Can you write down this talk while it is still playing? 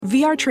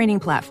VR training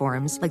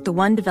platforms, like the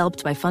one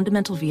developed by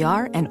Fundamental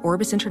VR and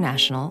Orbis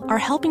International, are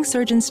helping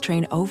surgeons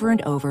train over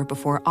and over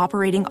before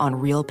operating on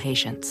real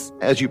patients.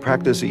 As you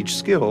practice each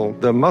skill,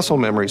 the muscle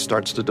memory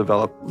starts to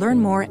develop. Learn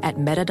more at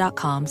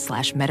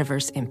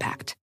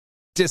meta.com/metaverseimpact.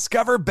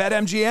 Discover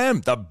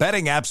BetMGM, the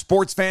betting app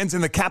sports fans in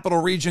the capital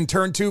region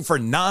turn to for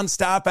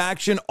nonstop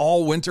action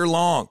all winter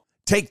long.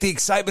 Take the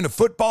excitement of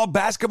football,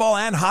 basketball,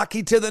 and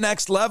hockey to the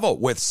next level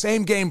with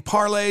same-game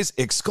parlays,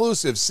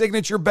 exclusive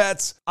signature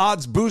bets,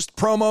 odds boost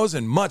promos,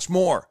 and much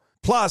more.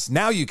 Plus,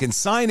 now you can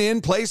sign in,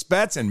 place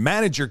bets, and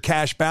manage your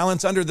cash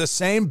balance under the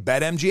same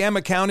BetMGM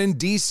account in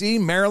D.C.,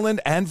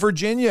 Maryland, and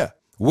Virginia.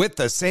 With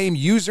the same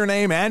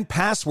username and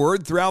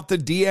password throughout the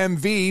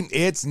DMV,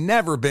 it's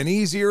never been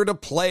easier to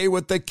play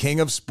with the king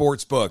of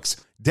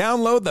sportsbooks.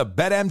 Download the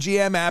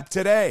BetMGM app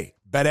today.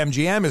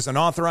 BetMGM is an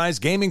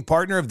authorized gaming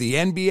partner of the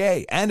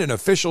NBA and an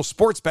official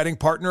sports betting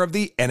partner of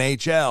the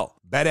NHL.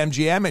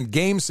 BetMGM and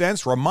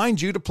GameSense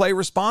remind you to play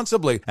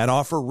responsibly and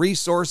offer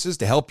resources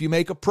to help you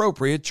make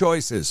appropriate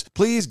choices.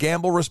 Please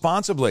gamble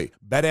responsibly.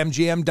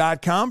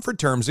 BetMGM.com for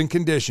terms and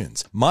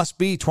conditions. Must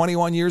be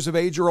 21 years of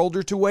age or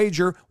older to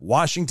wager.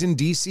 Washington,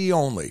 D.C.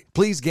 only.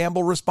 Please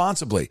gamble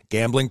responsibly.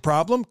 Gambling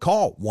problem?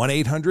 Call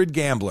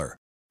 1-800-GAMBLER.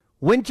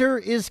 Winter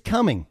is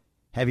coming.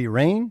 Heavy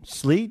rain,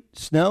 sleet,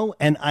 snow,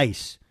 and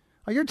ice.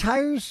 Are your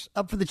tires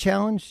up for the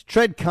challenge?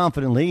 Tread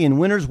confidently in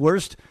winter's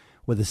worst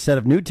with a set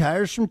of new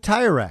tires from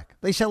Tire Rack.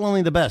 They sell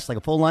only the best, like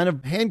a full line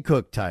of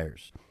hand-cooked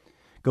tires.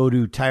 Go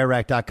to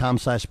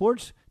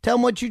TireRack.com/sports. Tell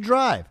them what you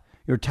drive.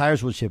 Your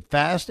tires will ship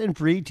fast and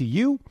free to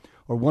you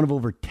or one of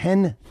over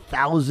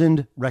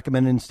 10,000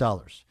 recommended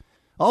installers.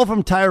 All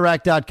from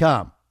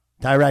TireRack.com.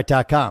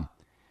 TireRack.com.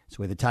 It's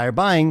the way the tire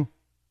buying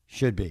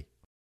should be.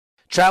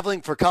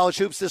 Traveling for college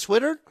hoops this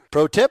winter?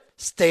 Pro tip,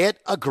 stay at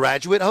a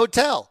graduate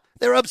hotel.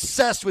 They're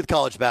obsessed with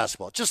college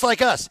basketball, just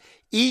like us.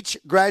 Each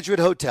graduate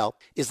hotel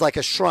is like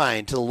a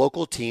shrine to the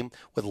local team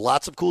with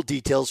lots of cool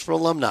details for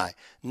alumni.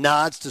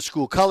 Nods to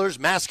school colors,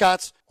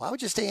 mascots. Why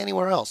would you stay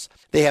anywhere else?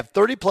 They have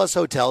 30-plus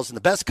hotels in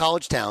the best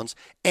college towns.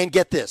 And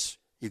get this,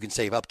 you can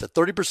save up to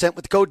 30%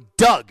 with the code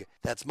DOUG.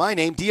 That's my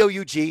name,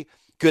 D-O-U-G.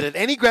 Good at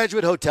any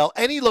graduate hotel,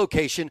 any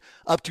location,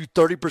 up to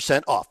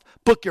 30% off.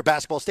 Book your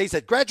basketball stays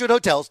at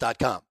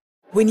graduatehotels.com.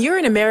 When you're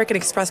an American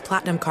Express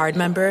Platinum card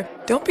member,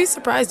 don't be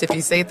surprised if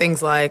you say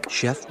things like,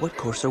 "Chef, what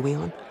course are we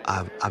on?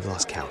 I've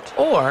lost count."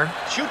 Or,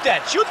 Shoot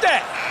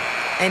that!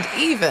 And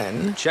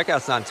even,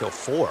 Checkout's not until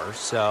 4,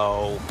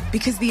 so...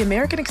 Because the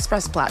American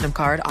Express Platinum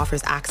card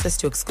offers access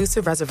to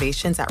exclusive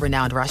reservations at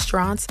renowned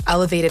restaurants,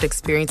 elevated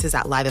experiences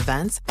at live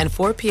events, and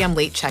 4 p.m.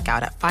 late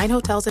checkout at fine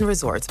hotels and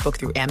resorts booked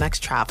through Amex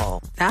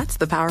Travel. That's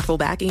the powerful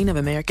backing of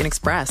American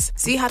Express.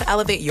 See how to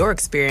elevate your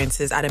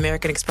experiences at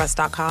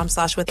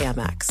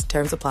americanexpress.com/withAmex.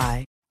 Terms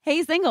apply.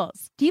 Hey,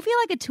 singles, do you feel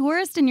like a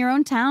tourist in your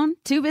own town?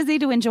 Too busy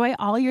to enjoy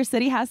all your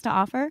city has to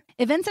offer?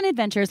 Events and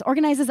Adventures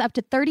organizes up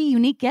to 30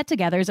 unique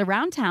get-togethers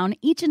around town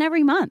each and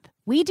every month.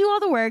 We do all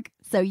the work,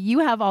 so you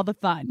have all the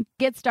fun.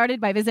 Get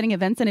started by visiting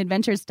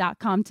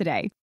eventsandadventures.com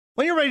today.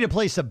 When you're ready to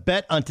place a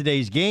bet on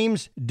today's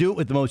games, do it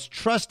with the most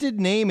trusted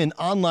name in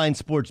online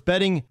sports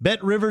betting,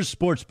 BetRivers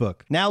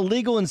Sportsbook. Now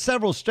legal in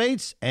several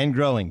states and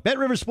growing.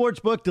 BetRivers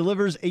Sportsbook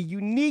delivers a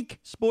unique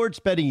sports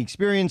betting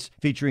experience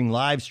featuring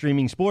live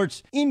streaming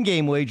sports,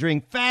 in-game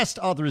wagering, fast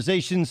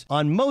authorizations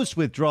on most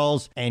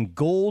withdrawals, and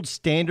gold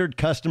standard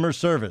customer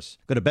service.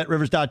 Go to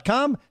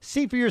BetRivers.com,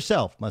 see for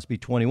yourself. Must be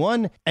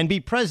 21 and be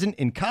present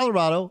in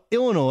Colorado,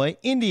 Illinois,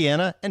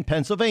 Indiana, and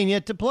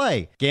Pennsylvania to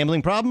play.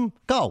 Gambling problem?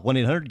 Call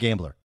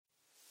 1-800-GAMBLER.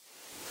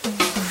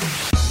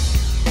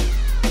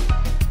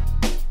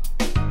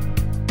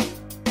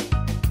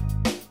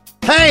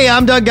 Hey,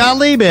 I'm Doug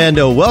Gottlieb, and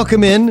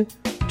welcome in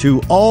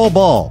to All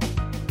Ball.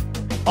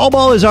 All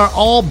Ball is our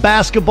all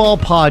basketball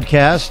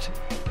podcast.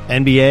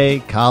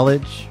 NBA,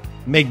 college,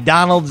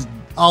 McDonald's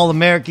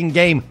All-American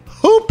game,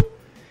 hoop.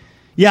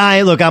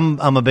 Yeah, look, I'm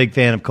a big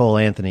fan of Cole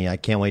Anthony. I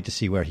can't wait to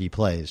see where he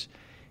plays.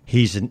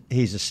 He's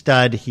a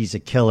stud. He's a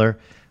killer.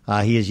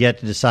 He has yet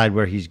to decide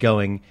where he's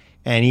going,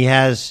 and he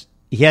has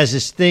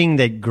this thing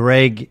that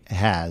Greg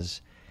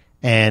has,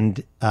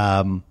 and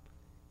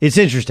it's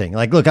interesting.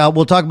 Like, look,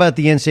 we'll talk about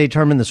the NCAA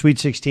tournament, the Sweet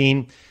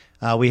 16.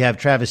 We have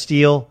Travis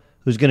Steele,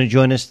 who's going to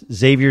join us,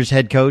 Xavier's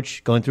head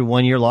coach, going through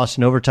 1 year, lost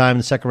in overtime in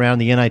the second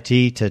round of the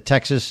NIT to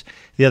Texas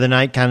the other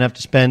night. Kind of have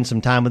to spend some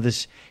time with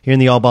us here in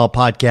the All Ball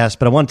podcast.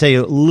 But I want to tell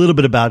you a little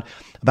bit about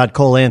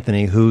Cole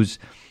Anthony, who's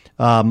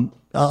an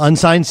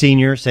unsigned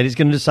senior, said he's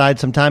going to decide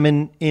sometime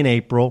in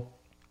April.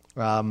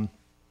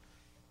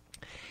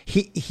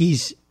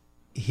 He's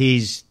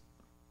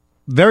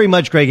very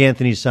much Greg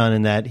Anthony's son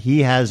in that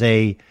he has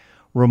a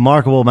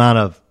remarkable amount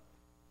of,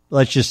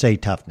 let's just say,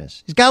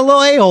 toughness. He's got a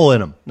little a-hole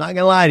in him, not going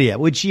to lie to you,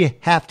 which you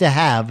have to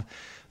have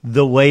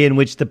the way in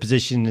which the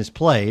position is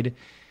played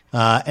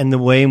and the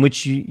way in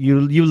which you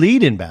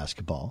lead in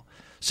basketball.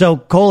 So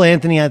Cole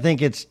Anthony, I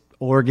think it's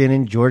Oregon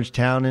and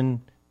Georgetown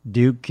and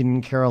Duke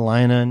and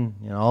Carolina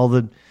and all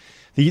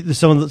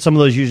some of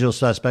those usual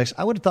suspects.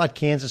 I would have thought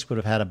Kansas would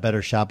have had a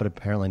better shot, but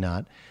apparently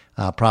not.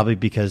 Probably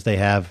because they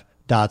have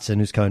Dotson,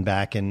 who's coming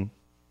back, and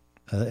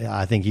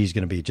I think he's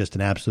going to be just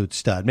an absolute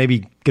stud.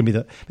 Maybe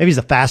he's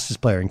the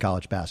fastest player in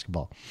college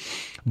basketball.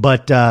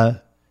 But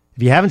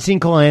if you haven't seen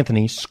Cole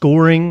Anthony,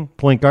 scoring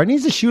point guard,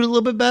 needs to shoot a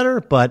little bit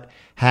better, but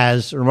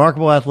has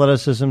remarkable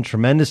athleticism,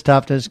 tremendous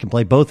toughness, can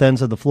play both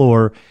ends of the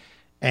floor,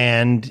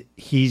 and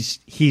he's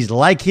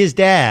like his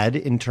dad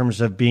in terms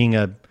of being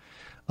a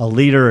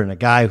leader and a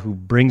guy who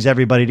brings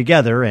everybody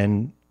together,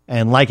 and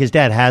like his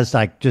dad has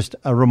like just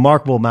a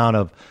remarkable amount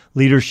of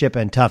leadership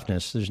and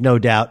toughness. There's no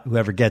doubt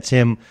whoever gets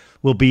him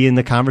will be in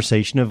the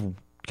conversation of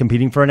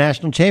competing for a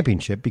national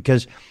championship,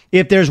 because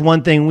if there's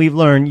one thing we've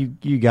learned,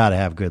 you got to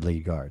have good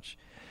lead guards.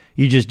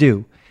 You just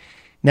do.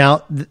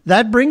 Now,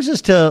 that brings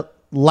us to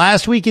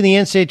last week in the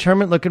NCAA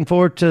tournament. Looking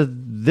forward to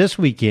this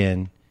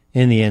weekend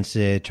in the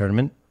NCAA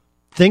tournament.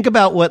 Think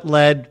about what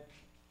led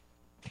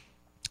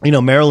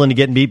Maryland to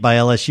getting beat by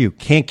LSU.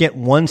 Can't get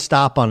one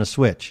stop on a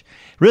switch.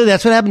 Really,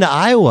 that's what happened to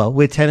Iowa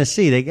with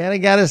Tennessee. They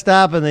got to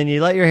stop, and then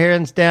you let your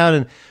hands down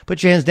and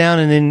put your hands down,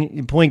 and then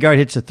your point guard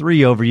hits a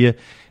three over you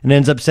and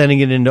ends up sending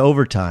it into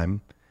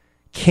overtime.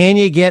 Can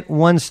you get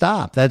one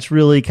stop? That's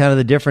really kind of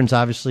the difference,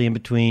 obviously, in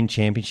between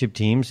championship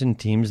teams and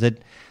teams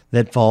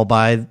that fall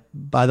by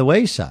the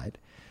wayside.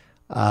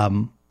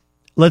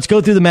 Let's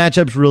go through the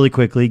matchups really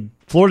quickly.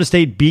 Florida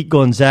State beat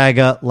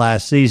Gonzaga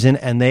last season,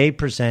 and they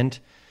present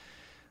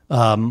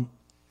a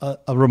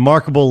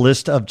remarkable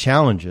list of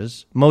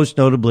challenges, most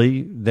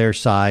notably their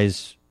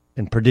size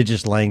and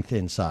prodigious length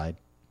inside,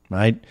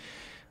 right?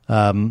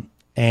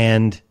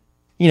 And,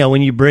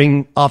 when you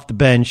bring off the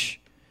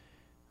bench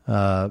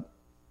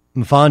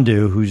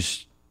Mfandu,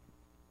 who's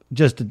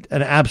just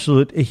an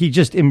absolute, he's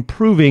just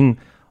improving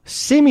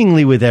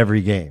seemingly with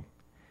every game.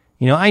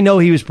 I know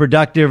he was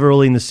productive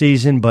early in the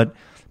season, but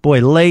boy,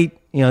 late,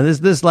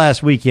 this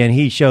last weekend,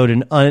 he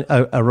showed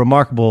a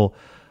remarkable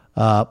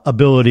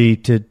ability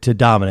to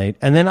dominate.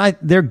 And then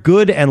they're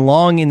good and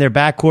long in their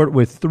backcourt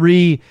with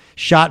three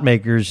shot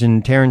makers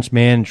in Terrence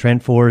Mann,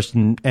 Trent Forrest,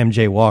 and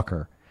MJ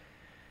Walker.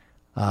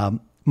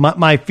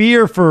 My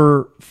fear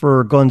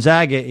for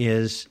Gonzaga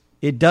is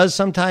it does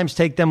sometimes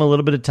take them a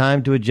little bit of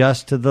time to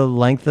adjust to the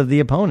length of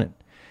the opponent.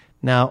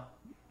 Now,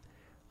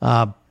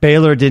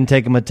 Baylor didn't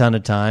take them a ton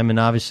of time, and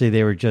obviously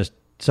they were just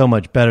so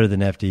much better than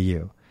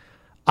FDU.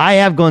 I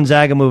have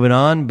Gonzaga moving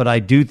on, but I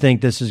do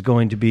think this is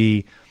going to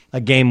be a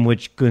game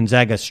which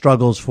Gonzaga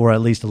struggles for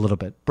at least a little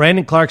bit.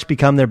 Brandon Clark's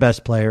become their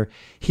best player.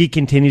 He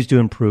continues to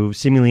improve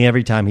seemingly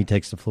every time he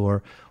takes the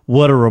floor.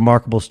 What a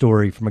remarkable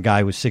story from a guy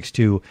who was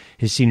 6'2",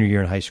 his senior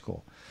year in high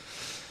school.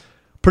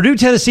 Purdue,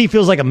 Tennessee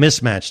feels like a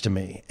mismatch to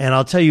me, and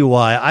I'll tell you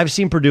why. I've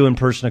seen Purdue in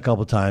person a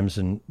couple times,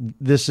 and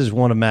this is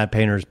one of Matt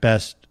Painter's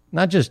best,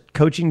 not just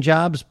coaching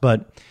jobs,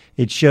 but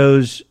it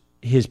shows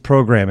his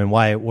program and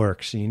why it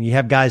works. And you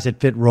have guys that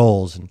fit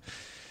roles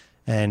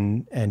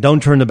and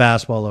don't turn the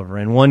basketball over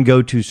and one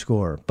go-to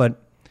scorer. But,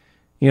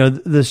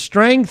 the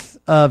strength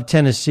of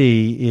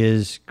Tennessee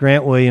is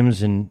Grant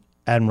Williams and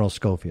Admiral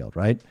Schofield,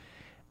 right?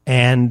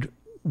 And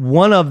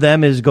one of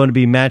them is going to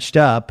be matched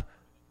up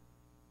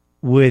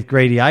with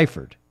Grady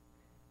Eifert.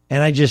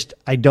 And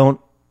I don't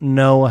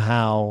know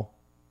how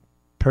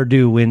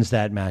Purdue wins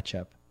that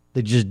matchup.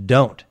 They just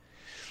don't.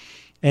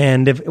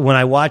 And when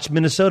I watched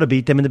Minnesota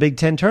beat them in the Big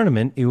Ten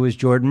tournament, it was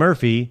Jordan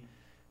Murphy.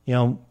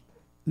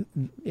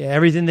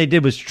 Everything they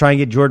did was try and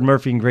get Jordan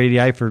Murphy and Grady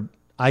Eifert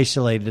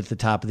isolated at the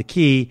top of the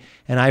key,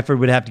 and Eifert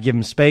would have to give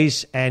him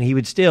space, and he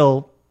would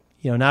still,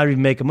 not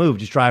even make a move,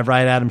 just drive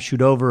right at him,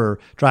 shoot over, or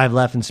drive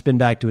left and spin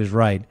back to his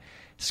right.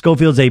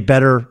 Schofield's a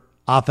better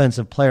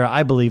offensive player,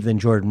 I believe, than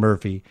Jordan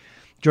Murphy.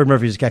 Jordan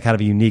Murphy's got kind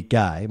of a unique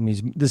guy. I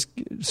mean,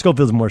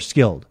 Schofield's more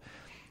skilled.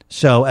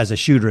 So as a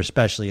shooter,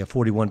 especially a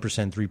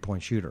 41%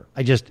 three-point shooter,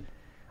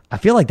 I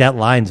feel like that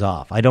line's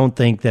off. I don't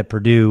think that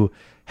Purdue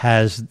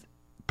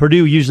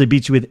usually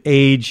beats you with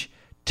age,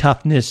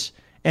 toughness,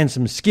 and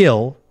some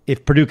skill.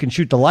 If Purdue can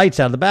shoot the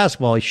lights out of the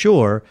basketball,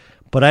 sure,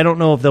 but I don't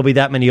know if there'll be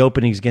that many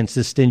openings against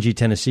this stingy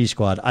Tennessee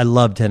squad. I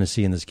love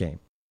Tennessee in this game.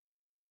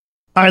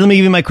 All right, let me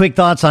give you my quick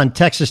thoughts on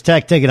Texas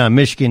Tech taking on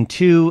Michigan,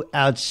 two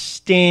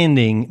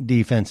outstanding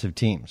defensive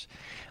teams.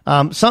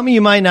 Something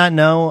you might not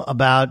know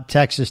about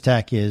Texas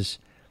Tech is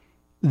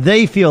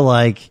they feel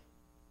like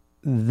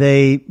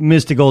they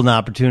missed a golden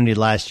opportunity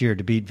last year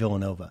to beat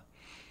Villanova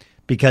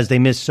because they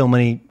missed so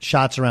many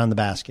shots around the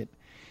basket.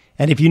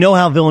 And if you know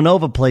how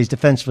Villanova plays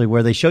defensively,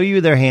 where they show you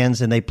their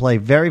hands and they play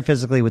very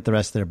physically with the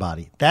rest of their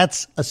body,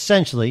 that's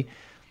essentially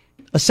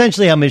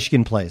how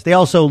Michigan plays. They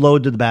also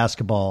load to the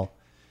basketball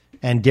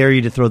and dare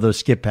you to throw those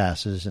skip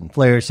passes and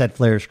set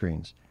flare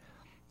screens.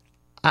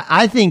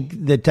 I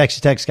think that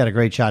Texas Tech's got a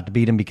great shot to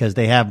beat them because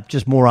they have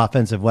just more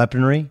offensive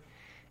weaponry,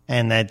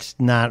 and that's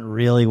not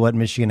really what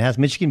Michigan has.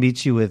 Michigan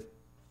beats you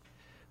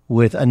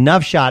with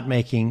enough shot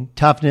making,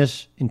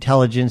 toughness,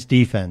 intelligence,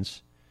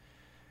 defense.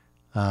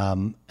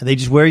 They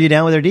just wear you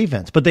down with their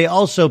defense, but they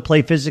also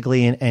play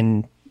physically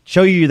and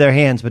show you their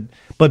hands,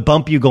 but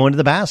bump you going to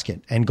the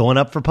basket and going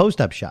up for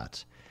post-up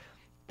shots.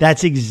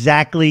 That's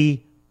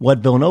exactly what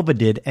Villanova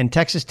did. And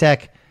Texas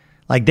Tech,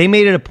 they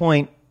made it a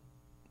point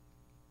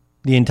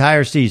the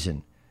entire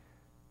season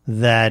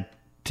that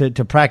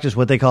to practice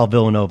what they call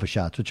Villanova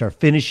shots, which are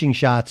finishing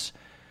shots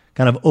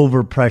kind of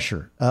over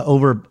pressure,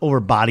 over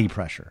body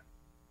pressure.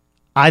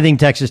 I think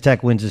Texas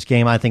Tech wins this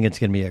game. I think it's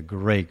going to be a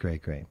great,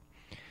 great game.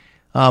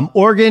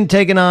 Oregon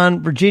taking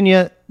on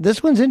Virginia.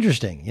 This one's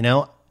interesting.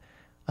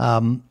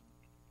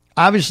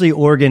 Obviously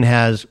Oregon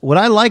has, what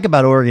I like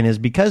about Oregon is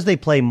because they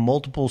play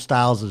multiple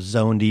styles of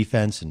zone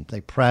defense and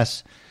they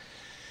press,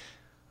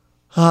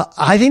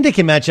 I think they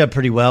can match up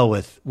pretty well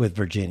with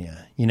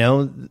Virginia.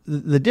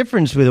 The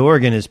difference with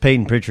Oregon is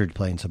Peyton Pritchard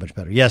playing so much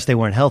better. Yes, they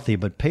weren't healthy,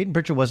 but Peyton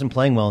Pritchard wasn't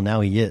playing well.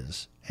 Now he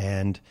is.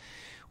 And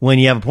when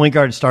you have a point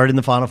guard start in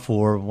the Final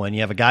Four, when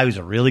you have a guy who's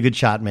a really good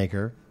shot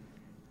maker,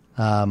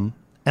 and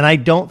I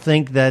don't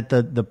think that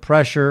the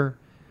pressure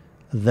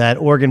that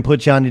Oregon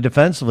puts you on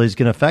defensively is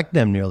going to affect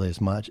them nearly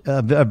as much,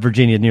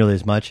 Virginia nearly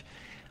as much.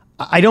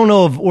 I don't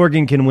know if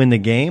Oregon can win the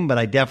game, but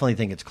I definitely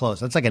think it's close.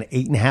 That's like an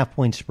 8.5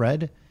 point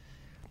spread.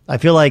 I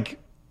feel like,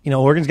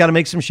 Oregon's got to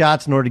make some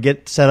shots in order to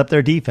get set up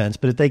their defense,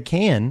 but if they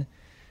can,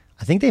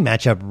 I think they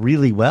match up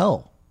really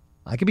well.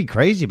 I could be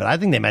crazy, but I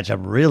think they match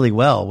up really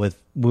well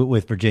with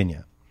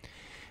Virginia.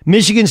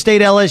 Michigan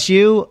State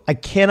LSU, I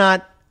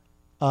cannot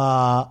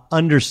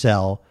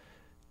undersell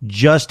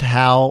just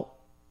how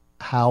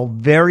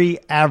very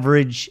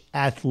average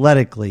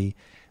athletically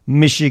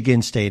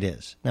Michigan State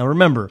is. Now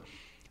remember,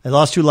 they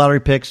lost 2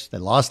 lottery picks. They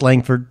lost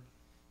Langford.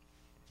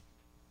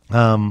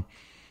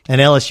 And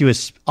LSU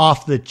is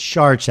off the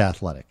charts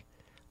athletic.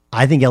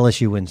 I think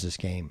LSU wins this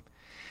game.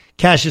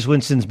 Cassius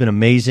Winston's been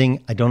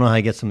amazing. I don't know how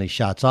he gets some of these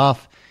shots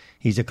off.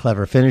 He's a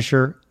clever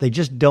finisher. They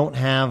just don't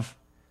have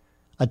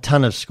a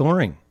ton of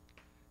scoring.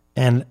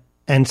 And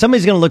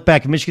somebody's going to look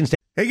back at Michigan State.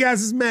 Hey guys,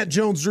 this is Matt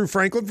Jones, Drew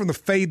Franklin from the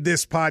Fade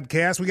This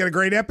podcast. We got a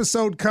great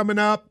episode coming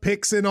up,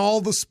 picks in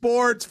all the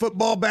sports,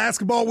 football,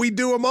 basketball, we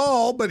do them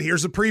all, but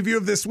here's a preview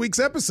of this week's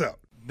episode.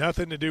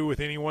 Nothing to do with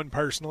anyone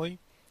personally,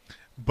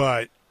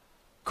 but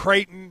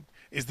Creighton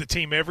is the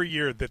team every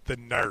year that the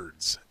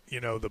nerds,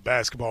 the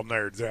basketball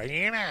nerds, they're like,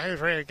 who's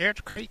really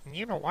good? Creighton,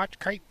 watch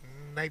Creighton.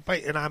 They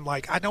play. And I'm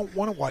like, I don't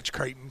want to watch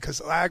Creighton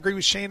because I agree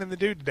with Shannon the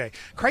dude today.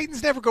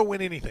 Creighton's never going to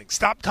win anything.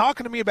 Stop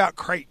talking to me about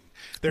Creighton.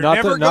 They're not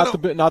never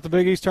not the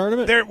Big East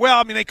tournament.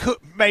 They could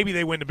maybe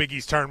they win the Big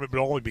East tournament, but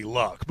it'll only be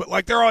luck.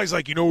 But they're always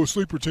like, a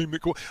sleeper team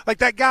that like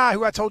that guy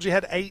who I told you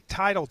had 8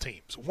 title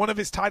teams. One of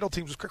his title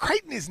teams was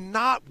Creighton is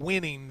not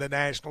winning the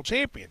national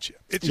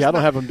championship. It's just I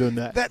don't have them doing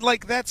that.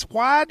 That's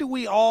why do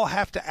we all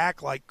have to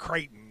act like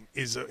Creighton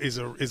is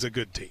a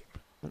good team?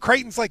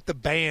 Creighton's like the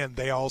band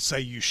they all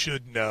say you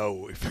should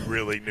know if you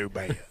really knew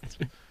bands.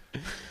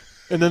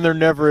 And then they're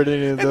never at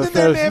any of those.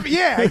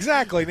 Yeah,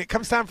 exactly. And it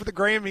comes time for the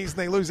Grammys, and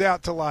they lose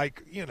out to,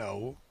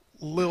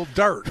 Lil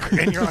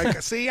Durk. And you're like,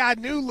 see, I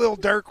knew Lil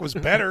Durk was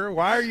better.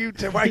 Why are you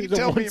telling me?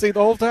 The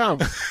whole time.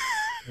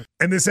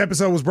 And this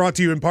episode was brought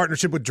to you in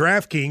partnership with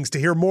DraftKings. To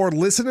hear more,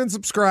 listen and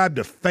subscribe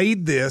to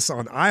Fade This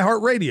on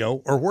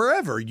iHeartRadio or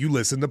wherever you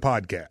listen to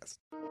podcasts.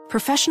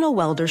 Professional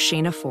welder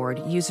Shayna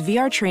Ford used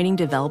VR training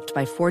developed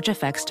by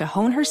ForgeFX to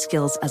hone her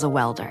skills as a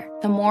welder.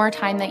 The more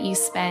time that you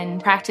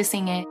spend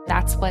practicing it,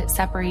 that's what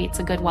separates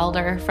a good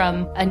welder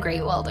from a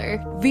great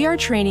welder. VR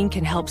training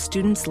can help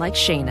students like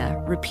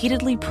Shayna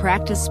repeatedly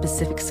practice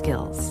specific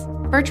skills.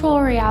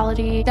 Virtual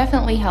reality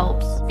definitely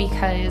helps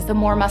because the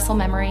more muscle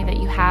memory that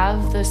you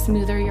have, the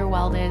smoother your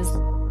weld is.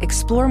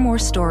 Explore more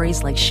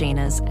stories like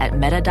Shayna's at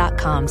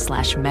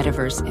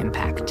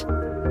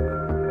meta.com/metaverseimpact.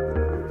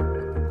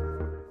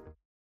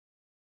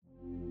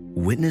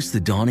 Witness the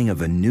dawning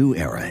of a new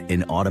era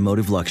in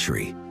automotive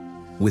luxury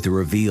with a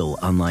reveal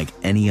unlike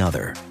any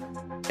other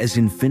as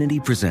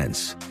Infiniti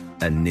presents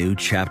a new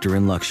chapter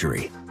in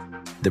luxury,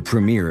 the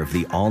premiere of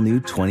the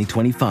all-new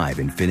 2025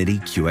 Infiniti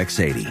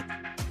QX80.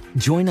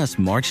 Join us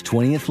March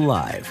 20th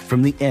live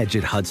from the Edge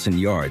at Hudson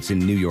Yards in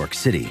New York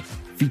City,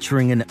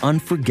 featuring an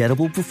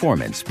unforgettable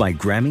performance by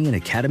Grammy and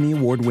Academy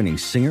Award-winning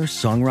singer,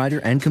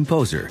 songwriter, and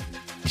composer,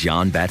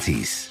 Jon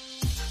Batiste.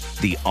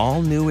 The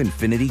all-new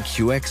Infiniti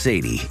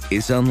QX80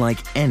 is unlike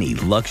any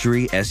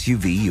luxury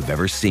SUV you've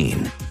ever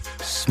seen.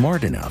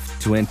 Smart enough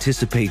to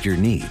anticipate your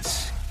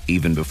needs,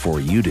 even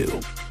before you do.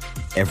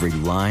 Every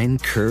line,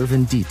 curve,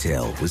 and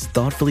detail was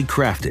thoughtfully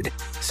crafted,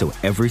 so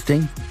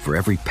everything for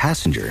every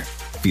passenger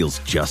feels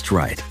just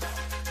right.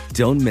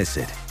 Don't miss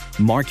it.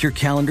 Mark your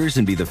calendars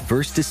and be the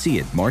first to see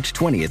it March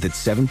 20th at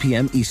 7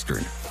 p.m.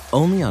 Eastern,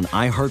 only on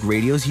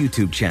iHeartRadio's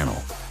YouTube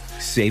channel.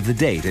 Save the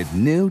date at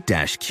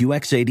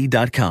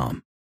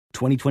new-QX80.com.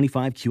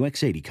 2025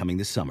 QX80 coming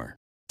this summer.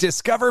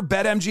 Discover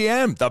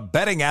BetMGM, the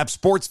betting app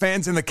sports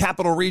fans in the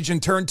capital region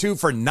turn to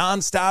for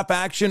nonstop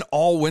action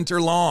all winter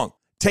long.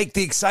 Take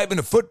the excitement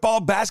of football,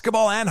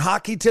 basketball, and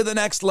hockey to the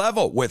next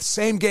level with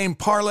same-game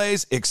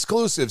parlays,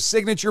 exclusive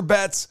signature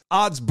bets,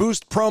 odds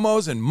boost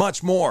promos, and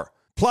much more.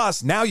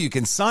 Plus, now you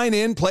can sign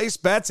in, place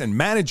bets, and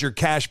manage your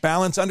cash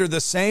balance under the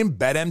same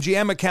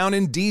BetMGM account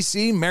in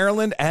D.C.,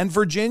 Maryland, and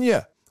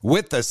Virginia.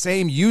 With the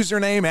same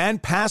username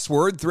and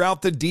password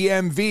throughout the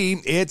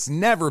DMV, it's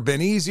never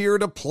been easier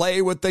to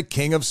play with the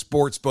king of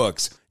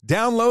sportsbooks.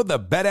 Download the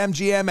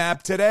BetMGM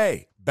app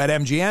today.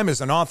 BetMGM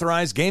is an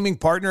authorized gaming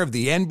partner of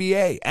the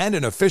NBA and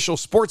an official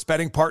sports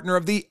betting partner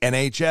of the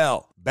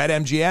NHL.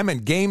 BetMGM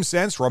and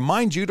GameSense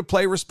remind you to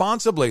play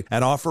responsibly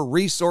and offer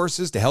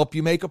resources to help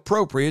you make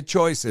appropriate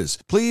choices.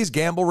 Please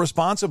gamble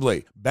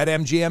responsibly.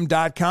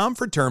 BetMGM.com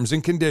for terms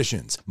and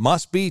conditions.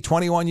 Must be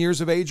 21 years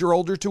of age or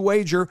older to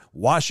wager.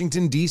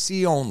 Washington,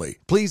 D.C. only.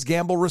 Please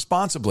gamble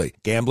responsibly.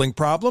 Gambling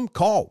problem?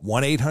 Call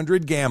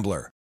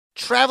 1-800-GAMBLER.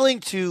 Traveling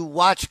to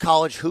watch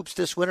college hoops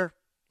this winter?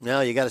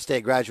 No, you got to stay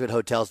at Graduate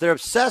Hotels. They're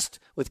obsessed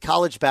with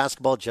college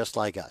basketball just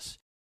like us.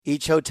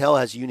 Each hotel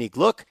has a unique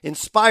look,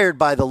 inspired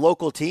by the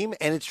local team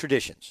and its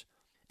traditions.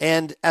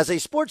 And as a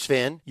sports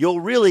fan,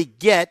 you'll really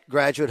get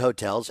Graduate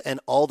Hotels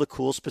and all the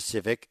cool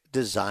specific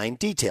design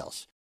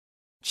details.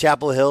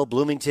 Chapel Hill,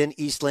 Bloomington,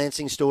 East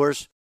Lansing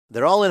stores,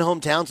 they're all in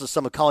hometowns of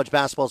some of college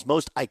basketball's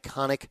most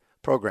iconic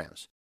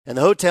programs. And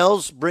the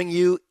hotels bring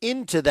you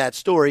into that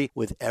story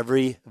with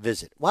every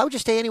visit. Why would you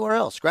stay anywhere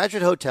else?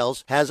 Graduate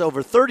Hotels has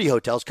over 30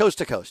 hotels coast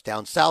to coast,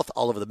 down south,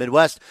 all over the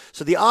Midwest.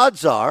 So the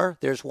odds are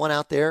there's one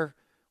out there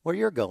where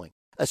you're going,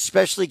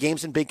 especially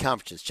games and big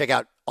conferences. Check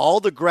out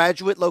all the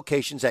Graduate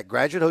locations at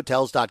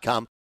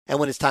graduatehotels.com. And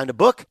when it's time to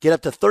book, get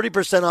up to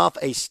 30% off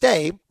a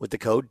stay with the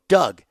code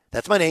DOUG.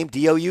 That's my name,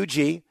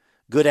 D-O-U-G.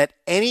 Good at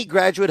any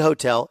Graduate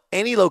hotel,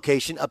 any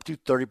location, up to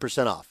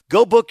 30% off.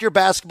 Go book your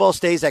basketball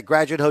stays at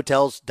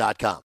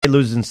graduatehotels.com. They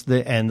lose in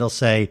the end, they'll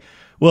say,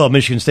 well,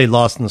 Michigan State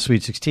lost in the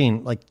Sweet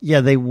 16. Like, yeah,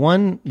 they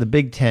won the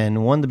Big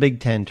Ten, won the Big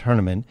Ten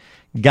tournament,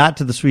 got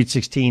to the Sweet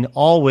 16,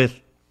 all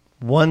with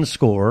one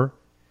score,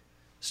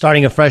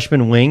 starting a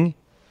freshman wing.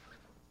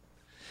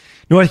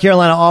 North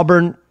Carolina,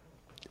 Auburn,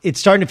 it's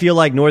starting to feel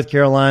like North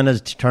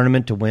Carolina's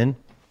tournament to win.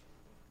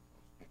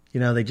 You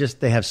know,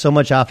 they have so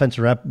much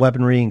offensive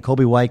weaponry, and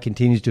Kobe White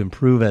continues to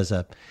improve as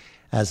a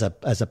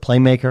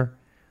playmaker.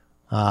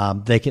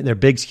 Their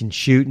bigs can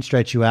shoot and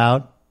stretch you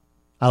out.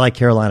 I like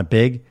Carolina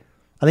big.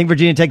 I think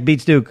Virginia Tech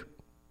beats Duke,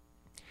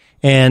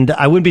 and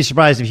I wouldn't be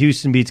surprised if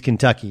Houston beats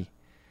Kentucky.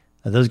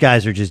 Those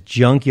guys are just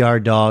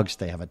junkyard dogs.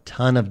 They have a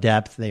ton of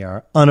depth. They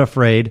are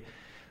unafraid.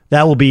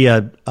 That will be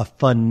a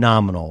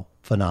phenomenal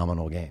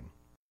game.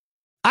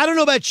 I don't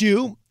know about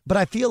you, but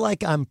I feel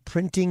like I'm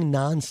printing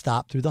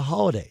nonstop through the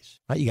holidays.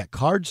 Right? You got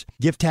cards,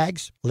 gift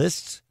tags,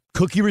 lists,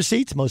 cookie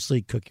receipts,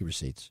 mostly cookie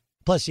receipts.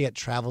 Plus, you got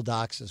travel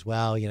docs as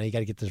well. You know, you got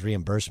to get those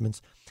reimbursements.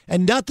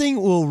 And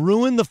nothing will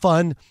ruin the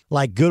fun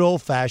like good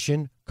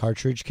old-fashioned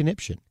cartridge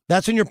conniption.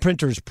 That's when your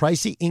printer's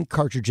pricey ink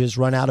cartridges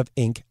run out of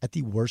ink at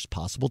the worst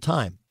possible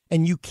time.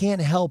 And you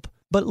can't help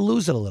but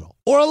lose it a little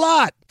or a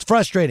lot. It's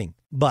frustrating.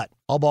 But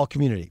All Ball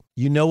community,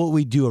 you know what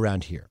we do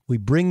around here. We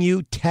bring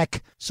you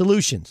tech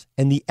solutions,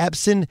 and the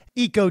Epson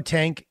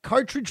EcoTank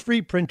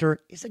cartridge-free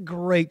printer is a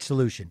great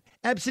solution.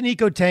 Epson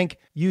EcoTank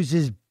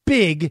uses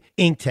big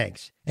ink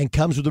tanks and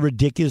comes with a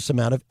ridiculous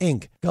amount of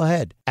ink. Go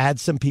ahead, add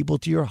some people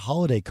to your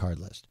holiday card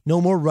list. No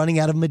more running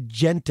out of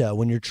magenta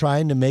when you're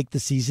trying to make the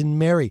season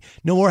merry.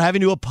 No more having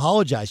to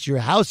apologize to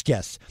your house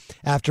guests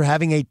after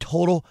having a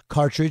total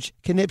cartridge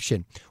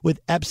conniption.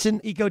 With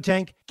Epson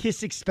EcoTank,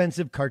 kiss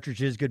expensive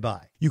cartridges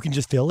goodbye. You can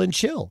just fill and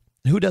chill.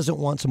 Who doesn't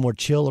want some more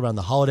chill around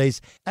the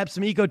holidays?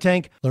 Epson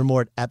EcoTank. Learn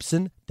more at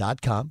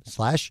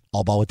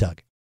epson.com/allballwithdoug.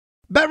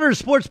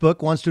 BetRivers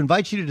Sportsbook wants to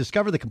invite you to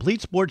discover the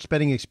complete sports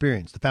betting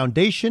experience. The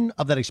foundation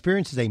of that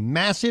experience is a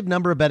massive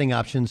number of betting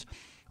options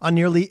on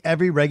nearly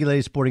every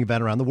regulated sporting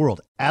event around the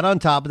world. Add on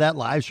top of that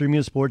live streaming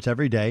of sports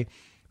every day.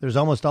 There's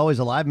almost always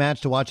a live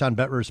match to watch on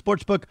BetRivers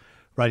Sportsbook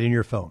right in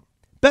your phone.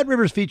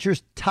 BetRivers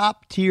features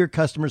top-tier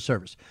customer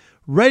service,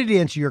 ready to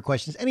answer your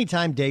questions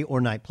anytime, day or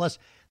night. Plus,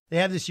 they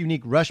have this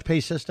unique rush pay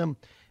system,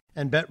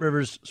 and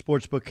BetRivers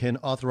Sportsbook can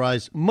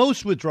authorize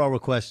most withdrawal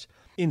requests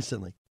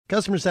instantly.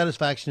 Customer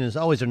satisfaction is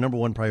always their number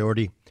one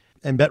priority,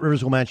 and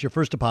BetRivers will match your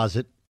first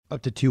deposit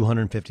up to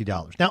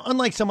 $250. Now,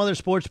 unlike some other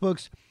sports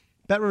books,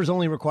 BetRivers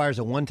only requires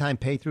a one-time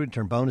pay-through to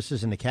turn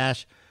bonuses into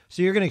cash,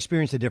 so you're going to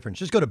experience the difference.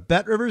 Just go to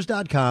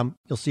BetRivers.com.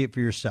 You'll see it for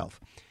yourself.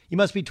 You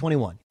must be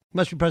 21. You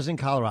must be present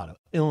in Colorado,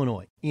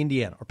 Illinois,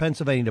 Indiana, or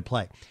Pennsylvania to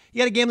play. You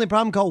got a gambling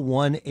problem? Call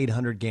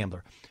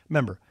 1-800-GAMBLER.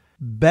 Remember,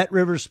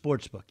 BetRivers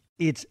Sportsbook.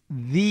 It's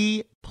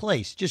the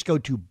place. Just go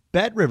to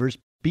BetRivers,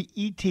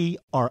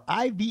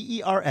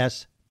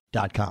 BetRivers.com.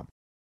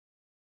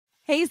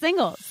 Hey,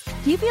 singles.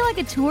 Do you feel like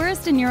a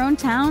tourist in your own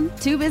town?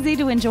 Too busy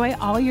to enjoy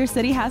all your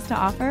city has to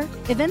offer?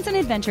 Events and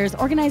Adventures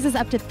organizes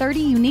up to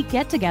 30 unique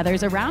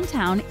get-togethers around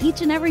town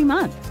each and every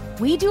month.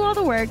 We do all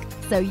the work,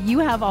 so you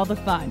have all the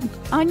fun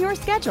on your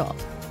schedule.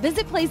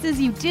 Visit places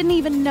you didn't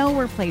even know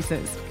were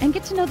places and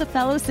get to know the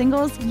fellow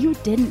singles you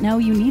didn't know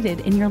you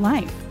needed in your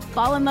life.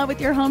 Fall in love with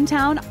your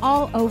hometown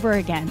all over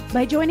again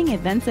by joining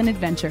Events and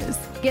Adventures.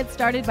 Get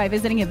started by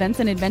visiting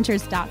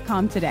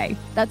eventsandadventures.com today.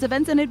 That's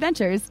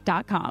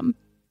eventsandadventures.com.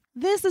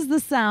 This is the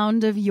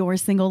sound of your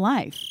single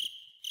life.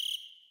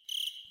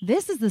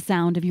 This is the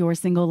sound of your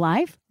single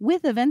life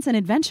with Events and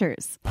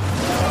Adventures.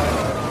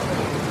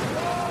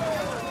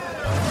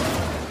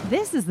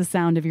 This is the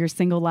sound of your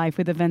single life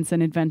with Events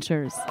and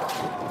Adventures.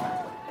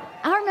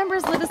 Our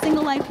members live a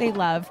single life they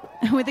love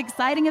with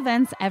exciting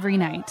events every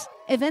night.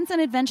 Events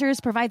and Adventures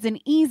provides an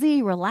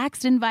easy,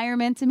 relaxed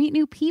environment to meet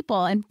new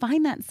people and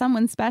find that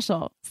someone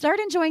special. Start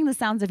enjoying the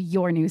sounds of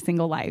your new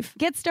single life.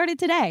 Get started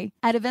today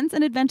at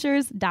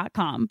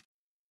eventsandadventures.com.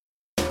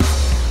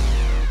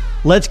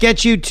 Let's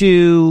get you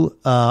to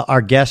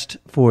our guest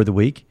for the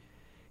week.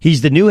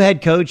 He's the new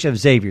head coach of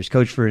Xavier's,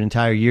 coached for an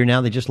entire year now.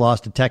 They just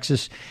lost to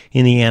Texas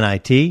in the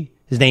NIT.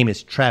 His name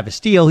is Travis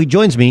Steele. He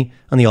joins me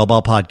on the All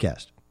Ball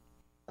Podcast.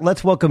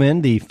 Let's welcome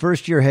in the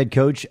first-year head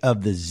coach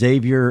of the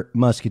Xavier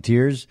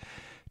Musketeers.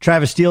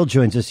 Travis Steele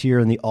joins us here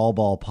on the All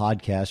Ball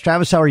Podcast.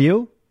 Travis, how are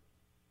you?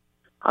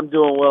 I'm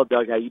doing well,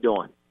 Doug. How you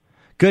doing?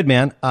 Good,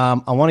 man.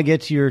 I want to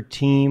get to your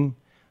team.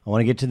 I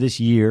want to get to this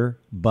year,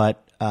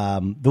 but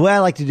the way I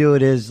like to do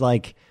it is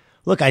like,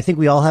 look, I think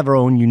we all have our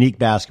own unique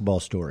basketball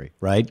story,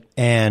 right?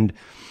 And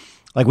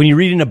like when you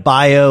read in a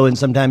bio, and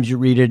sometimes you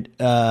read it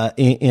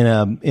in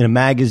a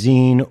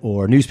magazine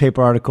or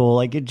newspaper article,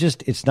 like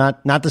it's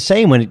not the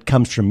same when it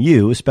comes from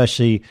you,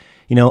 especially,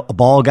 you know, a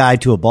ball guy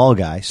to a ball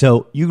guy.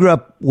 So you grew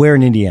up where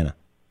in Indiana?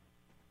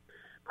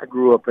 I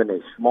grew up in a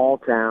small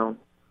town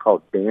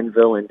called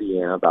Danville,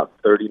 Indiana, about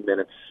 30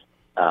 minutes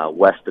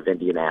west of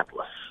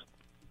Indianapolis.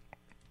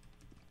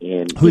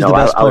 And who's the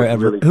best player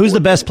ever? Who's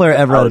the best player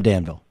ever out of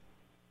Danville?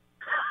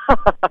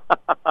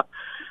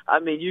 I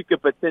mean, you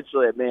could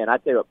potentially, man, I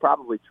tell you what,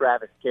 probably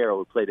Travis Carroll,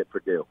 who played at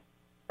Purdue.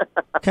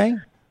 Okay.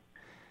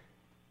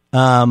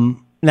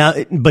 Now,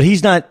 but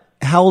he's not.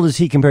 How old is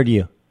he compared to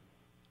you?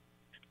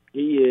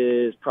 He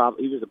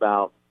was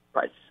about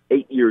probably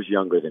 8 years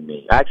younger than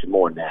me. Actually,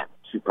 more than that.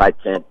 Probably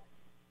 10.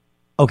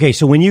 Okay,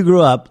 so when you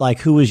grew up, like,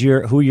 who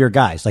were your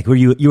guys? Like, were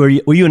you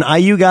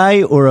an IU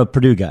guy or a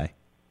Purdue guy?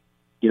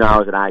 You know, I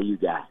was an IU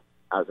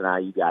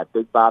guy.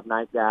 Big Bob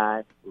Knight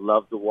guy.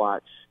 Loved to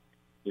watch.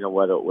 You know,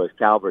 whether it was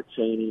Calvert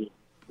Chaney,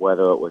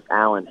 whether it was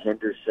Alan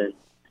Henderson,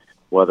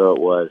 whether it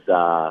was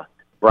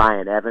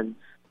Brian Evans.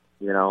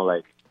 You know,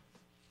 like,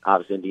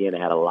 obviously Indiana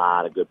had a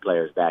lot of good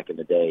players back in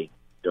the day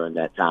during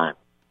that time.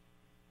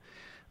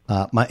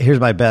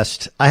 Here's my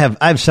best. I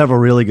have several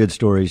really good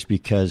stories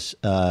because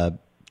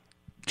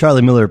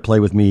Charlie Miller played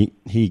with me.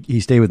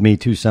 He stayed with me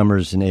 2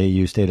 summers in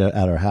AAU, stayed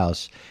at our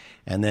house.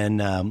 And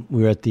then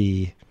we were at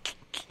the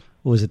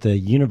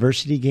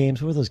university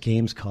games? What were those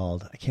games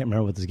called? I can't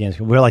remember what those games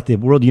were. We were like the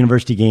World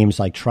University Games,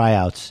 like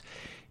tryouts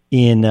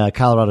in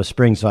Colorado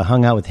Springs. So I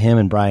hung out with him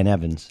and Brian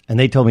Evans, and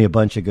they told me a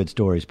bunch of good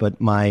stories.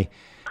 But my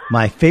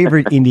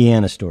favorite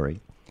Indiana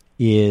story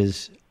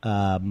is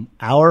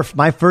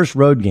my first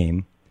road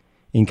game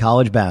in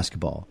college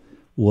basketball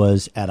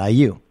was at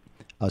IU.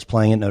 I was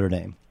playing at Notre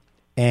Dame.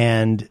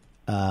 And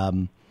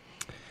the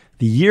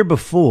year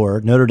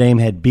before, Notre Dame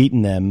had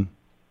beaten them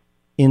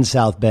in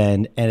South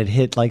Bend, and it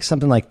hit like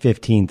something like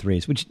 15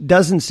 threes, which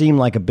doesn't seem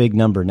like a big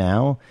number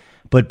now.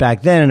 But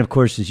back then, and of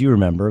course, as you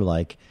remember,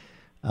 like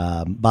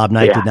Bob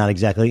Knight did not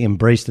exactly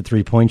embrace the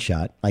three-point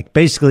shot. Like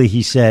basically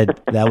he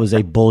said that was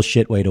a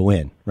bullshit way to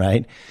win,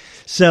 right?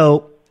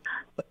 So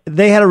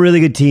they had a really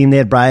good team. They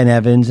had Brian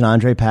Evans and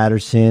Andre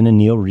Patterson and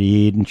Neil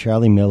Reed and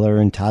Charlie Miller,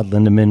 and Todd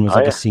Lindemann was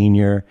a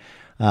senior.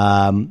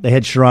 They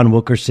had Sharon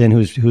Wilkerson, who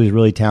was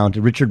really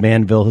talented. Richard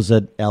Manville, who's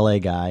an LA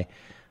guy.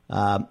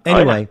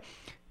 Anyway.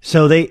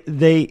 So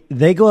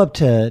they go up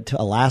to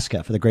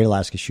Alaska for the Great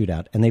Alaska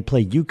Shootout, and they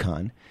play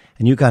UConn.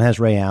 And UConn has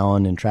Ray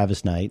Allen and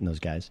Travis Knight and those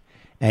guys.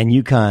 And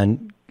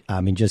UConn,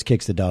 just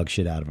kicks the dog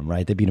shit out of them,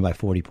 right? They beat them by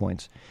 40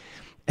 points.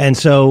 And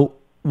so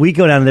we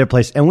go down to their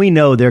place, and we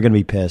know they're going to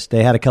be pissed.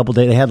 They had a couple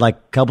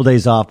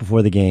days off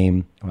before the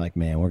game. We're like,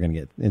 man,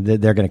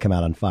 they're going to come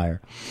out on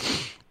fire.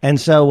 And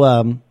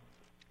so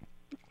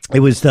it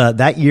was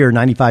that year,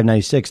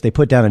 95-96, they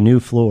put down a new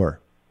floor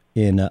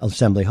in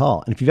Assembly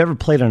Hall. And if you've ever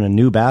played on a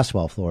new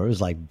basketball floor, it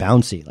was like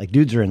bouncy. Like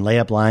dudes are in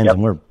layup lines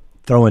and we're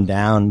throwing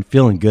down,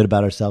 feeling good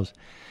about ourselves.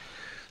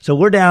 So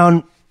we're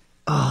down,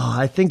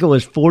 I think it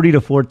was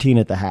 40-14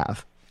 at the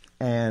half.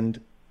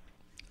 And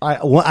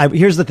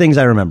here's the things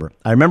I remember.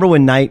 I remember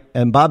when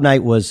Bob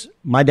Knight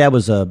my dad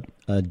was a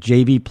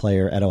JV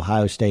player at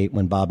Ohio State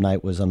when Bob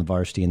Knight was on the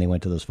varsity and they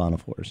went to those Final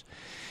Fours.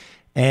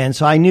 And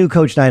so I knew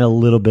Coach Knight a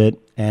little bit,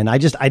 and I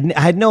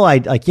had no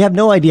idea. Like, you have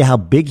no idea how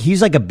big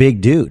he's. Like a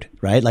big dude,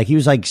 right? Like he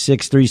was like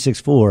 6'3",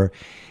 6'4",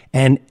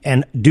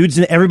 and dudes.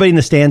 Everybody in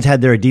the stands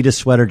had their Adidas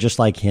sweater just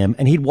like him,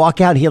 and he'd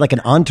walk out. And he had like an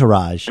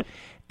entourage,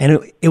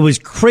 and it was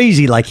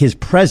crazy. Like his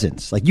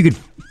presence, like you could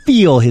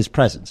feel his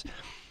presence.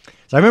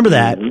 So I remember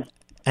that,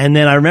 and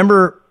then I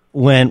remember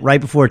when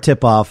right before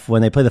tip off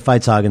when they play the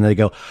Fight Song and they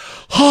go,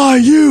 "Hi,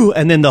 you,"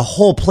 and then the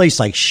whole place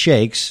like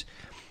shakes.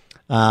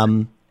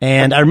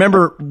 And I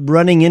remember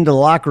running into the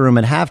locker room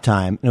at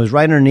halftime, and it was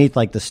right underneath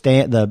like the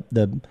stand,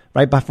 the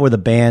right before the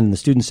band in the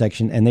student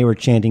section, and they were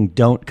chanting,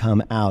 "Don't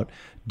come out,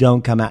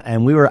 don't come out."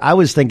 And I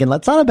was thinking,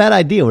 that's not a bad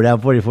idea. We're down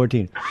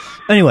 40-14.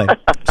 Anyway,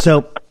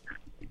 so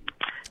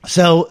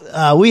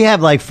we have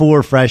like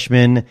 4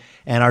 freshmen,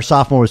 and our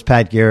sophomore was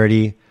Pat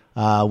Garrity.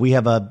 We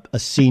have a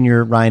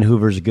senior, Ryan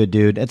Hoover's a good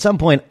dude. At some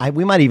point,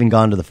 we might even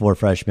gone to the 4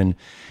 freshmen,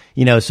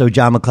 so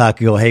John McLeod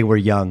could go, "Hey, we're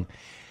young."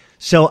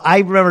 So I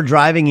remember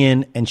driving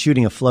in and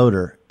shooting a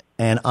floater,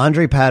 and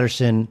Andre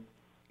Patterson,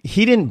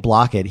 he didn't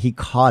block it. He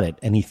caught it,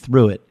 and he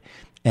threw it.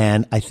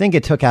 And I think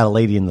it took out a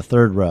lady in the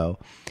third row.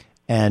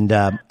 And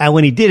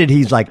when he did it,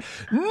 he's like,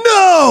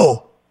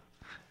 no!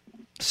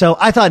 So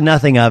I thought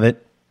nothing of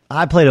it.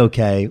 I played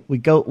okay. We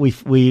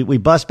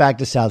bust back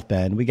to South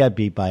Bend. We got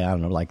beat by, I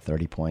don't know, like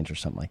 30 points or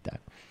something like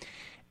that.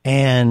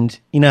 And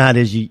you know how it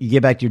is. You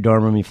get back to your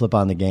dorm room, you flip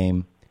on the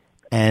game,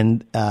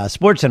 and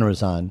SportsCenter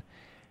was on.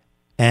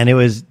 And it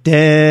was,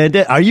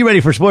 are you ready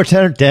for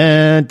SportsCenter?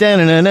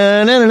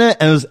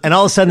 And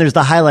all of a sudden there's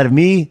the highlight of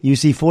me,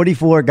 UC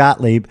 44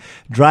 Gottlieb,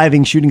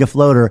 driving, shooting a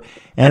floater.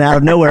 And out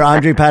of nowhere,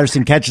 Andre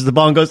Patterson catches the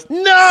ball and goes,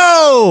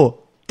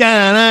 no!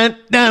 Right?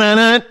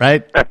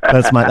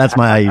 That's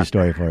my IU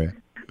story for you.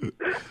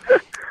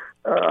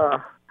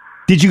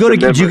 Did you go to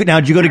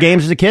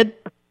games as a kid?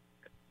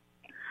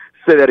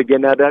 Say that again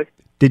now, Doug?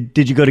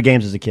 Did you go to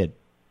games as a kid?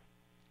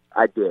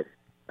 I did.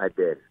 I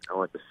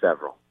went to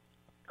several.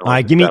 All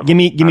right, give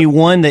me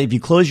one that if you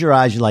close your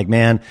eyes, you're like,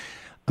 man,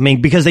 I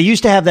mean, because they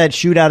used to have that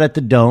shootout at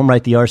the Dome,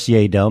 right? The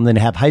RCA Dome. Then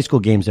have high school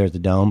games there at the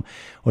Dome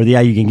or the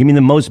IU game. Give me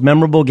the most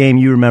memorable game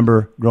you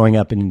remember growing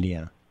up in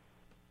Indiana.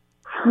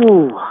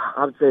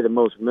 I would say the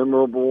most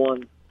memorable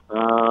one.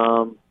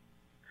 Well,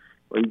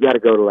 you got to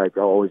go to like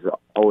always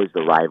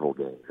the rival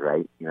games,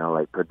 right? You know,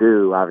 like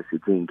Purdue, obviously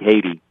Gene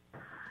Katie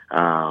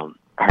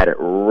had it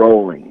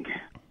rolling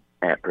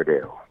at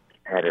Purdue,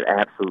 had it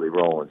absolutely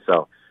rolling.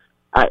 So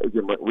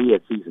we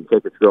had season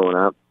tickets growing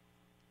up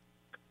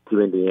to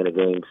Indiana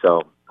games.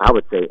 So I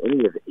would say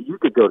you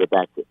could go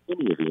back to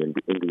any of the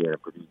Indiana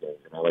Purdue games,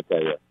 and I would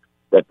tell you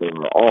that they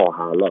were all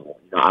high level.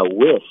 You know, I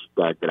wish,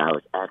 Doug, that I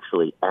was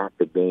actually at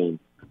the game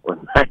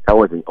when I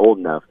wasn't old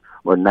enough,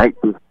 or night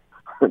through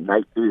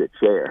the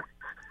chair.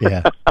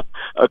 Yeah.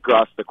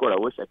 Across the court. I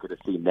wish I could have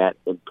seen that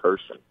in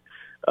person.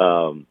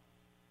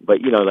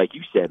 But, you know, like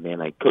you said, man,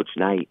 like Coach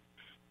Knight,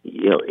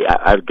 you know,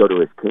 I'd go to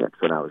his camps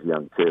when I was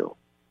young, too.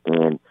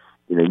 And,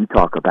 you know, you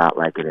talk about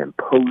like an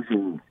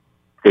imposing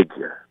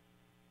figure,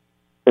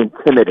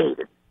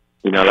 intimidated.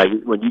 You know, like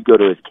when you go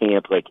to his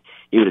camp, like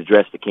he would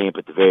address the camp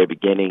at the very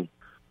beginning.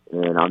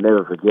 And I'll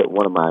never forget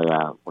one of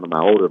my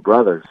older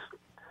brothers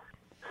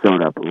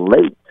showed up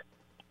late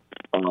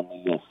on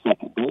the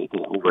second day to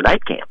the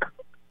overnight camp.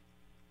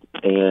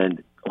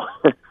 And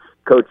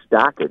Coach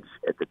Dockage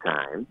at the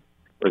time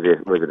was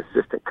an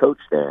assistant coach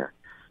there,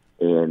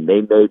 and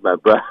they made my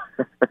brother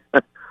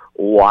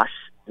wash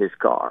his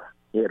car.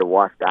 He had to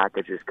wash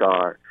Dockage's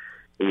car.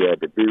 He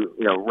had to do,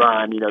 you know,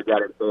 run, you know,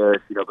 got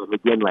embarrassed, you know. But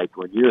again, like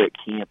when you're at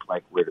camp,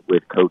 like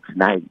with Coach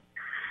Knight,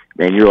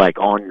 man, you're like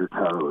on your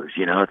toes.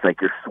 You know, it's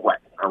like you're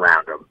sweating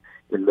around him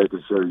and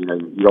making sure, you know,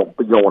 you don't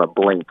want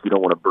to blink, you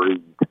don't want to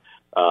breathe.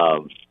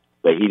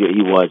 But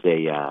he was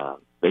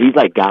but he's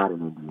like God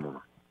in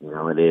Indiana. You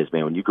know, it is,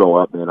 man. When you grow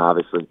up, man,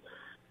 obviously,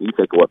 you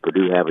think of what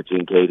Purdue had with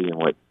Gene Katie and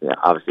what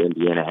obviously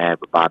Indiana had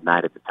with Bob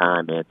Knight at the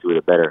time, man, two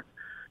of the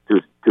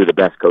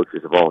best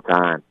coaches of all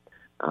time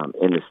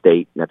in the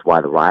state. And that's why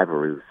the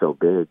rivalry was so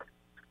big,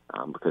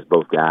 because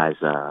both guys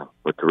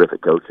were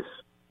terrific coaches.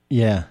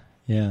 Yeah,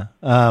 yeah.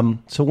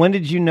 So when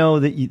did you know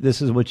that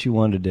this is what you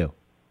wanted to do?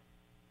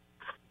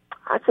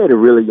 I'd say at a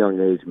really young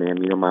age,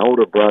 man. You know, my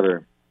older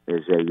brother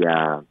is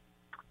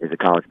a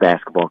college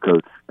basketball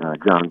coach,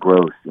 John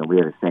Gross. You know, we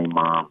had the same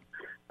mom,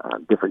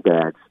 different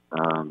dads.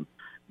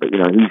 But, you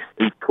know,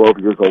 he's 12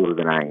 years older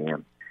than I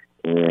am.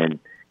 And,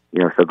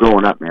 you know, so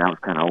growing up, man, I was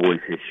kind of always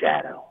his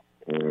shadow.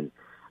 And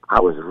I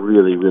was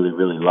really, really,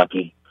 really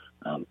lucky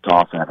to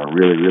also have a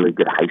really, really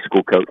good high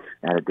school coach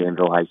at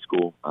Danville High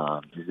School.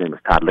 His name was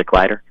Todd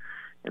Licklider.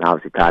 And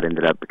obviously Todd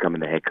ended up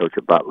becoming the head coach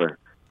at Butler,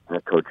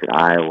 head coach at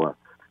Iowa.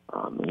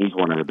 And he's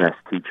one of the best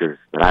teachers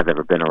that I've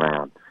ever been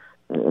around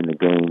in the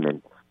game.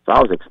 And so I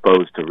was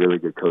exposed to really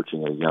good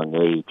coaching at a young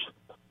age.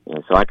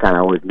 And so I kind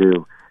of always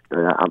knew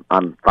that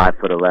I'm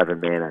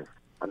 5'11", man.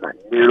 I'm not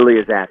nearly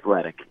as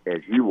athletic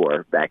as you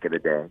were back in the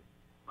day.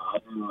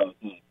 I'm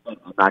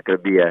not going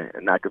to be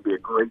a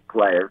great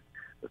player.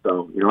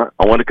 So, you know,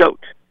 I want to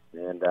coach.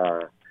 And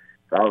so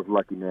I was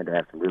lucky, man, to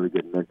have some really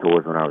good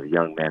mentors when I was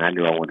young, man. I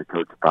knew I wanted to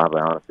coach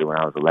probably, honestly, when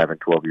I was 11,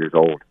 12 years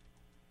old.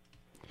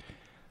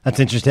 That's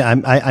interesting.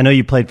 I know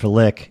you played for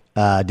Lick.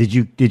 Did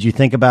you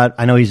think about?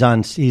 I know he's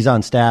on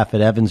staff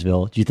at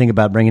Evansville. Did you think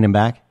about bringing him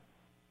back?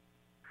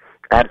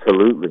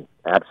 Absolutely,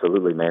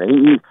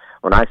 man.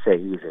 When I say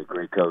he's a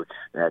great coach,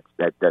 that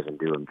doesn't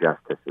do him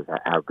justice. Is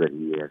how good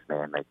he is,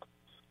 man. Like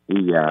he,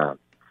 you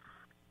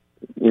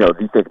know, if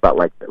you think about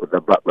like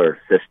the Butler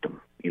system,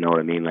 you know what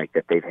I mean, like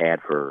that they've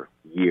had for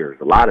years.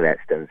 A lot of that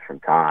stems from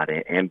Todd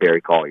and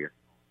Barry Collier,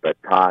 but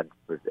Todd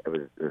was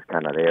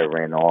kind of there,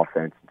 ran the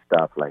offense and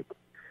stuff like.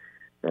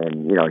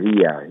 And, you know,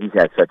 he's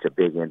had such a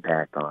big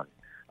impact on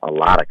a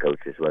lot of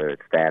coaches, whether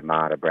it's Thad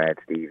Mott or Brad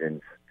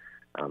Stevens,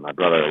 my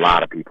brother, a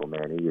lot of people,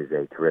 man. He is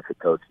a terrific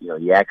coach. You know,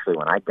 he actually,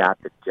 when I got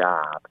the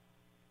job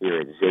here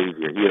at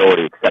Xavier, he had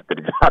already accepted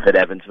a job at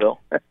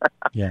Evansville.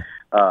 Yeah.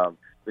 To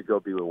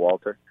go be with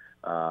Walt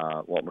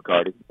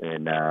McCarty.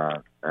 And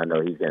I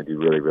know he's going to do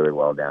really, really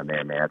well down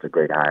there, man. That's a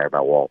great hire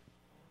by Walt.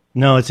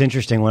 No, it's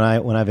interesting. When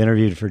I've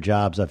interviewed for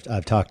jobs,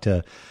 I've talked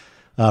to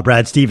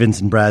Brad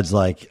Stevens, and Brad's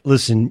like,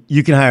 listen,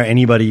 you can hire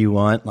anybody you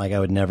want. Like, I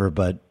would never,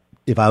 but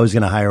if I was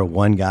going to hire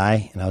one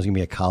guy and I was going to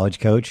be a college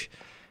coach,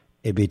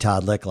 it'd be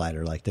Todd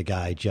Licklider. Like, the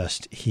guy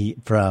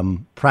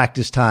from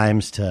practice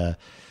times to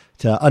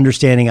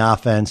understanding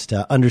offense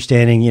to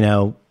understanding,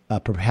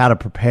 how to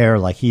prepare.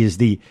 Like, he's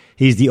the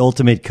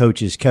ultimate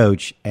coach's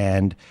coach.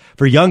 And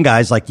for young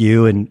guys like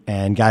you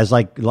and guys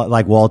like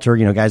Walter,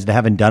 guys that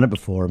haven't done it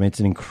before, I mean, it's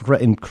an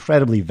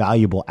incredibly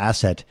valuable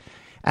asset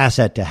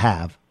to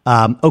have.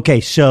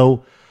 Okay.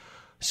 So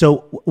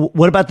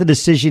what about the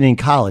decision in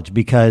college?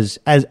 Because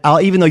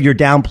even though you're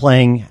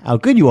downplaying how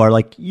good you are,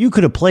 like, you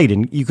could have played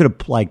and you could have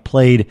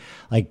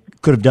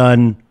could have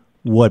done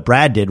what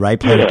Brad did, right?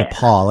 Played at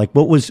DePaul. Like,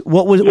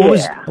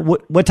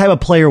 what type of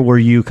player were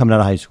you coming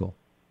out of high school?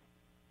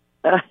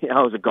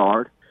 I was a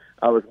guard.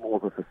 I was more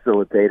of a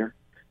facilitator.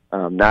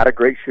 Not a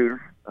great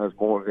shooter. I was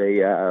more of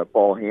a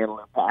ball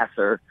handler,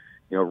 passer,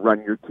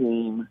 run your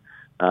team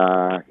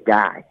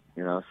guy.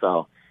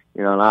 So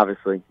and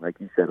obviously, like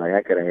you said, like,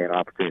 I could have had an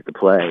opportunity to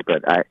play,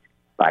 but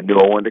I knew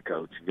I wanted to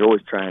coach. You're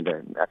always trying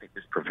to. I think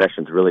this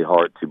profession's really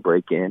hard to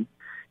break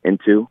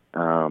into,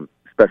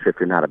 especially if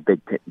you're not a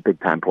big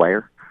time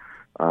player.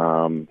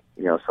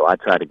 So I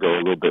tried to go a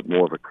little bit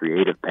more of a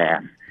creative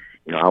path.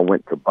 I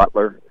went to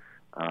Butler.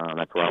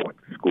 That's where I went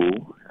to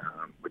school,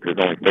 which was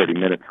only 30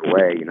 minutes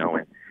away, and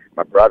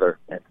my brother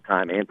at the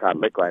time and Todd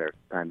Licklider at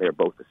the time, they were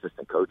both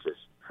assistant coaches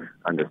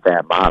under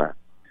Thad Matta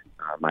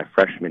my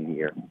freshman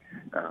year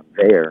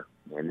there.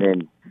 And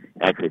then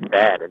actually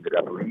Thad ended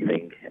up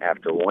leaving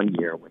after 1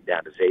 year and went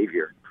down to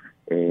Xavier.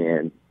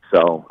 And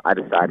so I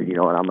decided,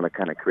 I'm going to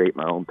kind of create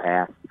my own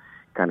path,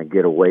 kind of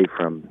get away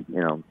from,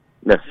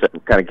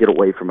 get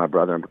away from my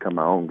brother and become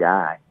my own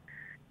guy.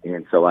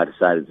 And so I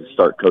decided to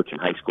start coaching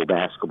high school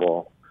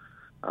basketball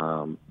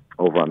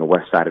over on the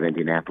west side of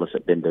Indianapolis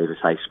at Ben Davis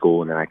High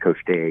School, and then I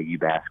coached AAU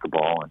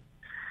basketball,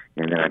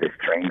 and then I just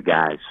trained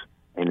guys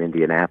in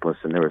Indianapolis,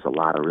 and there was a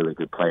lot of really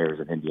good players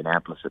in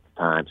Indianapolis at the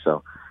time,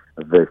 so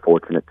I was very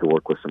fortunate to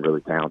work with some really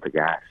talented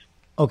guys.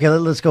 Okay,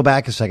 let's go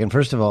back a second.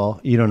 First of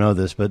all, you don't know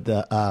this, but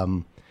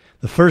the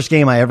first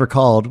game I ever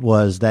called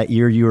was that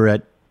year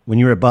when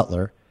you were at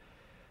Butler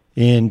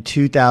in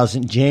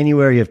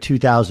January of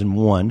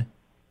 2001.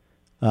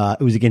 It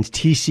was against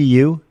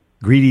TCU,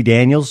 Greedy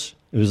Daniels.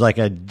 It was I'm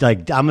going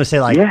to say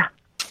I'm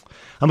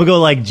going to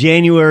go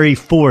January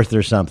 4th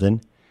or something.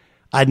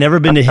 I'd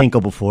never been to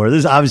Hinkle before. This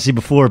is obviously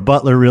before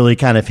Butler really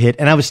kind of hit.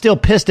 And I was still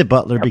pissed at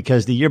Butler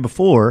because the year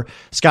before,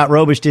 Scott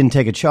Robish didn't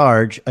take a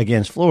charge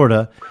against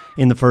Florida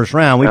in the first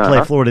round. We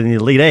played Florida in the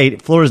Elite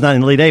Eight. Florida's not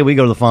in the Elite Eight. We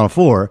go to the Final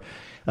Four.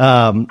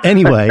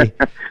 Anyway,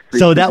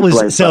 so that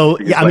was –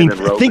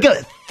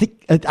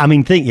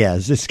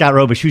 Scott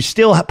Robish, who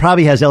still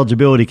probably has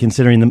eligibility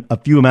considering a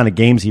few amount of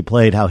games he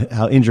played,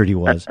 how injured he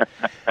was.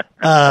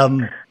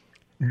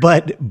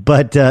 But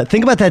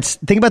think about that.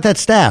 Think about that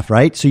staff,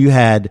 right? So you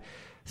had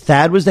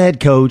Thad was the head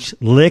coach,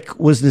 Lick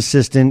was an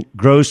assistant,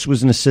 Gross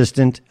was an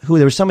assistant.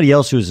 There was somebody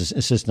else who was an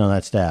assistant on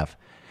that staff.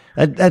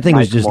 That thing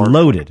was just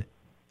loaded,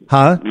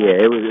 huh?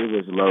 Yeah, it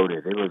was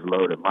loaded. It was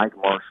loaded. Mike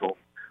Marshall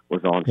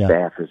was on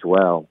staff as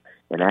well,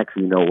 and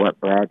actually, you know what?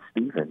 Brad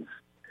Stevens.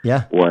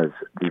 Yeah, was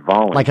the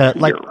volunteer,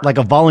 like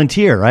a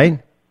volunteer,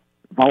 right?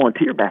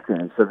 Volunteer back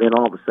then. So then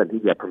all of a sudden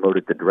he got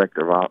promoted to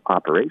director of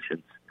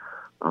operations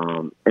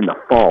in the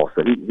fall.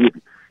 So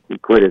he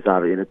quit his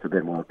and it's a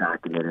bit more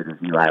documented as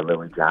Eli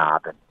Lilly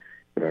job,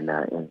 and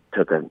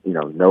took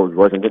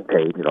wasn't getting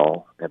paid at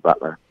all at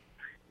Butler,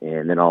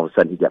 and then all of a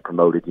sudden he got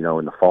promoted, in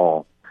the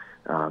fall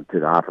to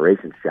the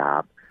operations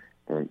job.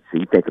 And so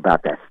you think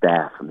about that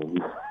staff. I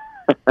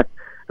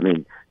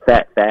mean,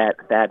 Thad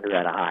knew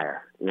how to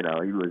hire. He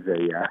was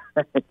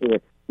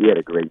he had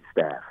a great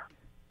staff.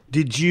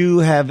 Did you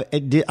have?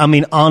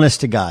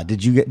 Honest to God,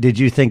 did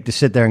you think to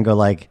sit there and go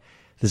like,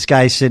 this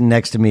guy's sitting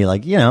next to me,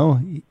 like,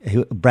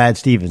 Brad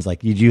Stevens?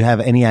 Like, did you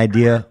have any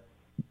idea?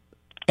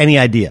 Any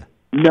idea?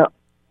 No.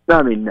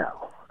 But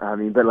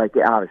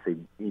obviously,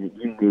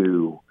 you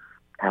knew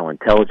how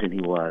intelligent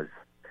he was.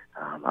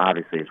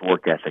 Obviously, his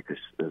work ethic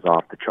is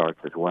off the charts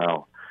as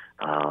well.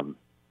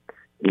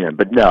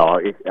 But no,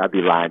 I'd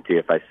be lying to you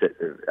if I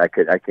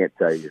can't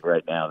tell you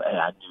right now that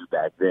I knew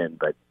back then.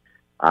 But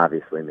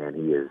obviously, man,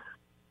 he is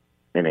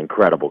an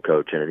incredible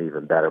coach and an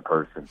even better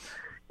person,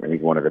 and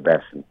he's one of the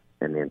best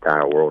in the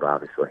entire world,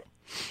 obviously.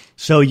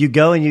 So you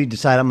go and you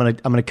decide I'm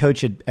gonna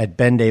coach at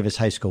Ben Davis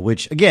High School,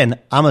 which again,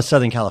 I'm a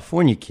Southern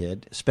California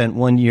kid. Spent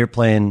 1 year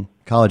playing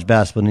college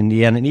basketball in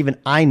Indiana, and even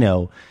I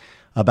know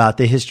about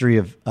the history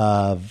of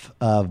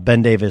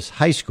Ben Davis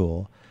High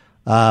School.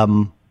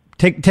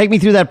 Take me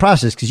through that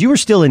process, because you were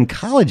still in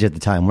college at the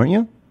time, weren't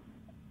you?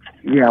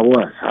 Yeah, I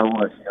was.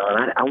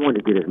 And I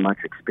wanted to get as much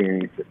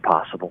experience as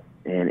possible,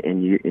 and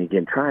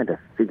again, trying to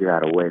figure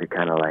out a way to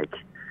kind of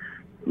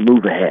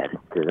move ahead,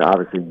 because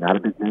obviously not a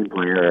big name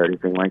player or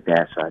anything like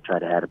that. So I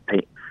tried to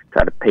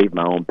pave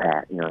my own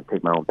path,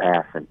 take my own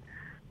path, and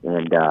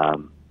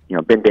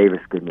Ben Davis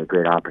gave me a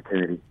great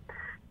opportunity.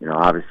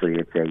 Obviously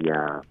it's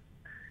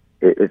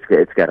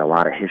it's got a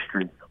lot of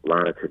history, a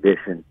lot of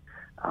tradition.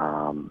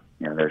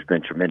 There's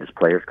been tremendous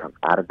players come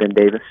out of Ben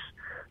Davis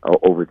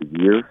over the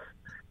years,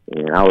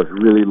 and I was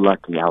really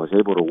lucky. I was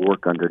able to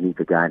work underneath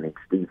a guy named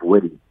Steve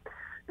Whitty,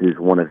 who's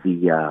one of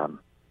the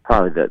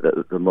probably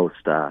the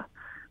most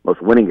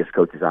winningest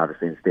coaches,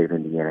 obviously, in the state of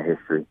Indiana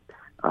history.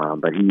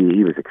 But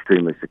he was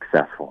extremely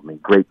successful. I mean,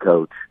 great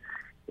coach,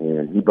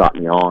 and he brought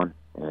me on,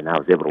 and I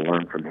was able to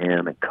learn from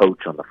him and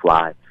coach on the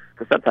fly.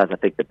 Because sometimes I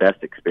think the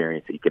best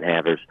experience that you can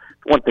have is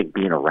one thing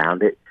being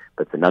around it,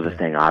 but it's another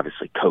thing,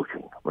 obviously,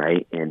 coaching,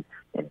 right, and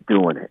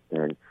doing it.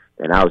 And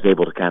I was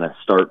able to kind of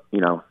start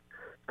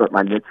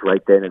my niche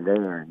right then and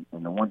there.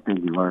 And the one thing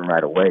you learn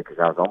right away, because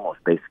I was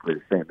almost basically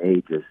the same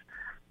age as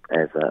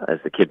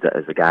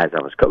the guys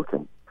I was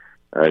coaching,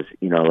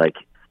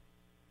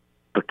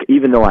 but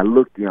even though I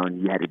looked young,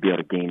 you had to be able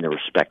to gain the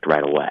respect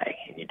right away.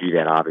 And you do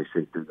that,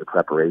 obviously, through the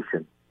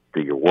preparation,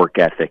 through your work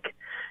ethic,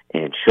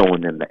 and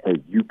showing them that,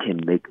 hey, you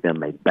can make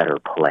them a better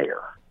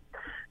player.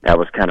 That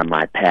was kind of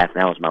my path.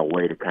 That was my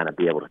way to kind of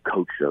be able to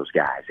coach those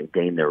guys and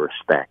gain their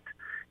respect.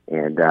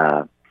 And,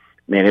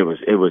 man, it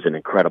was an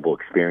incredible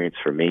experience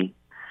for me.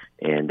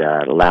 And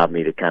it allowed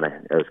me to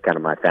it was kind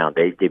of my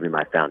foundation, gave me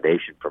my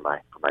foundation for my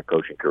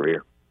coaching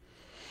career.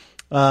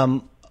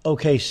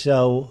 Okay,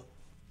 so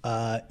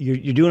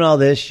you're doing all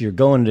this. You're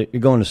going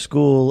to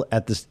school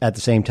at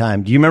the same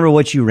time. Do you remember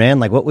what you ran?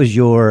 Like, what was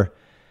your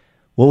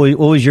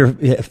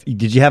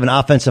did you have an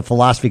offensive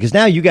philosophy? Because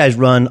now you guys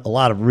run a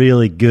lot of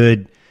really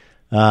good,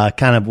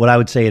 kind of what I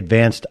would say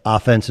advanced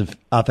offensive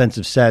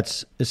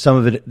sets. Some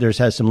of it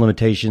has some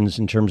limitations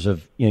in terms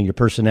of your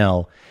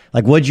personnel.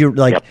 Like,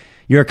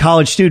 you're a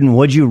college student.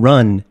 What'd you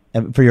run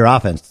for your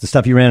offense? The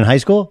stuff you ran in high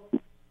school?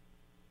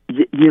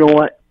 You know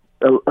what?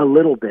 A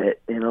little bit,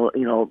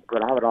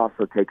 but I would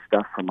also take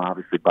stuff from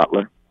obviously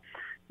Butler.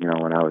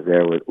 When I was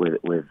there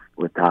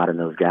with Todd and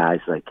those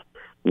guys,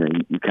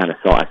 you kind of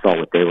I saw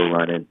what they were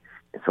running,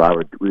 and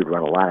so we would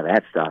run a lot of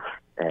that stuff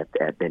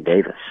at Ben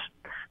Davis.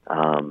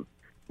 A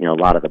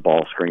lot of the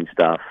ball screen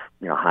stuff,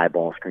 high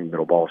ball screen,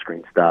 middle ball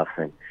screen stuff,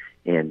 and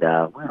we'd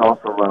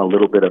also run a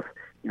little bit of,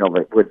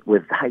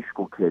 with high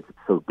school kids, it's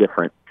so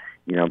different.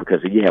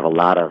 Because you have a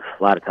lot of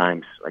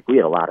times, like we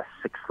had a lot of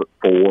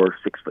 6'4",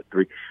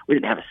 6'3". We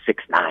didn't have a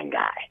 6'9"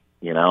 guy,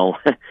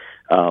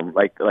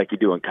 like you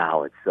do in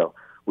college. So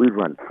we'd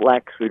run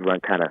flex, we'd run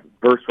kind of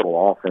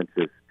versatile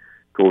offenses,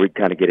 where we'd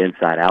kind of get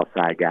inside,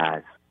 outside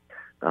guys.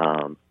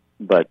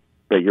 But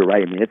you're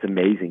right. I mean, it's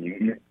amazing.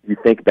 You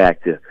think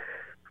back to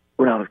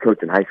when I was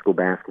coaching high school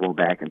basketball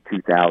back in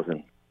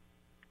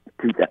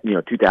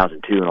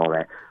 2002 and all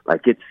that.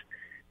 Like it's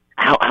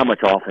how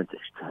much offense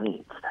has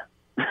changed.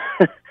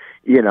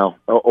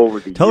 Over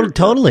the years.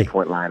 Totally.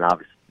 Point line,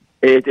 obviously.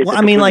 It's a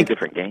completely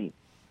different game.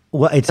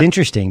 Well, it's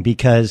interesting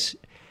because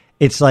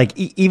it's like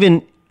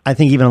I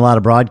think even a lot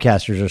of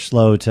broadcasters are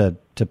slow to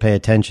pay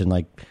attention.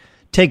 Like,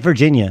 take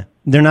Virginia.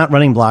 They're not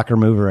running blocker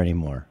mover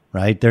anymore,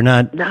 right? They're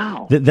not.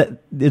 No.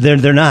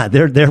 They're not.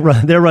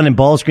 They're running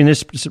ball screen. They're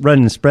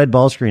running spread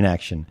ball screen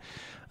action.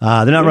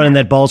 They're not running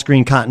that ball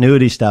screen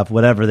continuity stuff,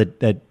 whatever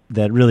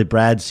that really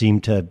Brad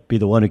seemed to be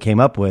the one who came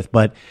up with.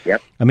 But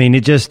I mean,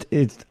 it's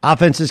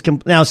offenses.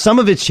 Now some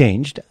of it's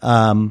changed.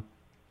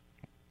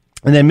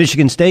 And then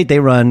Michigan State, they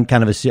run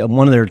kind of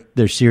one of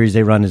their series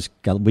they run is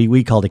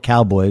we called it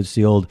Cowboys. It's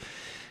the old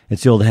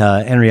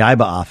Henry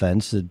Iba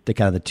offense, the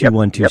kind of the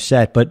 2-1-2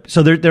 set. But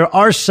so there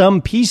are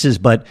some pieces,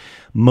 but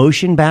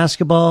motion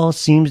basketball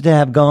seems to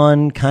have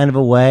gone kind of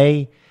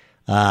away.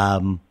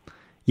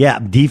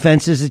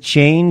 Defenses have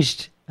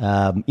changed.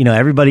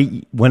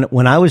 Everybody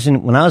when I was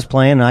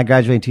playing and I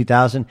graduated in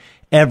 2000,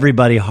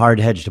 everybody hard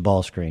hedged a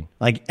ball screen,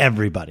 like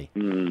everybody.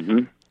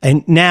 Mm-hmm.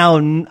 And now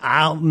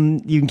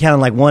you can count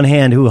on like one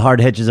hand who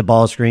hard hedges a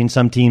ball screen.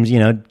 Some teams,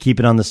 keep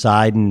it on the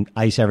side and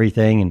ice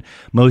everything, and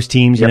most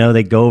teams,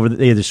 they go over.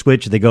 They either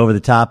switch or they go over the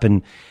top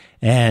and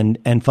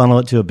funnel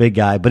it to a big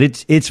guy. But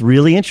it's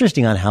really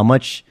interesting on how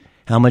much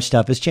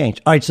stuff has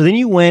changed. All right, so then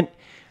you went.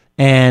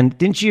 And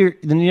then your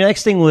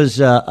next thing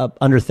was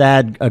under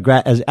Thad.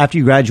 After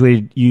you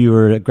graduated, you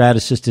were a grad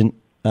assistant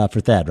for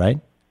Thad, right?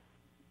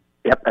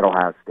 Yep, at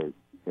Ohio State.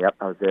 Yep,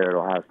 I was there at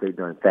Ohio State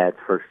during Thad's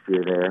first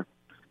year there.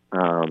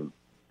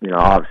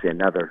 Obviously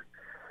another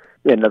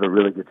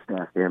really good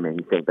staff there, man.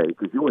 You think about it,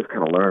 because you always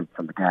kind of learn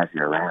from the guys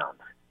you're around.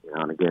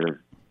 And again, I was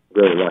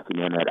really lucky,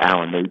 man, that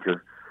Alan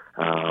Major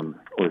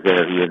was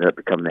there. He ended up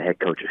becoming the head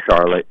coach of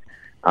Charlotte.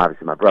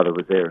 Obviously, my brother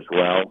was there as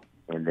well,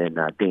 and then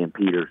Dan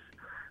Peters,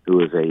 who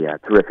was a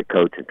terrific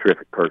coach and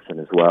terrific person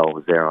as well,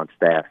 was there on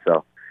staff.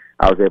 So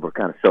I was able to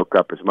kind of soak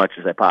up as much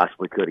as I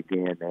possibly could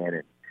again,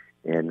 man,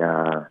 and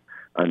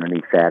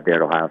underneath Thad there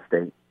at Ohio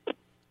State.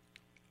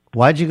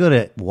 Why'd you go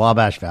to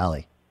Wabash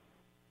Valley?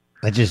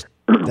 That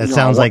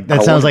sounds like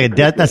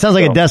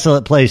a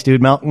desolate place,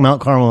 dude.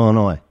 Mount Carmel,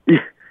 Illinois.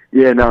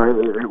 Yeah, no,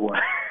 it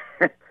was.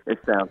 It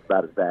sounds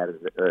about as bad as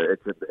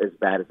it's as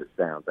bad as it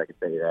sounds. I can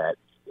tell you that.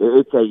 I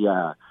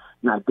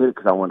did it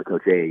because I wanted to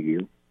coach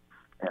AAU,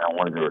 and I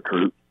wanted to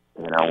recruit,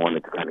 and I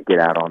wanted to kind of get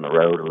out on the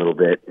road a little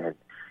bit, and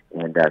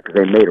because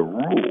they made a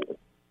rule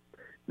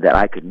that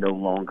I could no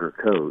longer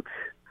coach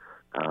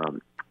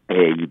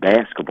AAU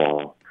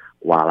basketball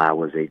while I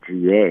was a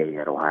GA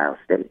at Ohio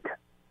State.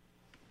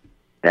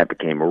 That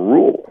became a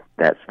rule.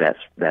 That's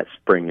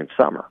spring and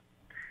summer.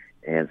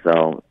 And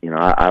so,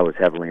 I was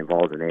heavily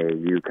involved in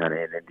AAU kind of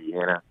in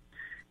Indiana,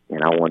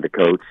 and I wanted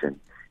to coach.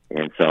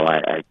 And so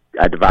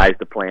I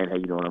devised a plan. Hey,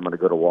 I'm going to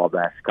go to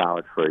Wabash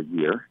College for a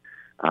year.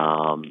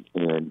 And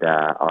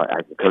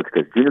I can coach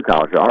because junior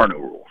college, there are no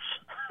rules.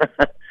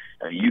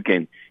 You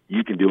can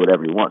do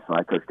whatever you want. So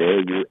I coached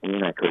AAU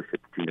and I coached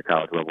at the junior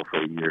college level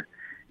for a year.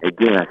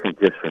 Again, I think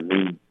just for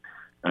me,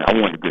 I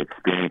wanted to get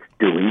experience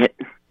doing it.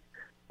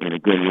 And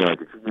again,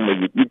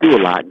 you do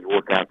a lot and you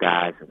work out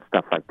guys and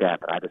stuff like that,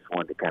 but I just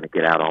wanted to kind of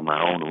get out on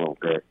my own a little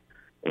bit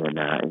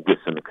and get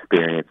some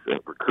experience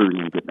of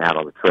recruiting, getting out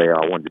on the trail.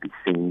 I wanted to be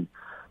seen.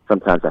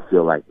 Sometimes I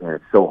feel like, man,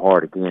 it's so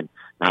hard, again,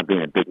 not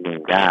being a big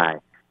name guy.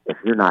 If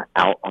you're not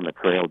out on the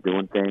trail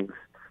doing things,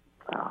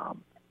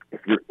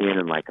 if you're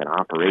in like an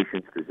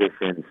operations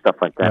position and stuff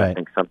like that, I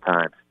think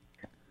sometimes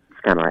it's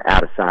kind of like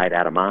out of sight,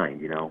 out of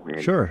mind,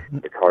 and Sure.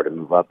 It's hard to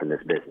move up in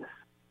this business.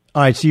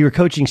 All right, so you were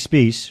coaching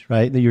Spiece,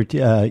 right?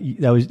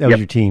 That was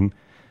your team.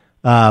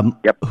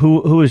 Yep.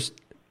 Who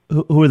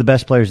were the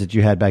best players that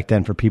you had back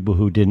then for people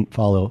who didn't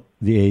follow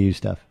the AAU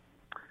stuff?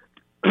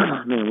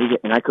 Man,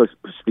 I coached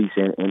Spiece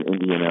in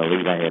Indiana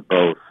Elite. I had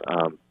both.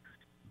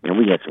 And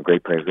we had some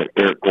great players. We had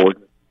Eric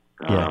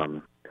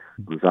Gordon,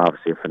 who's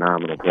obviously a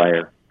phenomenal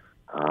player.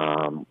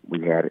 We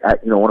had,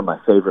 one of my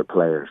favorite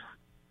players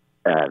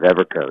I've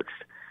ever coached,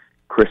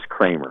 Chris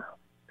Kramer,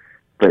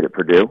 played at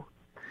Purdue.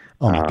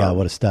 Oh my God,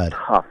 what a stud!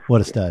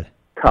 What a stud!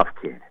 Tough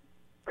kid.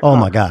 Oh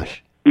my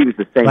gosh, he was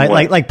the same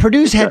way. Like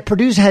Purdue's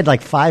had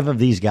like 5 of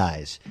these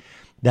guys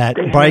that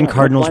Brian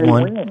Cardinals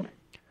won.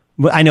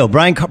 I know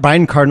Brian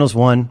Cardinals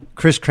won.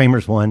 Chris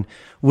Kramer's won.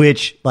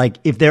 Which, like,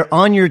 if they're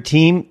on your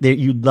team,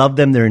 you love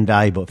them. They're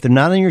invaluable. If they're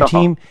not on your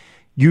team,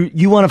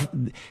 you want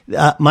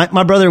to.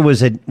 My brother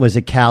was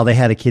at Cal. They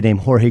had a kid named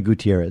Jorge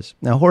Gutierrez.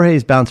 Now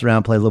Jorge's bounced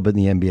around, played a little bit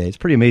in the NBA. It's a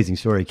pretty amazing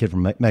story. A kid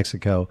from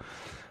Mexico.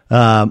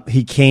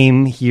 He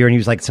came here and he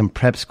was like some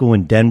prep school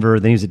in Denver.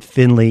 Then he was at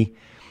Findlay.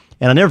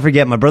 And I'll never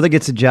forget, my brother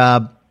gets a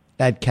job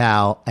at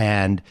Cal,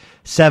 and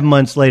 7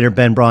 months later,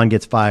 Ben Braun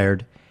gets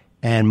fired,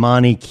 and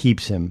Monty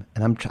keeps him.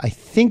 And I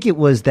think it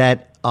was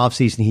that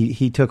offseason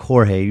he took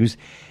Jorge.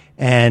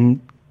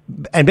 And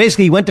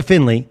basically he went to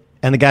Findlay,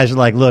 and the guys are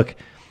like, look,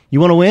 you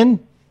want to win?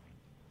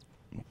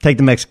 Take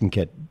the Mexican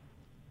kid.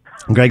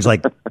 And Greg's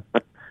like,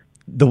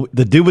 the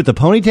dude with the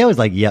ponytail? He's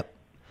like, yep.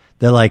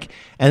 They're like,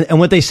 and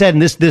what they said,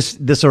 and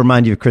this will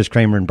remind you of Chris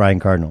Kramer and Brian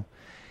Cardinal.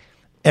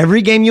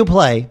 Every game you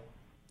play,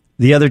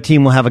 the other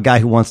team will have a guy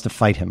who wants to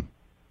fight him,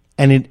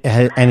 and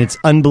it's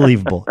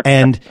unbelievable.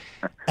 and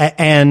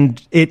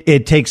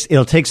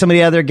it'll take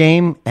somebody out of their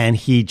game, and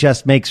he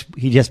just makes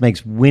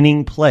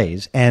winning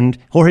plays. And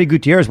Jorge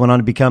Gutierrez went on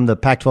to become the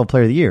Pac-12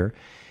 Player of the Year,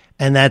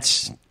 and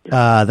that's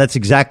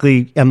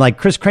exactly. And like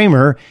Chris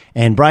Kramer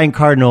and Brian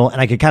Cardinal,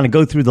 and I could kind of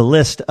go through the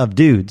list of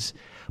dudes.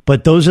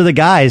 But those are the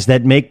guys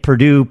that make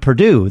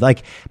Purdue.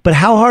 Like, but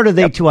how hard are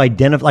they to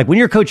identify? Like when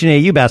you're coaching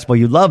AAU basketball,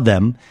 you love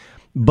them,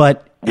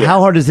 but how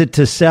hard is it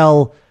to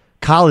sell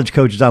college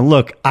coaches on?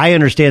 Look, I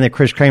understand that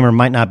Chris Kramer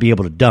might not be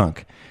able to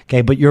dunk,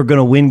 okay, but you're going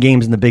to win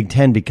games in the Big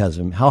Ten because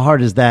of him. How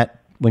hard is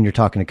that when you're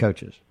talking to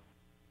coaches?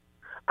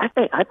 I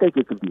think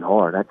it can be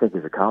hard. I think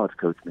as a college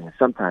coach, man,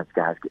 sometimes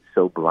guys get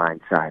so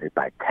blindsided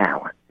by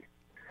talent,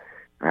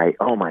 right?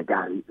 Oh my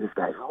God, this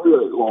guy's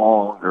really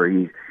long, or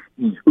he's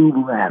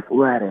uber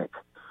athletic.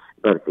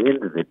 But at the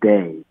end of the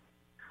day,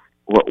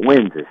 what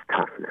wins is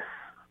toughness,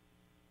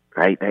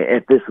 right?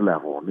 At this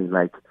level, I mean,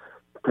 like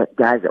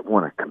guys that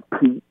want to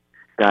compete,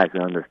 guys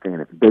that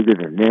understand it's bigger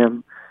than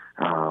them,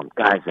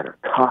 guys that are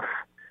tough.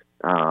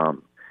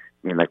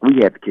 And like we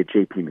had the kid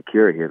J.P.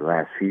 McCurry here the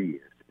last few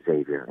years,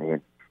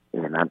 Xavier,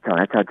 and I'm telling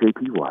you, that's how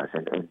J.P. was,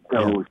 and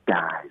those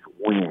guys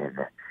win.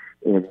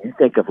 And you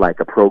think of like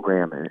a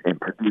program,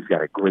 and Purdue's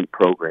got a great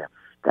program.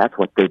 That's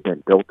what they've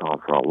been built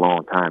on for a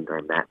long time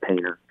during Matt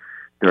Painter.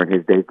 During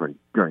his days,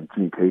 during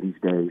Gene Katie's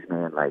days,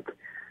 man, like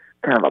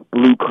kind of a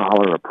blue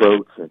collar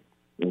approach, and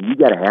you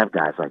got to have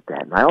guys like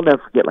that. And I'll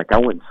never forget, like I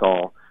went and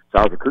so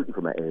I was recruiting for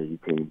my AAU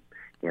team,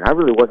 and I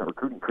really wasn't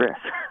recruiting Chris.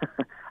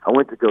 I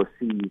went to go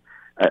see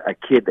a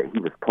kid that he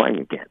was playing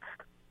against,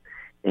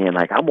 and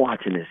like I'm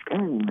watching this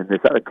game, and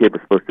this other kid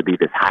was supposed to be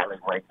this highly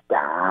ranked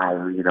guy,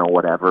 or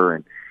whatever,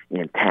 and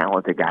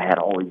talented guy, had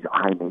all these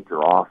high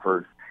major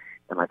offers,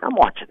 and like I'm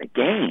watching the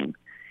game.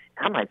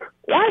 I'm like,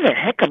 why the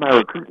heck am I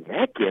recruiting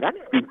that kid? I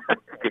didn't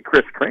get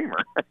Chris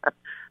Kramer.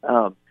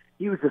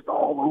 He was just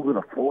all over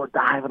the floor,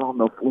 diving on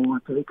the floor,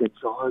 taking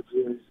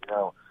charges,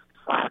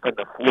 slapping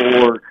the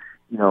floor,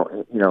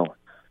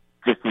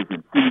 just his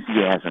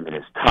enthusiasm and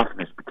his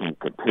toughness became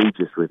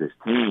contagious with his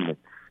team.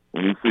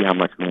 And you see how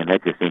much, man,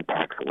 that just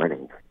impacts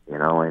winning,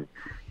 and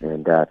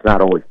it's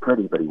not always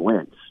pretty, but he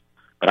wins.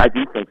 But I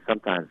do think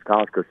sometimes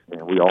college coaches,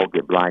 man, we all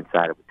get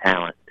blindsided with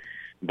talent.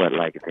 But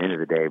like at the end of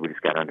the day, we just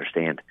got to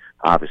understand,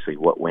 obviously,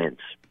 what wins.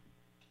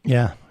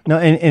 Yeah, no,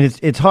 and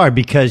it's hard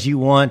because you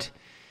want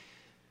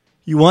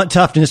You want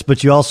toughness,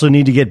 but you also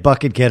need to get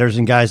bucket getters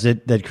and guys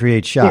that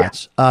create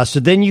shots. Yeah. So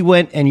then you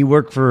went and you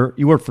worked for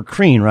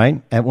Crean,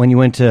 right? When you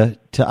went to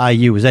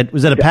IU, was that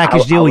a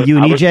package deal with you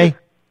and EJ?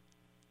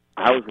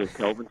 I was with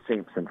Kelvin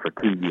Sampson for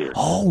 2 years.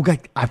 Oh, God,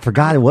 I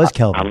forgot it was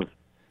Kelvin.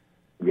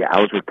 I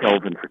was with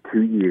Kelvin for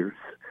 2 years,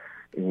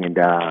 and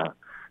man,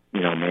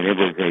 it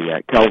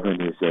was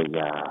Kelvin is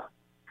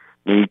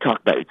when you talk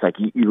about it, it's like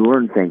you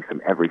learn things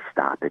from every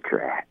stop that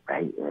you're at,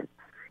 right?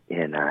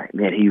 And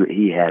man,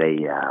 he had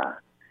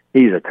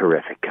he's a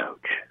terrific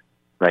coach.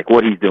 Like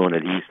what he's doing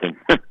at Houston,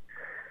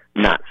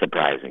 not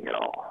surprising at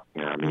all.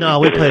 No,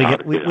 we played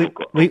against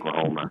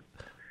Oklahoma.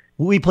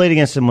 We played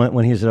against him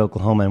when he was at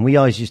Oklahoma, and we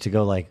always used to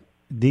go like,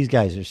 these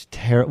guys are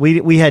terrible.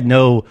 We had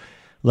no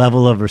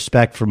level of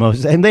respect for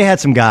most, and they had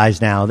some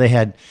guys now. They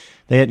had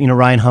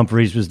Ryan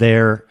Humphreys was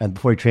there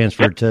before he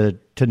transferred to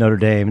Notre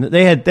Dame.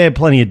 They had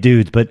plenty of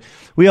dudes, but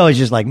we always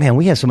just like, man,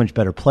 we have so much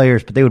better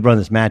players. But they would run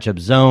this matchup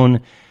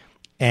zone,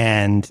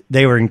 and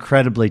they were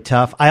incredibly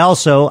tough. I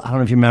don't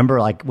know if you remember,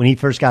 like when he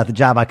first got the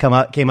job, I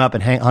came up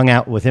and hung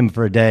out with him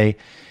for a day,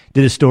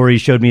 did a story,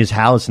 showed me his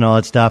house and all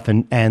that stuff,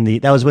 and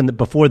that was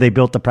before they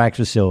built the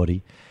practice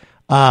facility.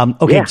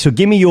 So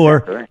give me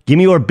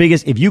your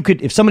biggest.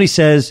 If somebody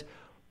says,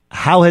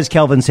 how has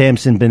Kelvin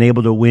Sampson been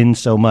able to win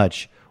so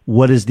much?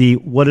 What are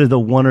the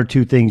one or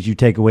two things you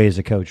take away as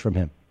a coach from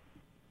him?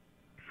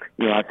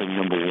 I think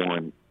number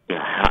one,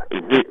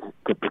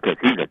 because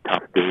he's a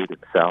tough dude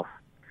himself.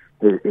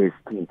 His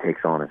team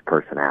takes on his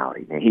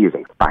personality. Man, he is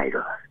a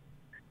fighter.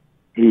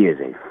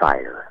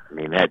 I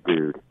mean, that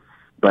dude.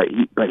 But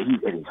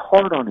he's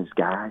hard on his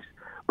guys.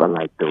 But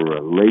like the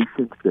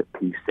relationship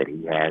piece that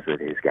he has with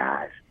his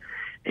guys,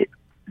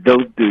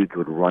 those dudes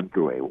would run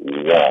through a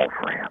wall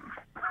for him.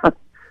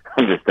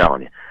 I'm just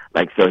telling you.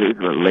 Like, so his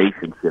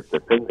relationship, the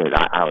thing that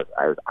I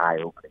was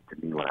eye-opening to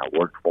me when I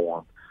worked for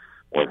him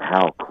was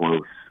how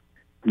close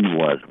he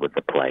was with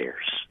the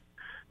players.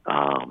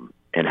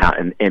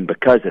 And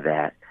because of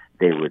that,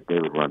 they would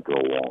run through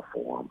a wall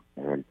for him.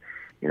 And,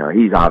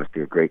 he's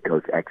obviously a great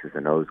coach, X's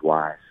and O's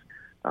wise.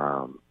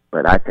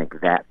 But I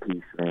think that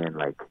piece, man,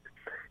 like,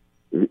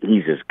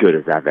 he's as good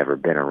as I've ever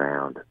been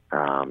around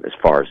as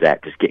far as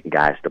that, just getting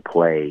guys to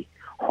play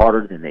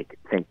harder than they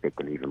think they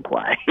can even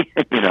play,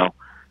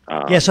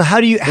 So how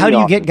do you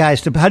get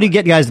guys to play?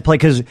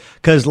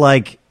 Because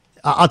like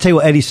I'll tell you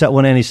what Eddie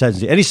Sutton's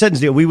did. Eddie Sutton's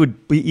deal,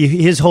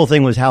 his whole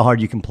thing was how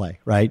hard you can play,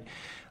 right?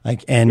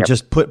 Like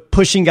just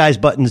pushing guys'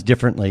 buttons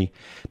differently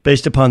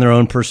based upon their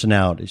own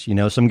personalities.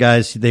 Some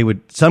guys they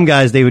would,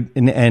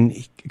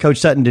 and Coach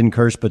Sutton didn't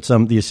curse, but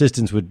the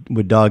assistants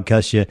would dog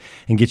cuss you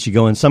and get you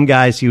going. Some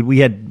guys we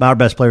had our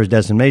best player was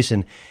Desmond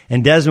Mason,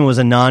 and Desmond was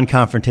a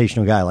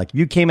non-confrontational guy. Like if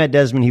you came at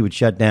Desmond, he would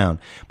shut down.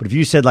 But if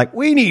you said like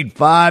we need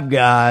 5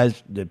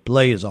 guys that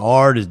play as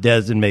hard as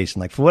Desmond Mason,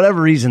 like for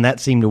whatever reason that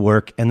seemed to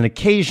work. And then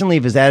occasionally,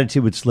 if his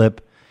attitude would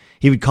slip,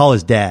 he would call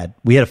his dad.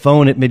 We had a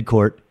phone at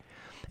midcourt.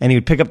 And he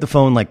would pick up the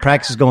phone, like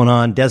practice is going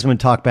on. Desmond would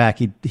talk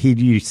back.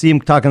 You'd see him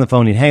talk on the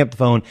phone. He'd hang up the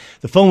phone.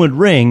 The phone would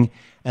ring,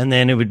 and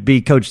then it would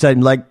be Coach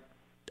Sutton like,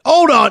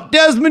 hold on,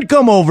 Desmond,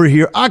 come over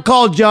here. I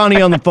called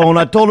Johnny on the phone.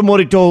 I told him what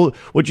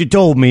you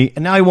told me,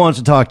 and now he wants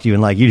to talk to you.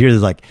 And like you'd hear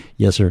this like,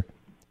 yes, sir.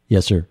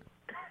 Yes, sir.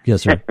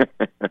 Yes, sir.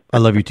 I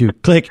love you too.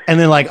 Click. And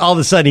then like all of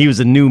a sudden he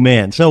was a new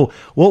man. So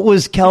what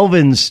was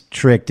Kelvin's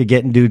trick to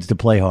getting dudes to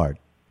play hard?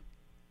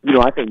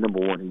 I think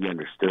number one, he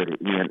understood it.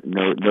 He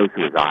knows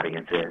who his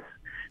audience is.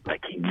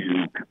 Like he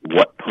knew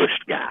what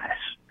pushed guys.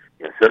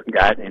 Certain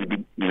guys needed to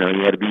be,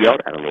 he had to be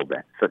yelled at a little bit.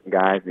 Certain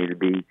guys needed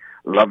to be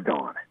loved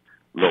on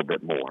a little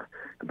bit more.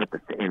 But the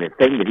thing that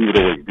he would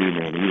always do,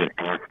 man, even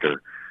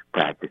after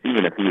practice,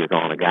 even if he was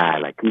on a guy,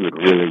 like he would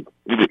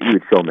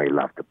show him they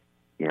loved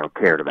him,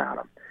 cared about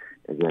him.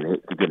 Again,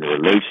 the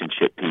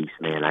relationship piece,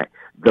 man.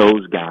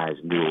 Those guys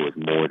knew it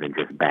was more than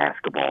just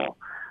basketball.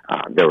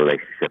 Their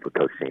relationship with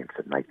Coach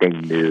Sampson, like they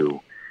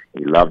knew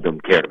he loved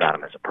them, cared about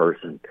him as a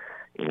person.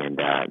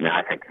 And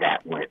I think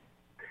that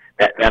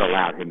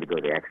allowed him to go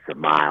the extra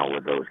mile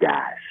with those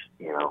guys,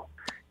 and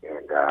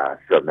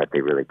showed that they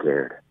really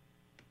cared.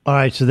 All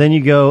right, so then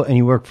you go and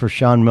you work for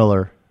Sean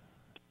Miller.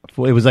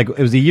 It was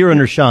a year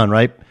under Sean,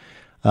 right?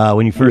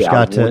 When you first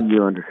got to 1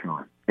 year under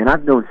Sean, and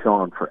I've known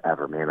Sean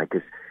forever, man. Like,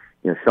 'cause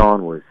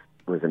Sean was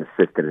an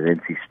assistant at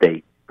NC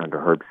State under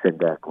Herb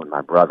Sendek when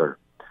my brother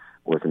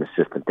was an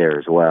assistant there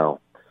as well,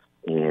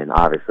 and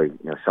obviously,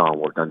 Sean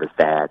worked under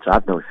Thad, so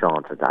I've known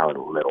Sean since I was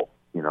little.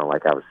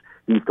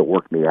 He used to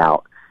work me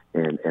out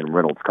in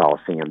Reynolds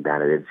Coliseum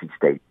down at NC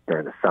State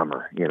during the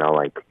summer,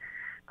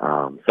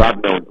 so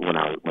I've known when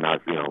I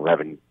was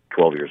 11,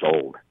 12 years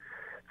old.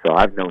 So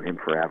I've known him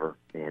forever.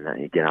 And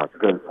again, I was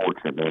very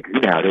fortunate, man,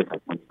 because how it is,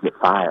 like when you get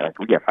fired, like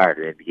we got fired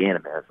at Indiana,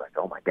 man, it's like,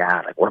 oh my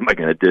God, like what am I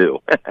going to do?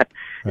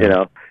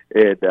 And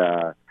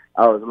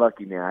I was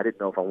lucky, man. I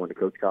didn't know if I wanted to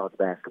coach college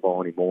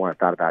basketball anymore. I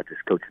thought about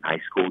just coaching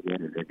high school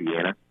again in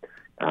Indiana.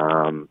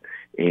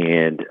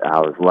 And I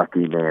was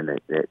lucky, man,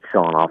 that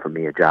Sean offered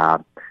me a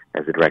job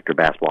as the director of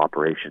basketball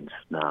operations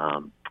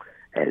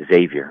at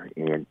Xavier.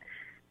 And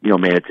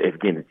man,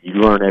 you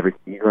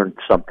learn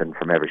something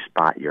from every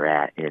spot you're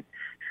at. And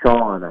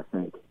Sean, I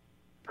think,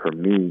 for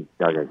me,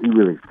 he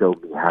really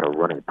showed me how to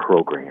run a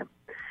program.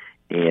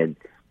 And,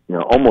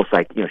 almost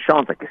like,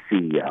 Sean's like a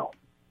CEO,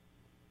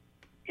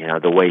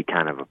 the way he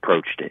kind of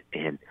approached it.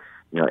 And,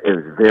 it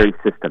was very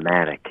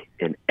systematic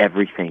in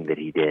everything that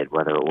he did,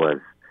 whether it was,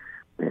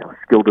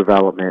 skill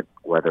development,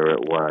 whether it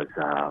was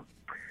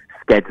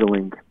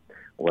scheduling,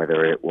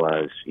 whether it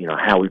was,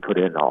 how we put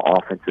in our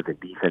offensive and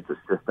defensive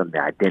system, the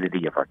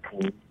identity of our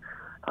team.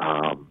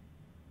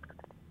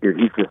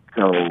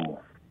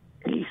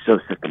 He's so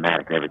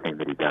systematic in everything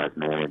that he does,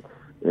 man.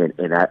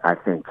 And I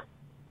think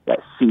that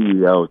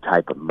CEO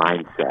type of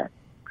mindset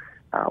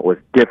was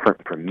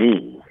different for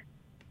me.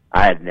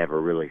 I had never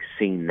really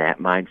seen that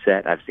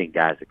mindset. I've seen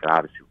guys that could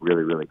obviously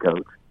really, really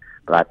coach,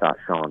 but I thought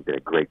Sean did a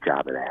great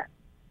job of that.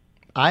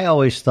 I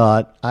always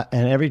thought,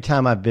 and every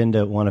time I've been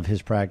to one of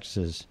his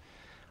practices,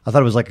 I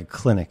thought it was like a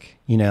clinic,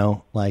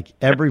 like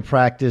every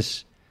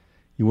practice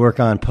you work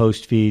on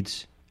post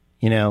feeds,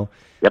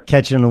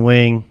 catch in the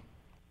wing,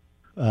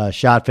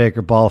 shot fake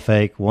or ball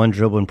fake, one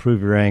dribble,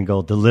 improve your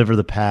angle, deliver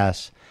the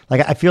pass.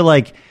 Like I feel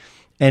like,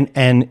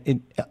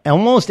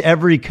 almost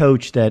every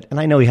coach and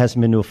I know he hasn't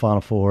been to a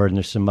Final Four and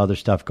there's some other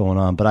stuff going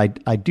on, but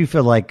I do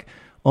feel like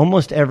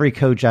almost every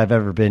coach I've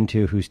ever been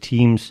to whose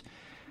teams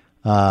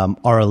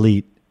are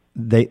elite,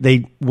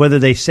 they whether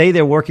they say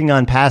they're working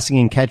on passing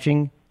and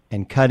catching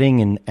and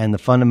cutting and the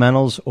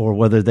fundamentals, or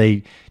whether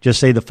they just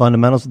say the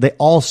fundamentals, they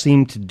all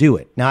seem to do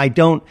it. Now I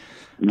don't,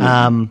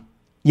 I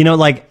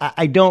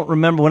don't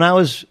remember when I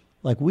was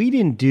we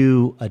didn't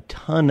do a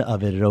ton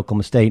of it at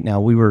Oklahoma State. Now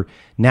we were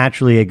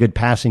naturally a good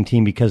passing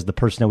team because the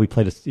personnel we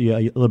played a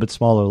little bit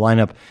smaller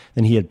lineup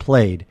than he had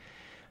played.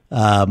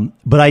 But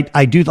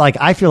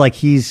I feel like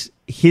his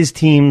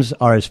teams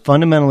are as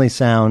fundamentally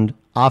sound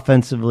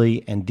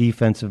offensively and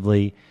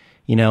defensively.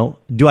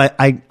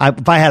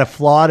 If I had a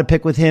flaw to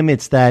pick with him,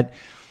 it's that,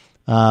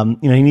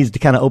 he needs to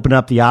kind of open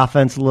up the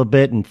offense a little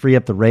bit and free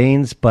up the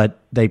reins, but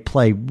they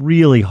play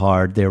really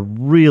hard. They're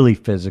really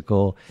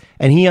physical.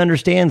 And he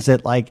understands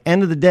that,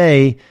 end of the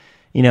day,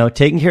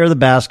 taking care of the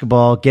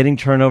basketball, getting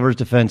turnovers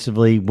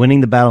defensively,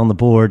 winning the battle on the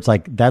boards,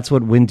 that's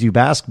what wins you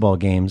basketball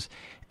games.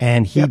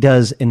 And he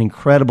does an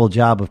incredible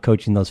job of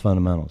coaching those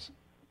fundamentals.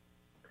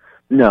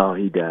 No,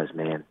 he does,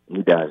 man.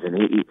 He does. And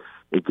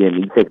again,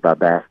 you think about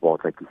basketball,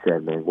 it's like you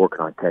said, man,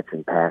 working on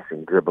catching,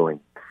 passing, dribbling,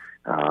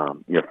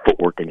 your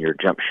footwork and your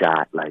jump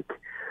shot.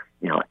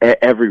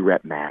 Every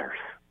rep matters.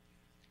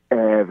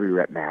 Every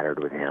rep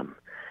mattered with him.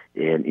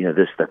 And,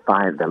 just to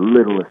find the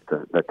littlest,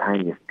 the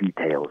tiniest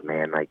details,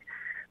 man,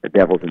 the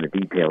devil's in the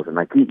details. And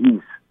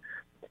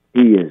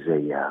he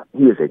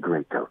is a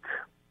great coach.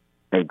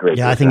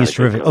 Yeah, I think he's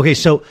terrific. Okay,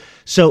 so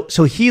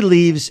he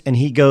leaves and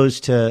he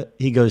goes to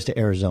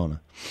Arizona.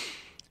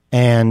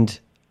 And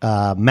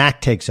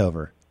Mac takes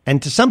over. And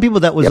to some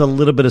people, that was a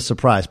little bit of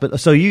surprise. But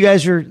so you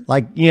guys are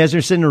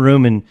sitting in a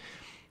room, and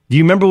do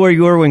you remember where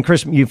you were when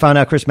you found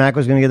out Chris Mack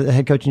was going to get the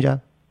head coaching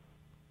job?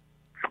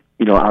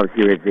 I was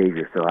here at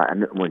Xavier, so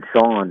when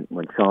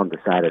Sean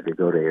decided to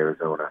go to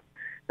Arizona,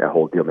 that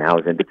whole deal. I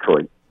was in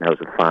Detroit. That was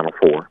the Final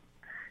Four,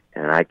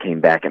 and I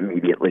came back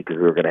immediately because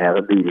we were going to have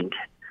a meeting.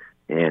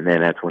 And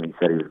then that's when he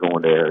said he was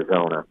going to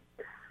Arizona.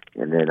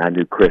 And then I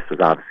knew Chris was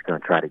obviously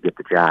going to try to get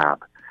the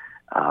job.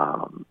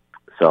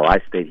 So I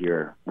stayed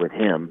here with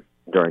him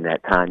during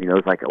that time. It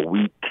was like a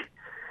week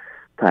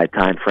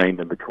time frame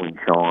in between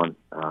Sean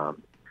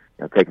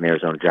taking the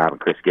Arizona job and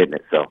Chris getting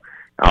it. So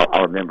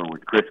I'll remember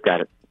when Chris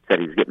said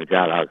he was getting the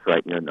job, I was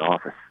right in the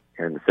office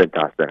here in the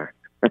Cintas Center.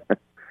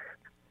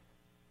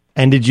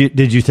 And did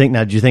you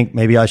think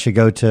maybe I should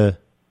go to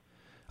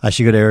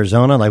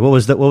Arizona? What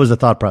was the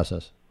thought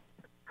process?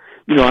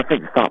 I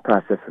think the thought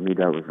process for me,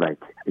 that was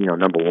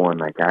number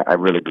one, I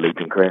really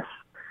believed in Chris.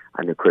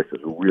 I knew Chris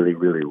was really,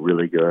 really,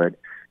 really good.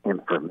 And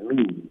for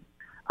me,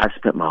 I've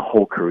spent my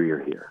whole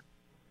career here.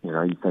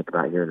 You think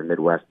about here in the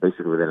Midwest,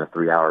 basically within a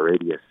 3-hour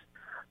radius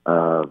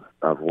of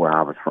where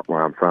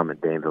I'm from in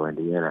Danville,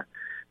 Indiana.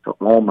 So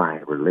all my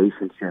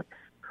relationships,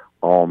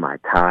 all my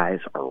ties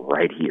are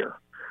right here.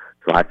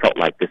 So I felt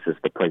like this is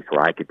the place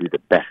where I could do the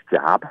best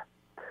job.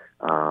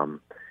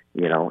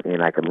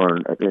 And I could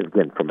learn,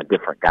 again, from a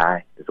different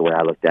guy, is the way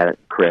I looked at it,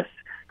 Chris.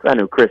 Because I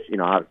knew Chris,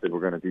 obviously we're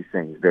going to do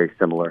things very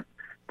similar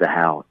to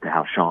how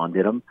Sean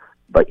did them.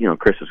 But,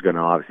 Chris was going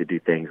to obviously do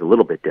things a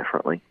little bit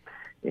differently.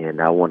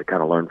 And I wanted to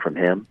kind of learn from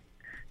him.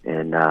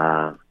 And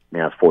I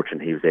was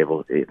fortunate he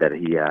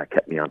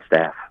kept me on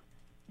staff.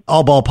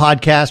 All Ball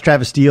Podcast,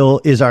 Travis Steele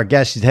is our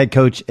guest. He's head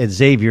coach at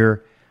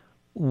Xavier.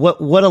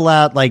 What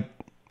allowed,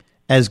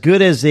 as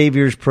good as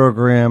Xavier's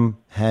program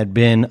had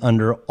been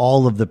under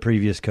all of the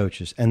previous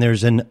coaches, and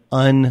there's an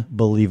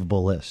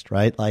unbelievable list,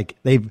 right?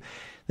 They've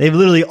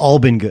literally all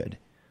been good.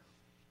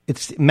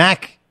 It's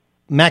Mac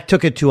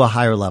took it to a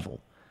higher level.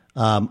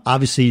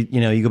 Obviously,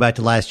 you go back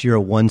to last year,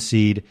 a 1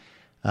 seed,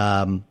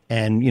 and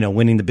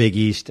winning the Big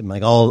East and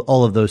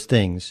all of those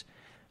things.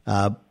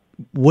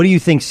 What do you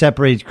think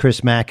separates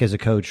Chris Mack as a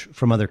coach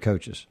from other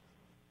coaches?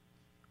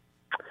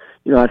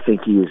 I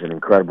think he is an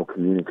incredible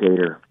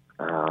communicator.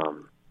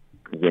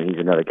 Again, he's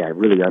another guy who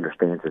really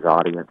understands his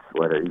audience,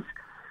 whether he's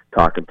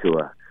talking to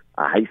a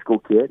high school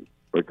kid,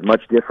 or it's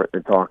much different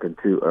than talking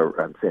to,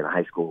 a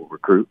high school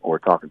recruit, or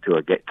talking to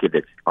a kid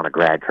that's on a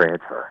grad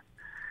transfer,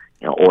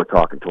 or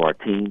talking to our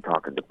team,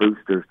 talking to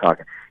boosters,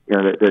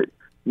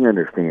 he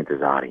understands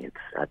his audience,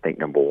 I think,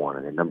 number one.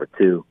 And then number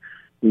two,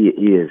 he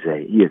is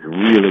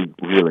really,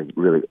 really,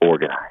 really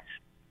organized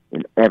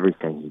in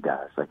everything he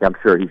does. Like, I'm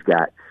sure he's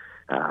got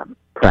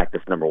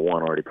practice number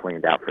one already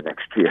planned out for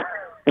next year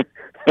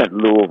at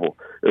Louisville.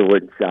 It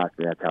wouldn't shock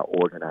me. That's how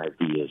organized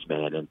he is,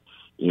 man. And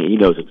he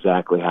knows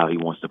exactly how he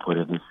wants to put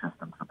in his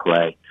systems to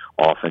play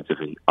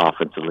offensively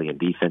and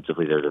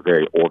defensively. There's a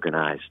very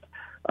organized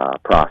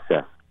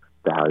process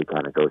to how he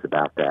kind of goes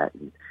about that.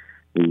 And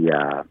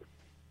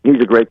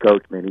he's a great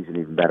coach, man. He's an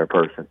even better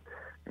person.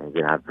 And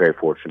again, I'm very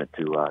fortunate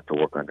to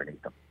work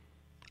underneath him.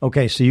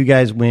 Okay, so you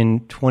guys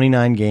win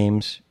 29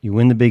 games. You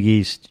win the Big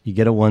East. You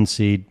get a 1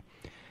 seed.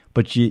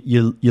 But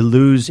you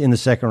lose in the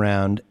second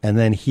round, and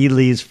then he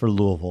leaves for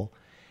Louisville.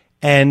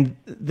 And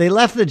they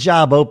left the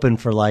job open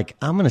for, like,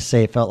 I'm going to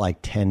say it felt like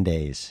 10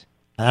 days.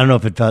 I don't know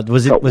if it felt,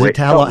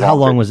 how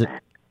long was it?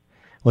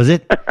 Was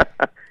it?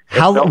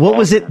 What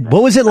was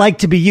it like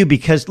to be you?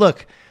 Because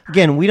look,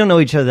 again, we don't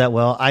know each other that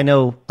well. I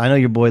know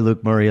your boy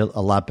Luke Murray a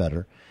lot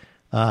better.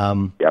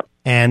 Yep.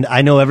 And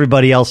I know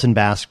everybody else in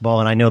basketball,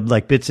 and I know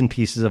like bits and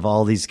pieces of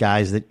all these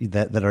guys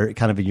that are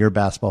kind of in your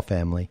basketball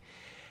family.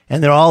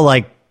 And they're all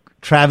like,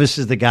 Travis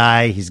is the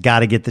guy, he's got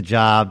to get the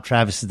job.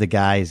 Travis is the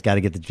guy, he's got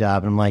to get the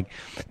job. And I'm like,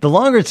 the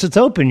longer it sits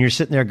open, you're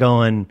sitting there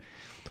going,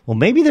 well,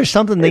 maybe there's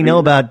something they know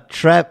about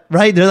Trev,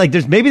 right? They're like,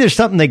 there's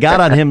something they got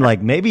on him.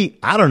 Like, maybe,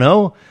 I don't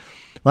know.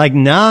 Like,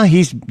 nah,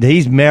 he's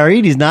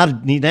married. He's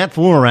not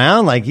fooling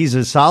around. Like, he's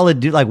a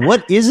solid dude. Like,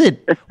 what is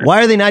it?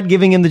 Why are they not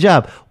giving him the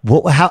job?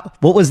 What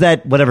was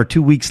that,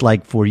 2 weeks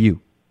like for you?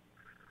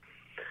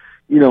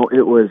 It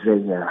was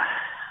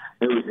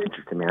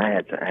interesting, man.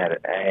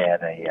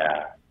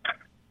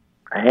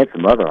 I had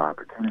some other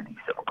opportunities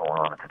that were going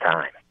on at the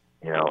time,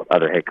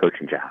 other head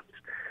coaching jobs,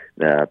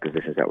 the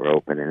positions that were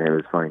open. And it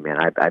was funny, man.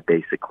 I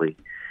basically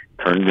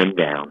turned them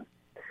down,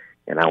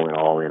 and I went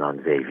all in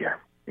on Xavier.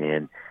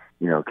 And,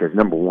 because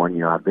number one,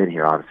 I've been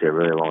here obviously a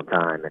really long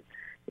time.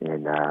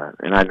 And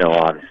I know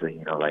obviously,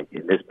 like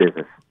in this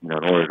business, in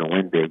order to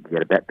win big, you got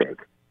to bet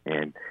big.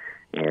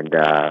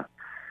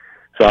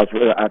 So I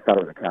thought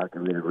it was a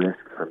calculated risk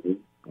for me.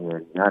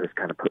 And I just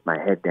kind of put my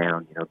head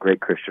down.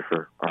 Greg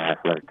Christopher, our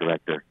athletic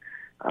director,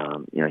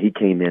 he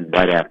came in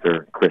right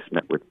after Chris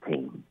met with the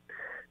team,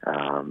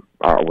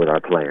 with our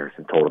players,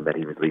 and told them that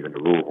he was leaving to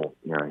Louisville.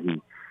 He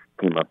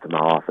came up to my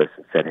office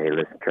and said, "Hey,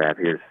 listen, Trav,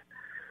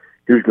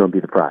 here's going to be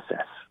the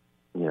process.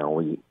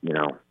 We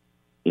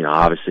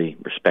obviously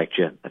respect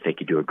you. I think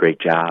you do a great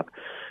job,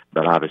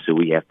 but obviously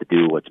we have to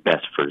do what's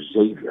best for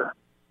Xavier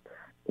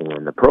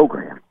and the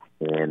program.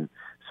 And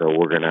so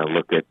we're going to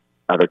look at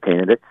other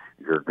candidates.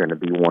 You're going to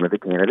be one of the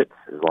candidates,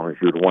 as long as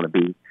you would want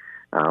to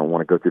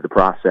go through the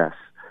process."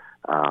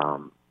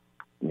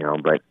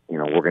 But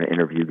we're going to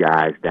interview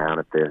guys down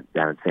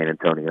in San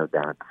Antonio,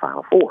 down at the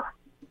Final Four.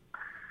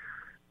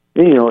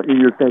 And,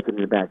 you're thinking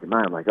in the back of your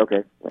mind, I'm like,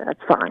 okay, yeah,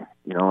 that's fine.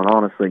 And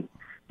honestly,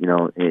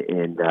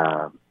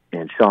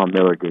 and Sean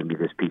Miller gave me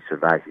this piece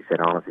of advice. He said,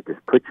 honestly,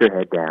 just put your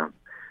head down.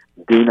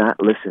 Do not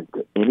listen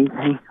to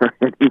anything or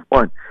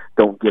anyone.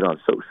 Don't get on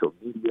social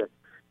media.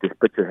 Just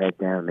put your head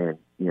down, man.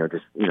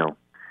 Just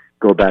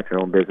go about your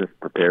own business,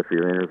 prepare for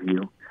your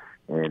interview.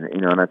 And,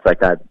 and that's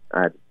like I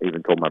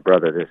even told my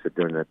brother this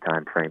during the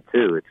time frame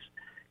too. It's,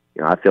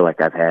 I feel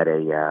like I'd had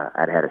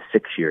a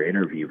 6-year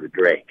interview with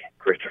Drake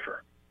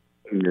Christopher.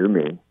 He knew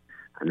me.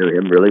 I knew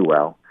him really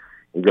well.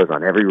 He goes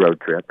on every road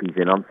trip. He's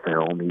in on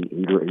film.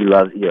 He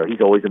loves,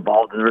 he's always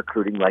involved in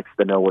recruiting, likes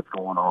to know what's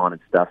going on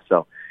and stuff.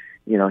 So,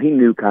 he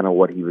knew kind of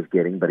what he was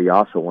getting, but he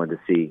also wanted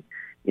to see,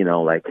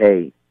 like,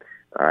 hey,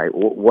 all right,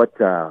 what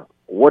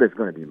is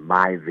going to be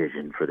my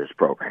vision for this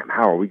program?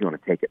 How are we going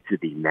to take it to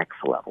the next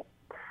level?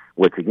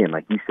 Which, again,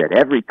 like you said,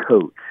 every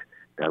coach,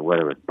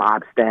 whether it was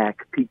Bob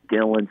Stack, Pete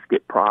Gillen,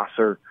 Skip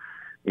Prosser,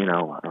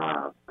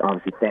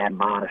 obviously Thad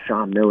Matta,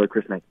 Sean Miller,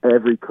 Chris Mack,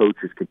 every coach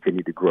has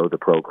continued to grow the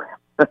program.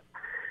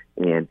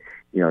 And,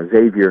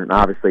 Xavier, and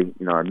obviously,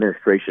 our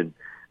administration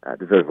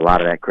deserves a lot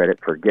of that credit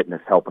for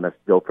helping us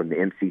go from the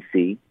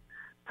MCC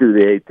to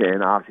the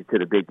A10, obviously to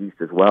the Big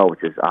East as well,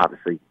 which is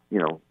obviously,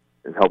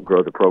 has helped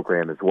grow the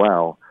program as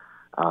well.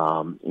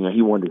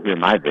 He wanted to hear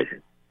my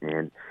vision,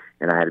 and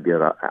I had to be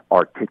able to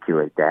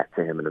articulate that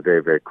to him in a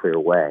very, very clear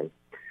way.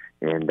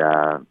 And,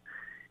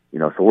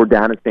 so we're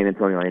down in San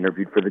Antonio. I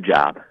interviewed for the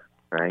job,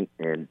 right?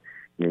 And,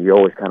 you're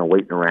always kind of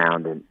waiting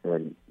around, and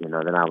then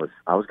I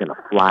was going to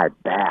fly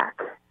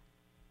back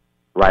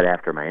right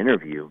after my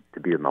interview to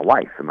be with my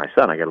wife and my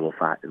son. I got a little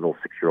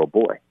 6-year-old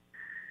boy.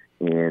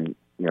 And,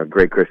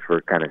 Greg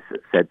Christopher kind of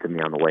said to me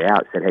on the way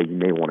out, said, "Hey, you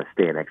may want to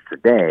stay an extra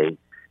day.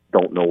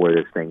 Don't know where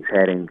this thing's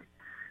heading."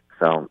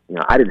 So,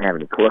 I didn't have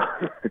any clothes.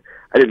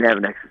 I didn't have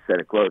an extra set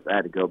of clothes. I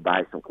had to go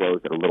buy some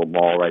clothes at a little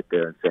mall right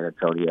there in San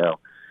Antonio.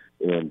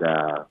 And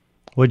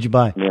What'd you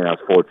buy? Man, I was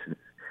fortunate.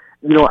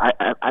 You know,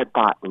 I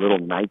bought a little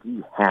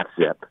Nike half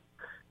zip,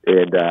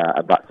 and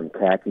I bought some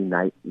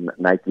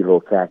Nike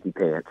little khaki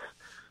pants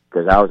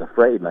because I was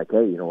afraid, like,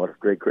 hey, you know what, if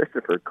Greg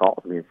Christopher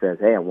calls me and says,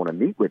 hey, I want to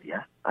meet with you,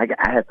 I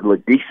have to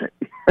look decent.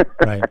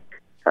 Right.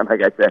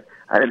 Like I said,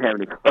 I didn't have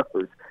any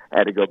clothes. I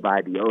had to go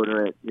buy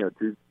deodorant, you know,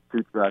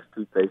 toothbrush,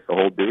 toothpaste, the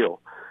whole deal.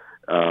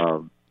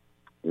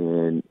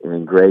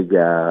 And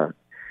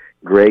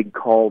Greg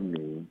called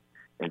me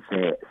and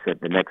said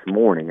the next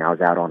morning I was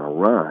out on a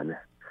run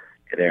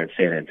there in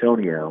San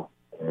Antonio,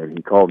 and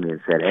he called me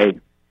and said, hey,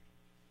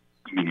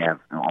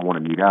 I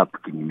want to meet up.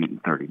 Can you meet in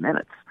 30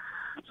 minutes?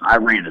 So I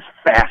ran as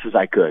fast as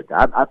I could.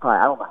 I don't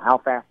know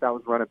how fast I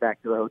was running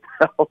back to the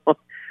hotel.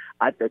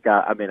 I think,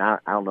 I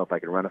don't know if I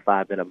could run a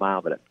 5-minute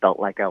mile, but it felt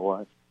like I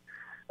was.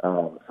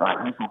 So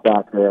I hustled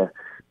back there,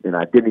 and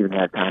I didn't even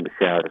have time to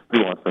shower. I just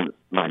threw on some of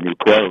my new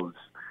clothes,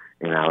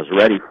 and I was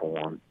ready for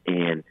them.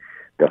 And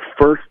the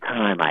first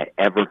time I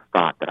ever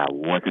thought that I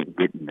wasn't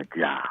getting the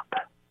job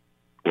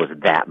was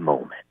that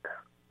moment.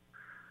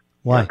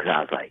 Why? Because I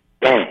was like,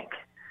 dang.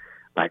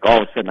 Like,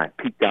 all of a sudden, I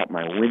peeked out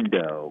my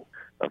window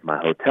of my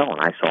hotel, and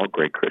I saw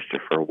Greg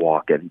Christopher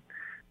walking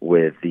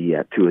with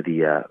the two of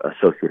the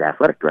associate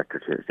athletic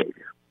directors here at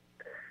Xavier.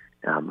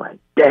 And I'm like,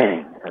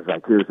 dang. I was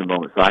like, here's the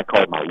moment. So I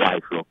called my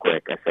wife real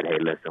quick. I said, hey,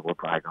 listen, we're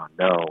probably going to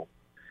know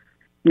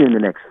in the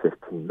next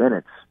 15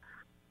 minutes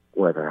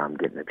whether I'm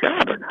getting a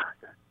job or not.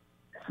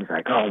 She's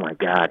like, oh, my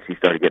God. She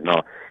started getting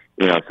all,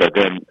 you know, so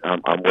then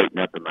I'm waiting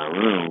up in my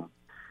room,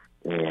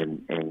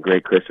 and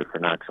Greg Christopher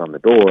knocks on the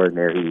door, and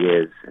there he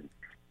is.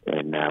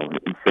 And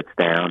he sits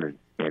down,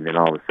 and then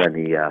all of a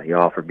sudden he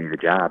offered me the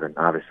job, and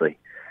obviously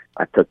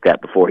I took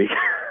that before he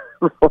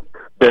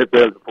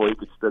before he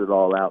could spit it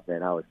all out.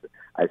 Man,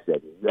 I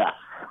said yes.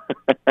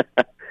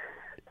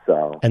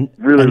 So and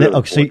really, and then,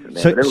 okay,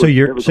 so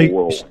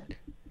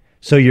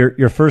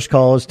your first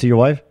call is to your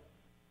wife?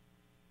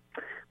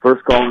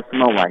 First call was to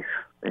my wife,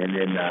 and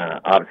then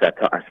obviously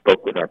I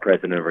spoke with our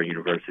president of our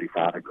university,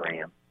 Father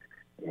Graham,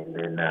 and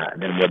then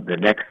the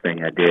next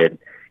thing I did.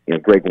 You know,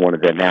 Greg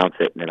wanted to announce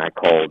it, and then I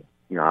called,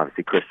 you know,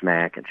 obviously Chris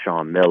Mack and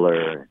Sean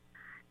Miller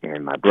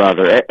and my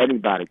brother,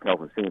 anybody,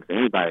 Kelvin Simpson,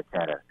 anybody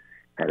that's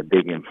had a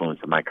big influence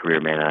in my career,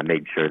 man. And I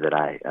made sure that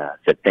I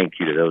said thank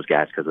you to those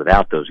guys, because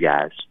without those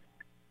guys,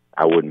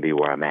 I wouldn't be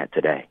where I'm at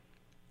today.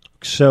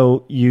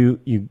 So you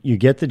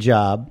get the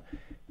job.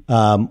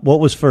 What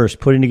was first,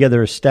 putting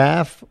together a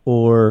staff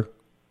or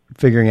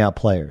figuring out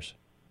players?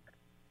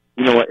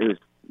 You know what? It was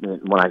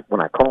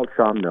when I called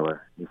Sean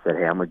Miller. He said,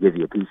 hey, I'm going to give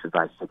you a piece of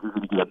advice. He said, you're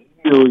going to get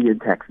 1 million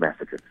text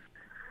messages.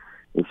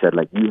 He said,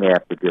 like, you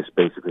have to just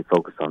basically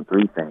focus on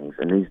 3 things,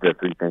 and these are the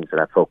 3 things that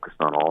I focused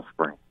on all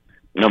spring.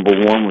 Number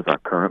 1 was our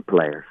current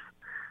players,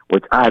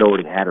 which I'd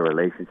already had a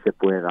relationship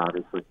with,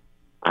 obviously.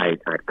 I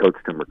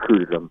coached them,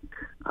 recruited them.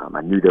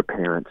 I knew their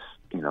parents,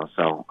 you know,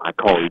 so I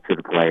called each of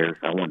the players.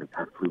 I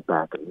flew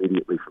back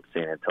immediately from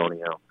San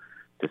Antonio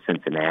to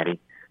Cincinnati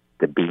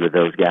to be with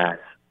those guys.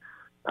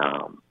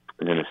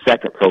 And then the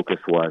second focus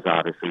was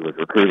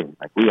recruiting.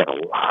 Like, we had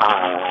a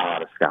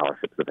lot of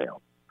scholarships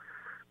available.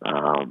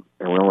 And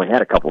we only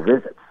had a couple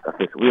visits.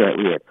 We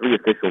had 3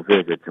 official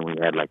visits, and we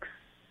had like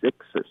 6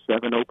 or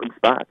 7 open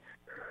spots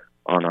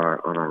on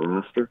our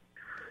roster.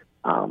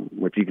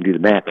 Which you can do the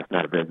math. That's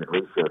not a very good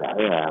ratio to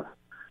have.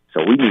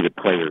 So we needed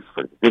players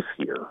for this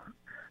year,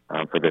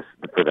 for the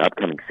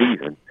upcoming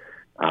season.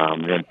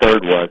 And then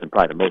third was, and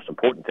probably the most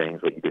important thing,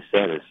 is what you just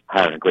said, is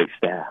hiring a great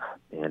staff.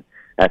 And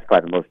that's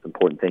probably the most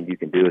important thing you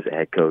can do as a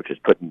head coach, is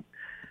putting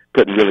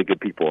really good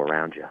people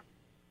around you.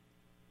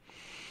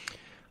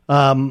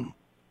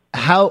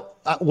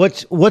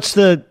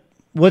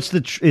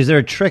 Is there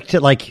a trick to,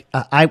 like,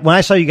 when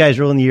I saw you guys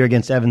early in the year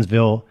against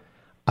Evansville,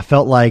 I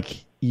felt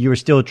like you were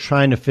still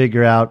trying to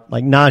figure out,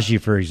 like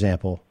Najee, for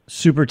example,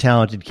 super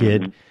talented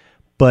kid, mm-hmm.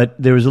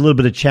 but there was a little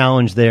bit of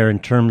challenge there in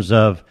terms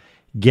of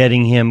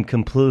getting him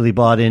completely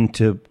bought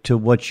into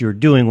what you're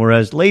doing.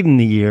 Whereas late in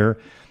the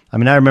year, I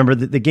mean, I remember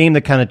the game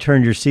that kind of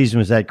turned your season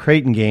was that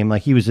Creighton game.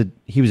 Like, he was a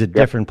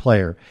different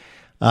player.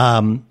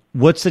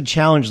 What's the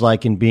challenge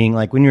like in being,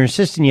 like, when you're an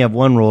assistant, you have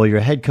one role, you're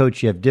a head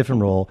coach, you have a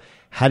different role.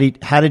 How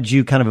did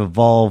you kind of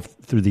evolve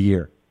through the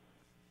year?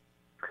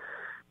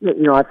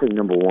 You know, I think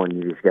number 1,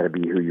 you just got to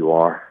be who you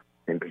are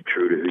and be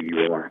true to who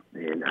you are.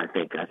 And I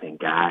think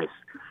guys,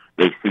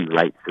 they see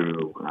right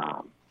through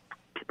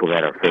people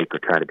that are fake or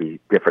try to be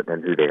different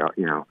than who they are.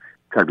 You know,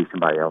 try to be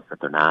somebody else that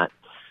they're not.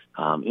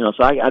 You know,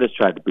 so I just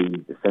tried to be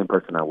the same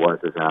person I was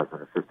as I was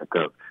an assistant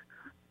coach.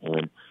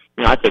 And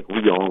you know, I think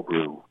we all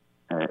grew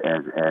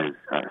as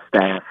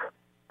staff,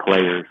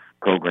 players,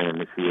 program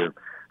this year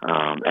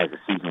as the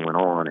season went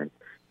on. And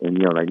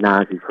you know, like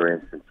Najee, for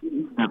instance,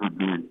 he's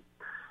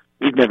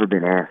never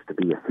been asked to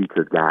be a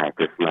featured guy at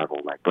this level.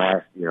 Like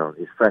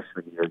his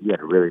freshman year, he had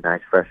a really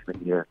nice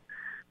freshman year.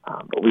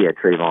 But we had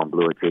Trayvon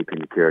Blewett, J.P.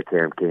 McCura,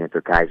 Karam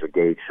Cantor, Kaiser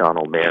Gage, Sean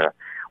O'Mara.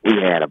 We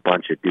had a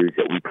bunch of dudes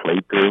that we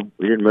played through.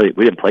 We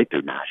didn't play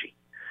through Najee.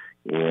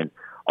 And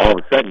all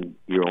of a sudden,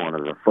 you're one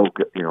of the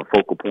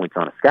focal points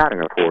on a scouting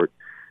report.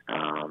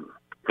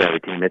 for every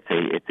team. It's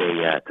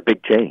a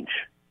big change,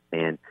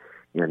 and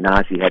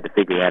Najee had to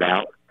figure that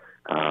out.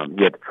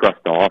 He had to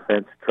trust the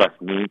offense,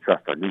 trust me,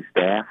 trust our new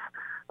staff,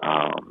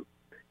 and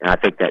I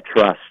think that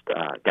trust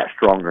got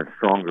stronger and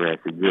stronger as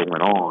the year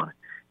went on.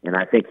 And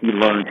I think he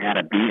learned how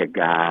to be a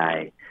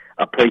guy,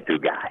 a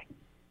playthrough guy.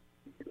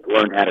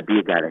 Learned how to be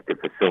a guy that could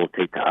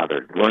facilitate to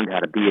others. Learned how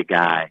to be a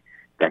guy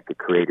that could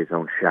create his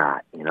own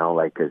shot.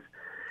 Because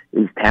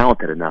he's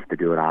talented enough to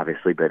do it,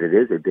 obviously, but it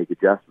is a big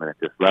adjustment at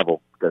this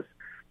level. Because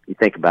you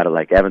think about it,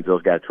 like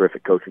Evansville's got a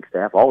terrific coaching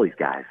staff. All these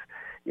guys,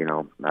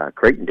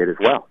 Creighton did as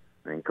well.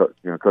 I mean, Coach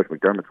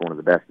McDermott's one of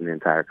the best in the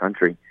entire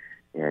country,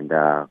 and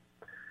so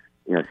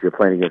you're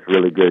playing against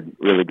really good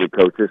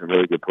coaches and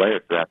really good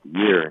players throughout the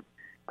year. And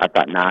I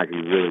thought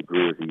Najee really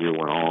grew as the year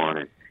went on,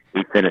 and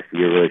he finished the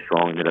year really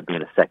strong. Ended up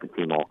being a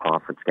second-team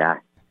All-Conference guy.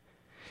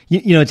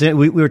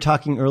 We were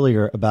talking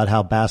earlier about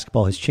how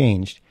basketball has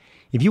changed.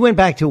 If you went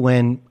back to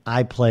when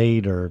I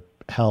played, or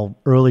hell,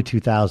 early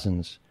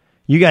 2000s,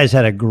 you guys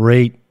had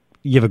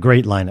you have a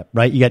great lineup,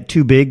 right? You got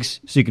two bigs,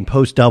 so you can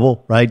post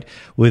double, right?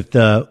 With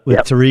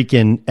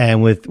Tariq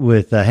and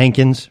with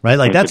Hankins, right?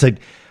 Like that's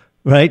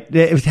right.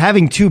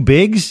 Having two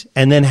bigs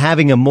and then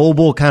having a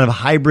mobile kind of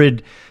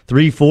hybrid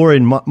 3-4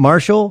 in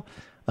Marshall,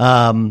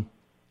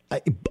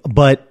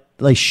 but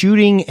like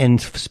shooting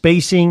and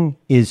spacing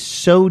is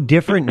so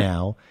different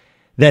now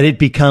that it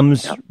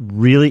becomes I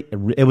think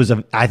it was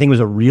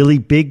a really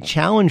big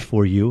challenge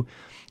for you.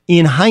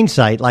 In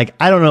hindsight, like,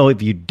 I don't know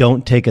if you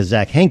don't take a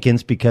Zach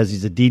Hankins because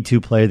he's a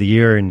D2 player of the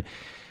year, and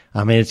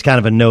I mean, it's kind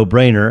of a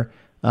no-brainer.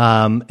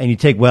 And you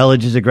take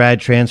Wellage as a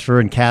grad transfer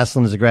and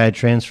Caslin as a grad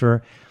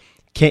transfer.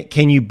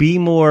 Can you be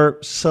more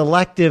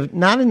selective?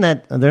 Not in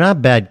that they're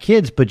not bad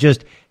kids, but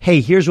just,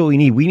 hey, here's what we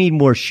need. We need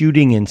more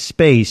shooting and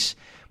space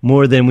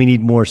more than we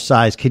need more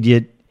size.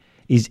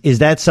 Is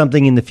that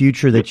something in the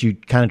future that you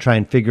kind of try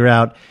and figure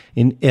out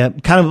in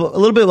kind of a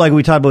little bit like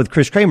we talked about with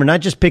Chris Kramer,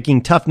 not just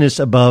picking toughness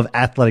above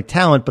athletic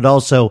talent, but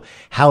also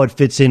how it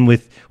fits in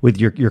with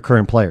your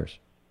current players?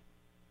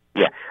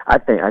 Yeah, I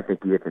think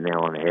you hit the nail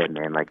on the head,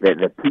 man. Like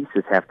the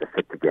pieces have to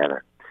fit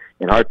together.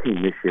 And our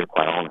team this year,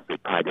 quite honestly,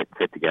 probably didn't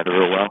fit together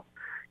real well.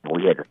 And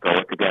we had to throw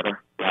it together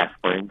last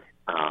spring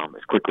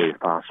as quickly as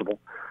possible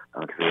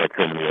because we had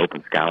so many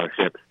open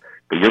scholarships.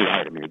 But you're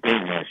right. I mean, the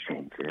game has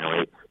changed. You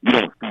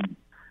don't see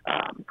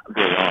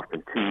very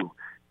often two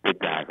big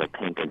guys like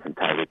Hankins and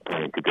Tyreek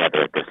playing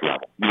together at this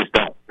level. You just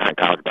don't. Not in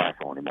college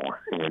basketball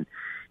anymore. And,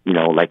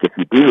 like if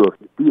you do a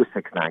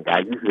 6'9" guy,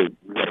 usually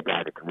you got a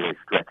guy that can really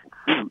stretch and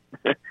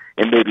shoot.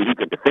 And maybe he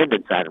can defend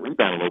inside and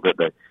rebound a little bit.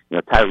 But,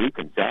 Tyreek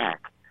and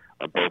Zach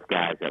are both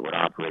guys that would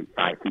operate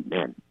 5 feet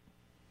men.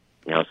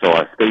 So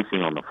our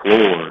spacing on the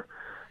floor,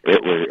 we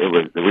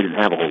didn't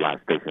have a whole lot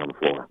of spacing on the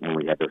floor when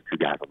we had those two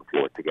guys on the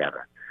floor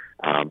together.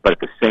 But at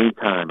the same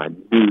time, I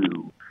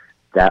knew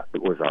those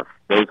were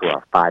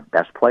our 5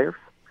 best players.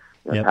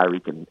 Yep.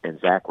 Tyreek and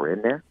Zach were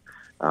in there.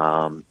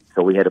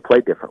 So we had to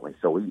play differently.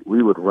 So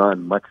we would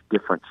run much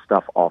different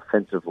stuff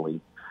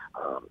offensively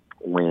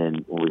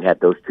when we had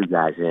those two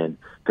guys in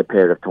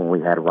compared to when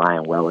we had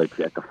Ryan Wellage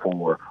at the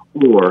 4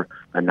 or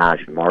a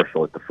Najee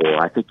Marshall at the 4.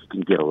 I think you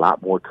can get a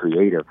lot more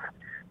creative.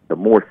 The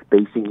more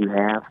spacing you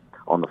have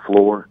on the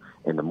floor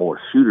and the more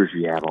shooters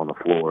you have on the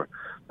floor,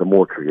 the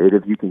more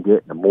creative you can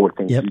get and the more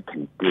things you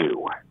can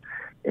do.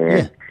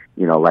 And,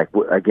 and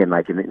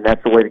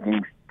that's the way the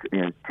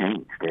game's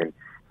changed. And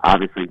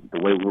obviously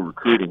the way we're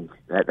recruiting,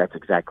 that's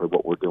exactly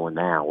what we're doing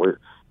now.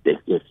 If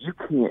you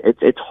can't,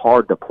 it's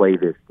hard to play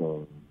this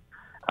game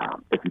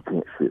if you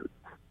can't shoot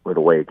with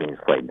the way the game's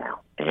played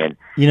now. And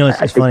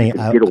it's funny.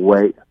 I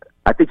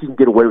think you can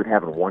get away with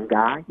having one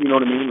guy. You know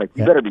what I mean? Like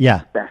you better be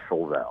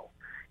special though.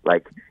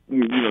 Like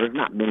there's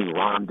not many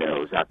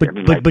rondos out there.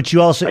 But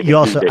you also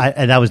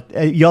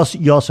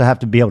have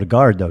to be able to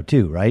guard though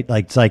too, right?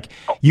 Like it's like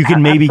you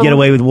can maybe get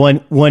away with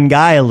one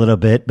guy a little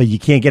bit, but you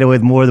can't get away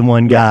with more than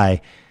one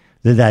guy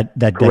that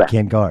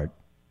can't guard.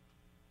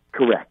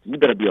 Correct. You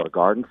better be able to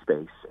guard in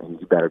space,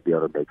 and you better be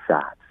able to make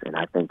shots. And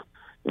I think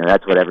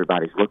that's what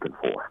everybody's looking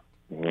for.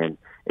 And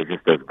it's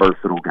just those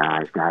versatile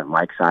guys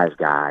like size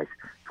guys.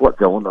 It's what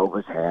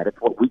Villanova's had. It's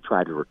what we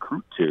tried to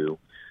recruit to.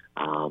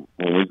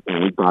 When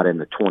we brought in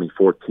the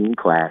 2014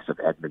 class of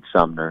Edmund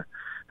Sumner,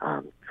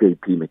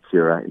 J.P.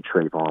 McCura, and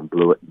Trayvon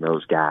Blewett, and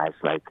those guys,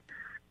 like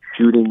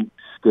shooting,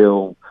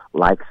 skill,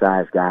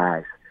 like-size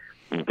guys,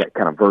 and get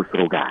kind of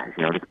versatile guys,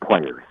 just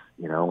players,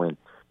 and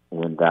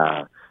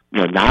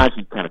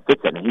Najee kind of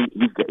fits that, and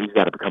he's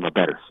got to become a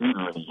better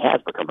shooter, and he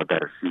has become a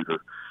better shooter.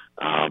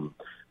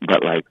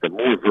 But like the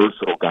more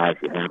versatile guys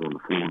you have on the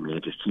floor, man,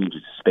 it just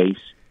changes the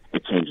space,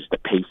 it changes the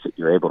pace that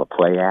you're able to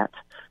play at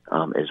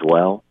as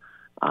well.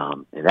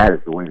 And that is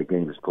the way the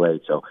game is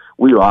played. So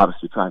we were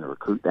obviously trying to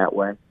recruit that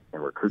way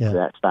and recruit to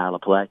that style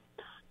of play.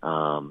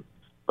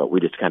 But we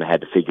just kind of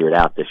had to figure it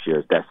out this year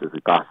as best as we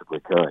possibly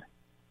could.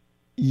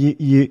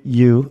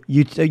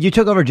 You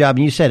took over a job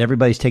and you said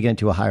everybody's taking it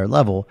to a higher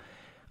level.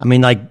 I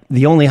mean, like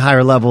the only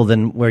higher level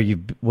than where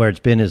it's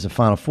been is the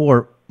Final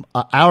Four.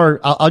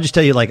 I'll just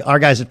tell you, like our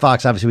guys at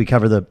Fox, obviously we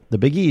cover the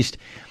Big East.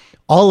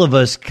 all of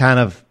us kind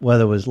of,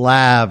 whether it was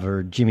Lav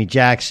or Jimmy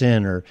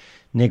Jackson or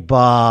Nick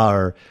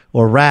Baugh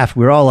or Raft,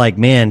 we were all like,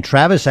 man,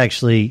 Travis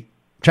actually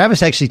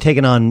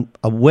taken on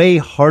a way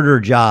harder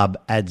job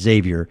at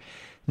Xavier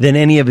than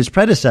any of his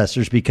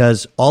predecessors,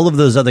 because all of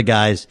those other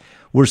guys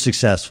were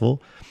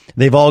successful.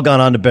 They've all gone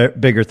on to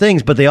bigger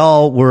things, but they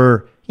all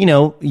were,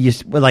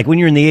 like when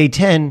you're in the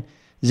A10,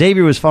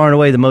 Xavier was far and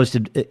away the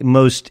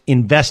most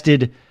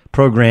invested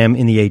program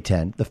in the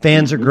A10. The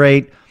fans are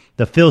great.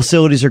 The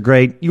facilities are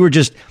great. You were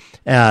just,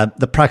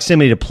 the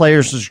proximity to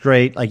players was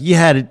great. Like, you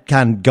had it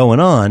kind of going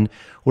on.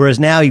 Whereas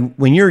now,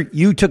 when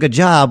you took a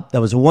job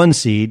that was a 1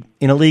 seed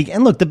in a league,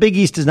 and look, the Big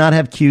East does not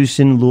have Cuse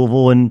in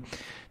Louisville and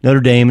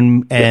Notre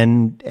Dame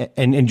and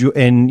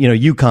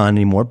UConn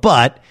anymore.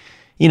 But,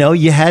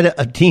 you had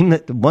a team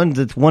that's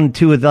won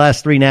 2 of the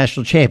last 3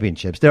 national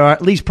championships. There are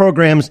at least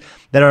programs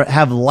that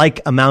have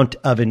like amount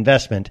of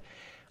investment.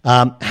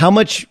 How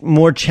much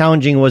more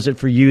challenging was it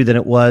for you than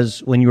it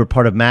was when you were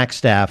part of Mac's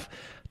staff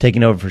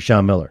taking over for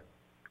Sean Miller?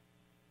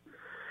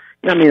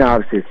 I mean,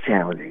 obviously it's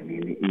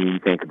challenging. You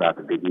think about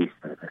the Big East,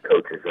 the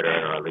coaches that are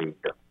in our league,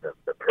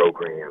 the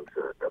programs,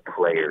 the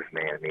players,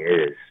 man. I mean,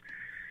 it is,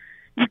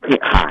 you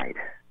can't hide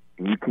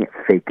and you can't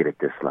fake it at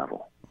this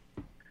level.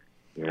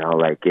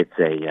 It's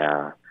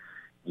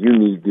you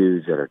need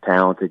dudes that are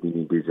talented, you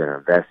need dudes that are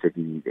invested,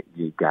 you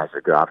need guys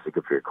that are obviously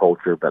good for your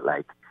culture, but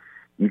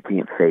you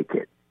can't fake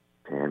it.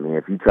 I mean,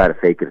 if you try to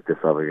fake it at this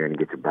level, you're going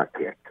to get your butt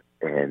kicked.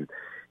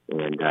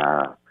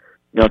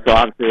 So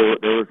obviously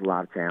there was a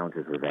lot of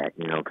challenges with that,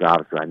 because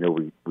obviously I know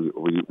we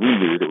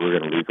knew that we were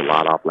going to lose a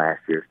lot off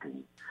last year's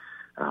team.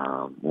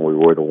 When we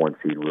were the 1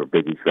 seed, we were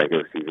Big East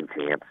regular season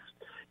champs.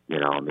 We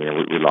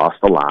lost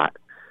a lot.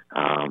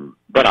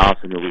 But I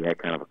also knew we had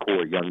kind of a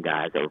core of young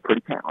guys that were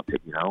pretty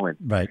talented,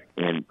 Right.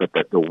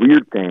 But the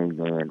weird thing,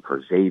 man,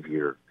 for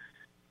Xavier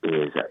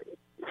is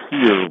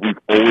here we've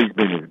always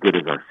been as good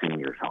as our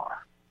seniors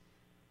are.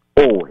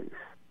 Always.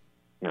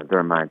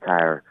 During my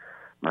entire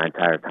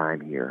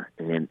time here.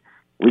 And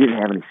we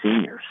didn't have any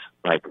seniors.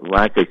 Like, when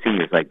I say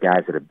seniors, like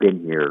guys that have been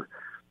here,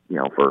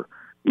 for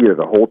either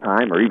the whole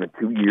time or even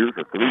 2 years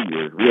or 3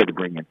 years. We had to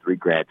bring in 3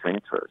 grad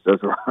transfers.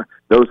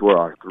 Those were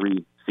our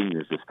 3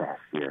 seniors this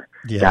past year.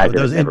 Yeah,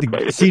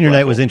 the senior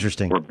night was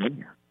interesting. Yeah,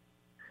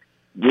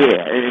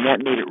 and that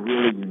made it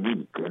really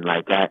unique. And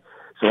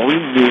so we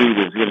knew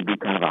there was going to be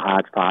kind of a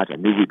hodgepodge. I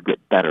knew we'd get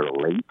better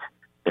late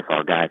if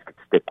our guys could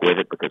stick with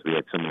it, because we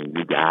had so many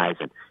new guys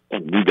and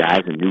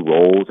new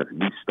roles and a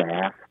new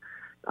staff.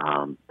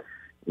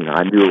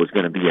 I knew it was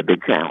going to be a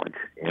big challenge.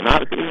 And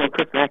obviously,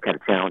 Chris Mack had a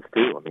challenge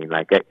too. I mean,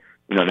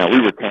 now we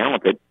were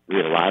talented. We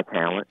had a lot of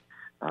talent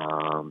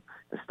and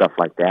stuff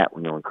like that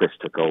when Chris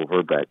took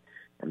over. But,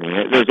 I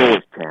mean, there's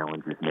always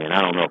challenges, man.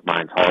 I don't know if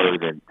mine's harder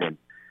than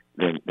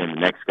the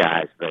next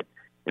guy's, but,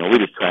 we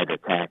just tried to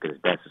attack it as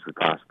best as we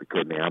possibly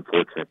could, man. I'm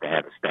fortunate to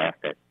have the staff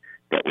that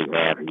we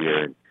have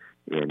here,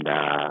 and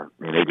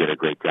they did a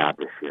great job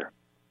this year.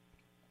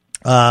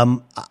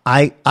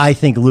 I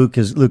think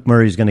Luke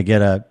Murray is going to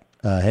get a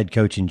head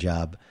coaching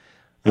job.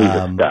 He's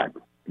a stud.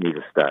 He's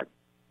a stud.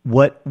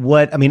 What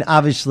I mean,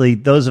 obviously,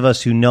 those of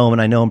us who know him,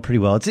 and I know him pretty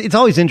well, it's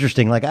always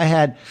interesting. Like,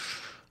 I've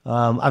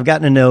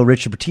gotten to know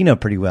Richard Pitino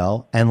pretty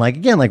well, and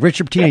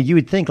Richard Pitino, you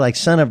would think,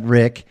 son of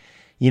Rick,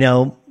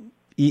 you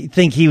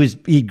think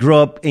he grew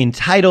up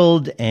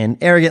entitled and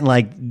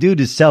arrogant, dude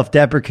is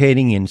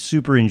self-deprecating and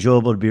super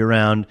enjoyable to be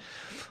around.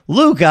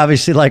 Luke,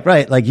 obviously,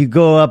 you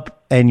go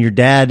up and your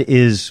dad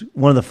is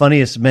one of the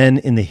funniest men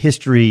in the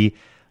history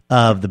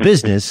of the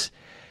business,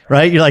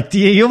 right? You're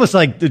you almost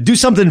do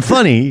something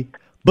funny,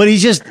 but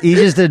he's just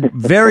a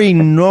very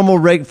normal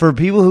rate. For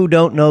people who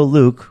don't know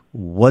Luke,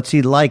 what's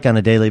he like on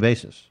a daily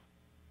basis?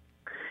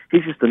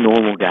 He's just a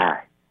normal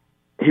guy.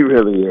 He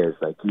really is.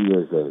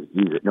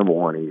 Number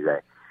one,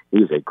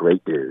 he's a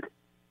great dude.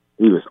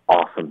 He was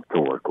awesome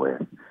to work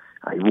with.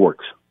 He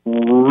works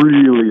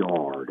really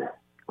hard,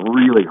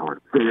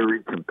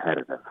 very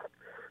competitive.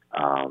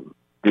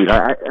 Dude,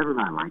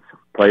 everybody likes him.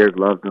 Players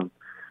loved him.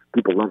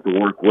 People love to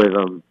work with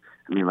him.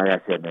 I mean, like I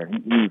said,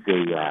 man,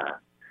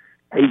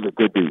 he's a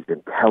good dude. He's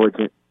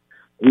intelligent.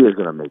 He is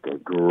going to make a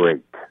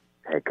great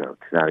head coach.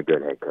 Not a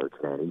good head coach,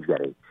 man. He's got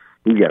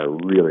a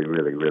really,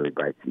 really, really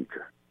bright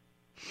future.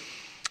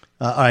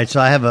 All right, so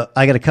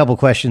I got a couple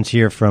questions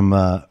here from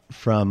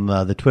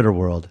the Twitter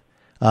world.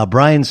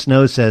 Brian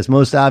Snow says,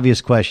 most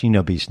obvious question,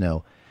 B.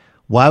 Snow.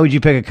 Why would you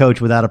pick a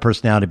coach without a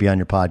personality to be on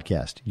your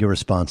podcast? Your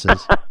response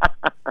is?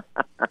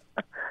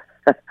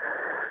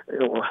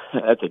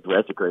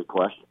 That's a great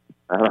question.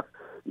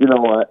 You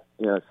know what?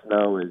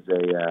 Snow is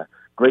a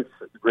great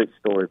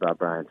story about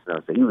Brian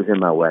Snow. So he was in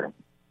my wedding.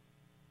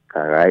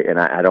 All right, and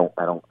I don't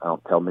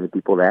tell many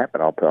people that,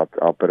 but I'll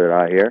put it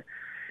out here.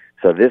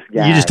 So this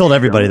guy, you just told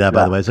everybody that,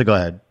 by the way. So go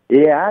ahead.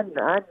 Yeah,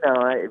 I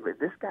know.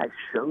 This guy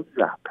shows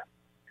up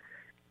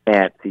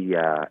at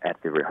the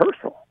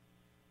rehearsal,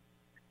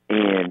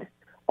 and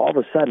all of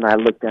a sudden I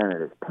looked down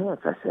at his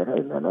pants. I said,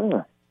 "Hey,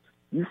 man,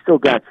 you still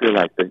got your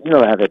how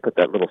they put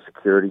that little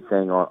security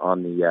thing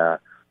on your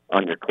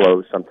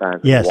clothes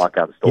sometimes when yes. you walk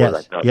out the store,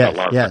 yes. the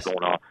alarms are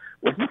going off.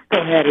 Well, he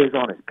still had his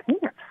on his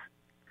pants.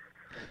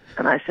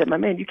 And I said, my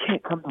man, you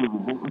can't come to me.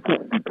 You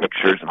can't do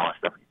pictures and all that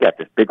stuff. You got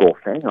this big old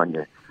thing on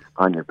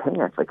your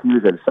pants. Like, he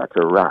was in such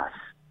a rush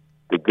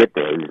to get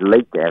there. He was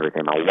late to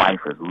everything. My wife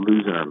was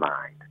losing her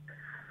mind,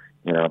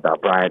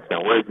 about Brian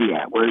saying, where's he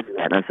at?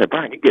 And I said,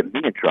 Brian, you're getting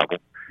me in trouble.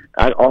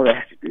 All I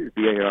ask you to do is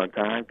be here on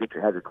time,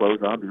 have your clothes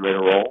on, be ready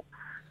to roll.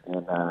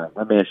 And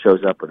my man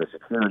shows up with a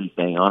security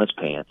thing on his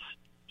pants,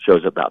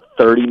 shows up about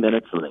 30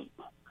 minutes late.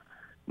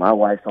 My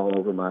wife's all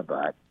over my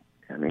butt.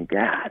 I mean,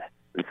 God.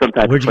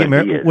 Where'd you get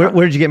married?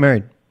 Where did you get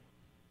married?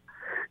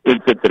 In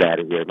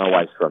Cincinnati here. My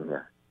wife's from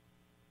here.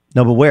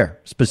 No, but where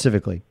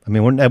specifically? I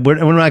mean, we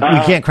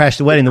can't crash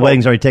the wedding. The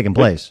wedding's already taken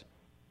place.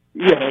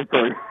 Yeah,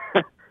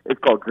 it's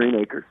called Green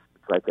Acres.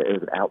 It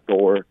was an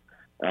outdoor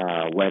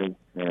wedding,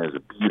 and it was a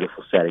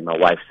beautiful setting. My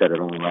wife set it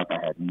all up.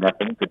 I had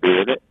nothing to do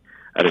with it.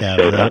 I just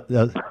showed up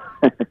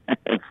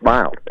and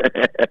smiled.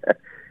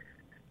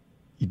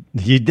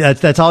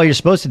 That's all you're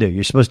supposed to do.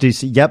 You're supposed to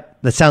say,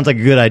 "Yep, that sounds like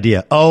a good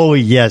idea." Oh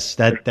yes,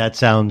 that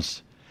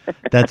sounds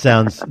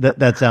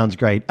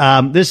great.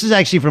 This is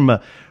actually from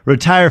a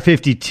Retire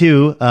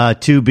 52,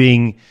 two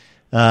being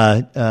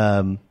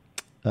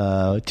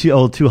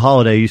Two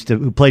Holiday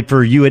who played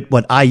for you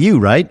at IU,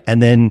 right?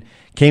 And then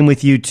came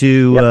with you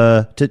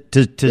to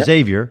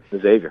Xavier.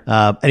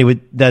 Xavier.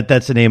 Anyway,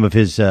 that's the name of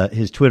his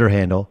Twitter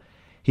handle.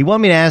 He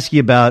wanted me to ask you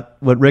about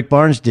what Rick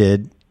Barnes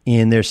did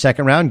in their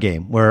second round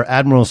game, where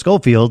Admiral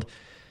Schofield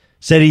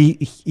said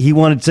he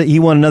wanted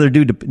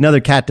another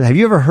cat to. Have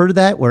you ever heard of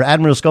that? Where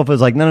Admiral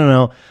Schofield's like,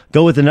 no,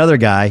 go with another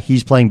guy.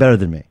 He's playing better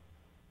than me.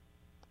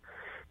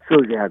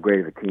 Shows you how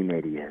great of a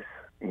teammate he is.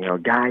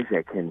 Guys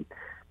that can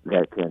they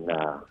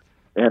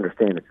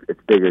understand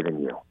it's bigger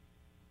than you.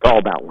 It's all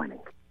about winning.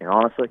 And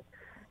honestly,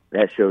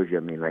 that shows you.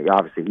 I mean,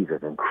 obviously he's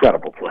an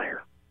incredible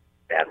player,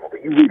 Admiral.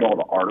 But you read all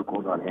the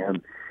articles on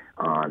him.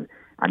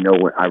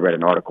 I read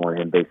an article on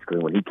him. Basically,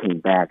 when he came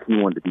back, he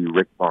wanted to be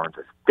Rick Barnes'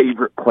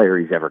 favorite player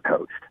he's ever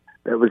coached.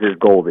 That was his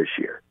goal this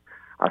year.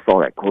 I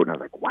saw that quote and I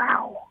was like,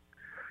 wow.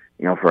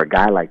 For a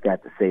guy like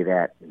that to say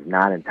that, he's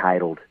not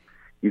entitled.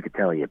 You could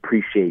tell he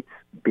appreciates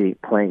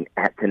playing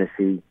at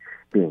Tennessee,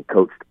 being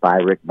coached by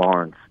Rick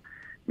Barnes.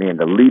 Man,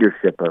 the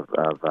leadership of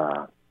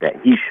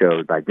that he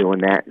showed by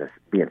doing that and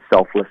being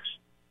selfless.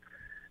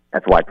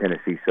 That's why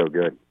Tennessee's so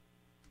good.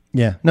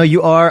 Yeah, no,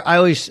 you are.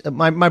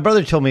 My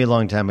brother told me a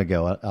long time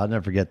ago. I'll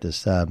never forget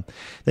this.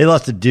 They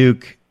lost to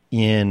Duke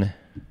in, I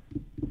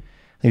think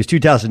it was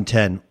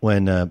 2010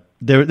 when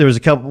there was a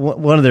couple.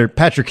 One of their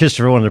Patrick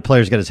Christopher, one of their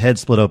players, got his head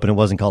split open. It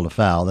wasn't called a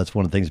foul. That's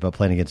one of the things about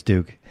playing against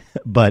Duke.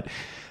 But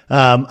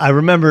I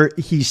remember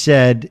he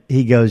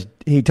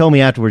told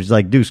me afterwards,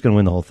 like, Duke's going to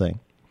win the whole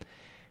thing.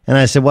 And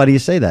I said, why do you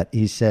say that?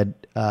 He said,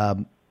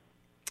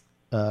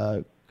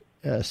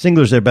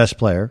 Singler's their best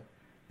player.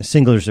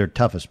 Singler's their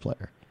toughest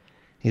player.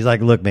 He's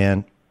like, look,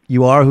 man,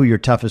 you are who your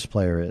toughest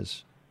player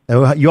is.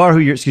 You are who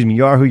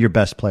your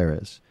best player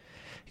is.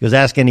 He goes,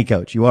 ask any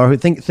coach. You are who.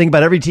 Think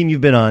about every team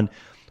you've been on.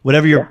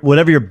 Whatever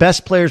your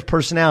best player's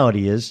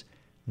personality is,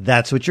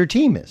 that's what your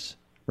team is,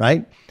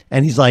 right?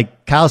 And he's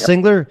like, Kyle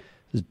Singler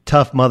is a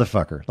tough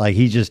motherfucker. Like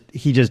he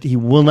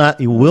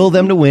will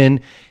them to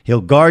win.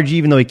 He'll guard you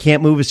even though he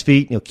can't move his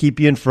feet. He'll keep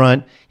you in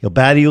front. He'll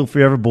battle you if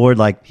you're ever bored.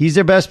 Like, he's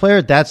their best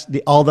player. That's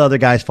all the other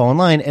guys fall in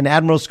line. And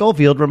Admiral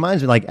Schofield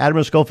reminds me, like,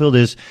 Admiral Schofield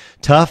is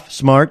tough,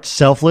 smart,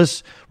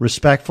 selfless,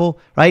 respectful,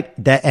 right?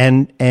 That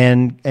and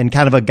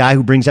kind of a guy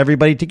who brings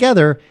everybody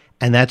together.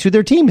 And that's who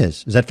their team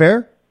is. Is that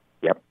fair?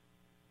 Yep,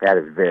 that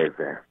is very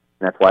fair.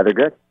 That's why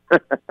they're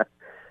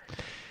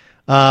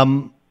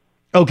good.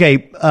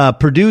 Okay,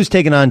 Purdue's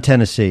taking on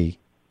Tennessee,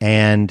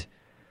 and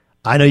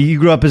I know you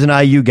grew up as an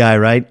IU guy,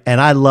 right?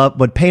 And I love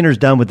what Painter's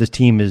done with this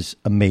team is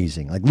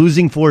amazing. Like,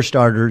 losing 4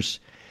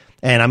 starters,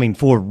 and I mean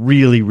 4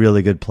 really,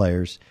 really good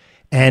players.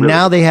 And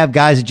now they have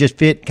guys that just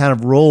fit kind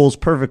of roles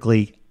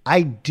perfectly.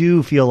 I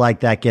do feel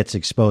like that gets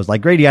exposed.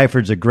 Like, Grady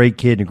Eiferd's a great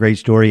kid and a great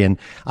story, and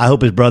I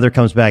hope his brother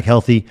comes back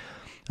healthy.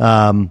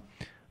 I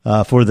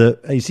think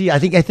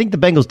the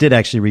Bengals did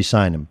actually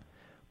re-sign him.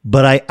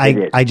 But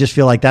I just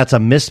feel like that's a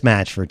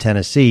mismatch for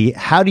Tennessee.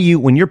 How do you,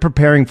 when you're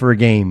preparing for a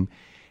game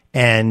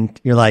and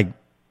you're like,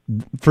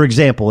 for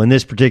example, in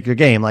this particular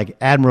game, like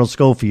Admiral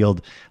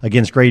Schofield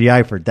against Grady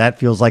Eiferd, that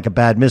feels like a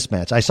bad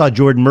mismatch. I saw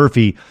Jordan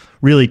Murphy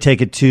really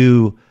take it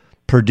to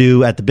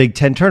Purdue at the Big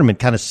Ten tournament,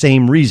 kind of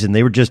same reason.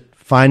 They were just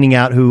finding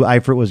out who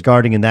Eifert was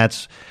guarding, and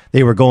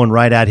they were going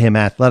right at him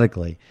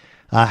athletically.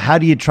 How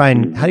do you try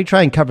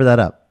and cover that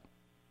up?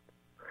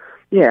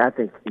 Yeah, I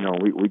think,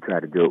 we try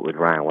to do it with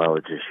Ryan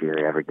Welledge this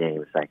year. Every game,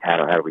 it's like, how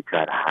do we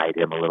try to hide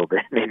him a little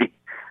bit, maybe?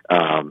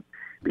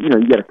 But, you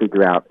got to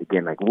figure out,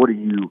 again, like, what are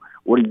you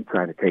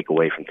trying to take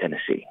away from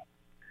Tennessee?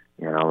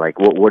 Like,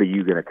 what are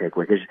you going to take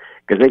away?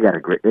 Because they got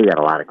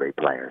a lot of great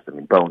players. I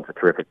mean, Bone's a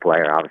terrific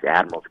player. Obviously,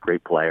 Admiral's a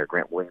great player.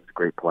 Grant Williams a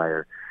great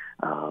player.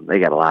 They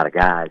got a lot of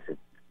guys. You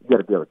got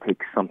to be able to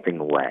take something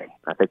away.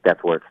 I think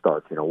that's where it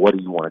starts. What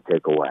do you want to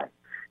take away?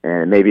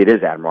 And maybe it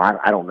is Admiral.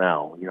 I don't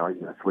know. He's going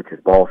to switch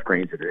his ball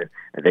screens. Is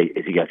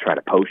he going to try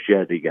to post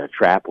you? Is he going to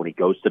trap when he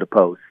goes to the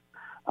post?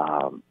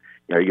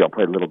 you're going to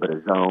play a little bit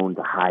of zone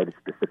to hide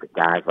specific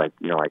guys. Like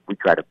we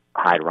try to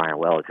hide Ryan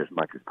Welch as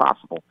much as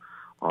possible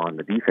on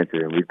the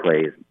defensive, and we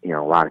play,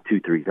 a lot of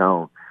 2-3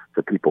 zone,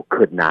 so people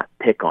could not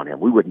pick on him.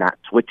 We would not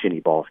switch any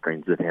ball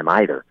screens with him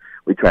either.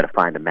 We try to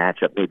find a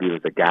matchup. Maybe it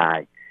was a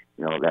guy,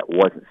 that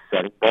wasn't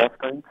setting ball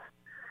screens.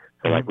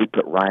 So like we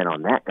put Ryan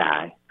on that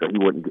guy so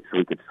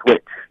he could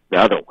switch the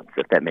other ones,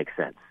 if that makes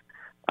sense.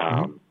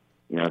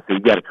 So you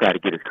got to try to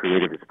get as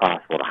creative as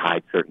possible to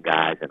hide certain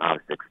guys and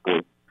obviously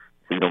exploit,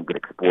 so you don't get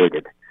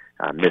exploited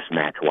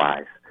mismatch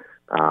wise.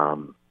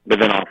 But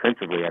then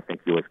offensively, I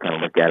think you always kind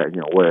of look at it.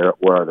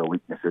 Where are the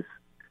weaknesses?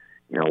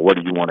 What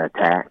do you want to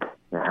attack?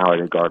 How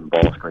are they guarding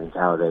ball screens?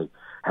 How do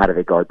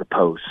they guard the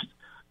post?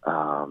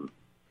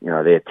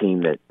 Are they a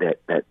team that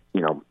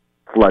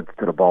floods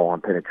to the ball on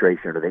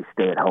penetration, or do they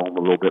stay at home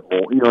a little bit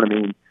more? You know what I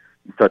mean?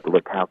 You start to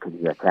look, how can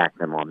you attack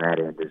them on that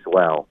end as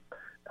well?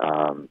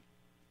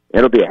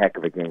 It'll be a heck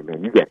of a game,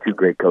 man. You got two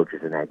great coaches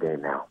in that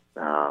game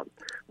now,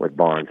 with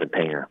Barnes and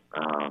Painter.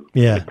 Two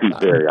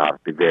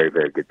obviously very,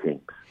 very good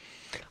teams.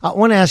 I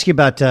want to ask you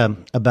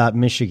about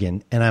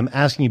Michigan, and I'm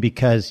asking you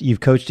because you've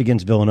coached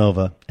against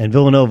Villanova, and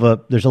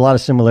Villanova, there's a lot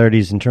of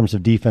similarities in terms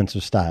of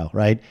defensive style,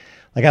 right?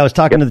 Like I was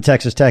talking to the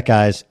Texas Tech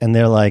guys, and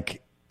they're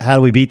like, how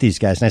do we beat these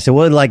guys? And I said,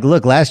 well,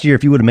 look, last year,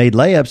 if you would have made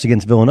layups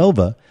against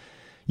Villanova,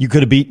 you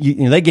could have beat,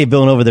 they gave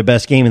Villanova their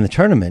best game in the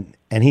tournament.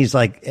 And he's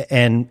like,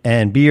 and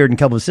Beard and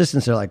a couple of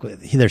assistants are like,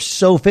 they're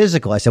so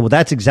physical. I said, well,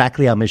 that's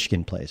exactly how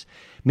Michigan plays.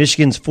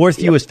 Michigan's fourth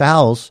fewest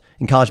fouls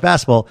in college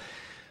basketball.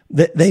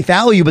 They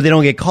foul you, but they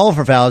don't get called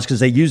for fouls because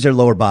they use their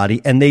lower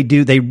body, and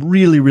they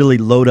really, really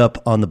load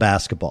up on the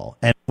basketball.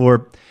 And if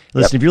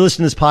you're listening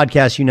to this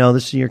podcast,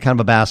 you're kind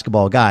of a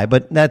basketball guy,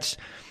 but that's,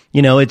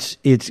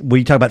 it's when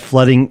you talk about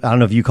flooding. I don't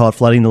know if you call it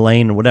flooding the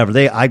lane or whatever.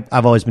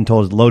 I've always been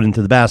told is load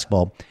into the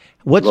basketball.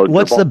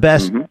 What's the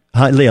best?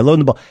 Loading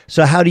the ball.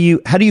 So how do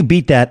you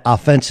beat that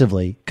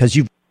offensively? Because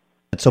you've done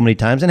it so many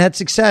times and had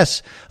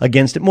success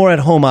against it, more at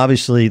home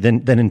obviously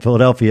than in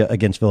Philadelphia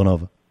against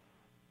Villanova.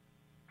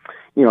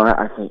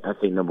 I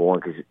think number one,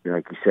 because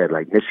like you said,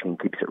 like Michigan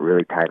keeps it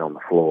really tight on the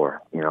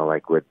floor.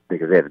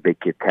 Because they have a big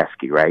kid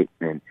Teskey, right?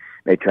 And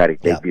they try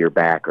to veer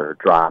back or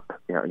drop,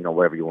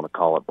 whatever you want to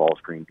call it, ball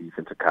screen,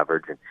 defensive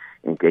coverage, and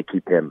they try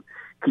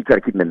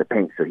to keep him in the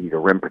paint so he's a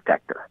rim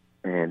protector.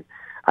 And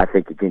I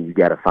think again, you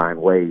got to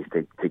find ways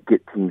to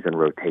get teams in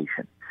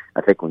rotation.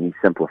 I think when you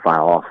simplify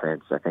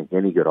offense, I think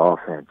any good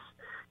offense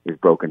is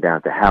broken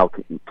down to how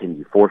can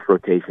you force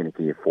rotation and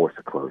can you force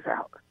a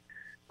closeout,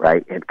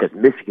 right? And because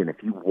Michigan,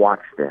 if you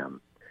watch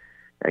them,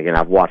 again,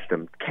 I've watched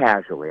them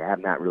casually. I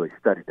have not really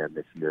studied them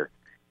this year.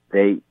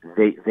 They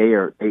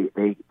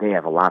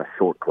have a lot of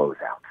short closeouts,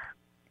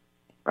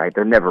 right?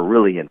 They're never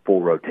really in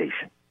full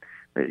rotation,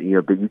 but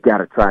you got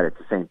to try it. It's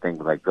the same thing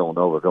with like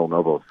Villanova.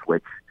 Villanova will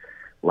switch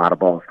a lot of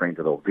ball screens,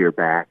 or they'll veer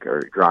back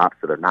or drop,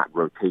 so they're not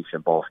rotation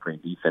ball screen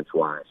defense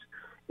wise.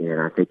 And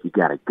I think you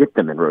got to get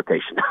them in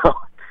rotation.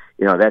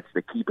 That's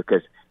the key,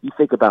 because you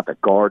think about the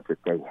guards that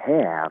they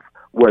have,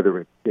 whether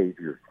it's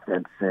Xavier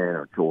Simpson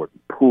or Jordan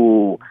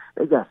Poole,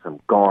 they got some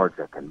guards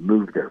that can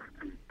move their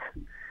feet.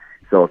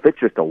 So if it's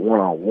just a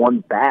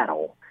one-on-one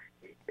battle,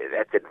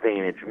 that's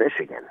advantage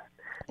Michigan.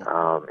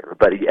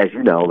 But as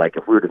you know, like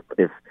if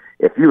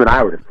you and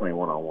I were just playing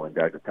one-on-one,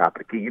 Doug, at the top of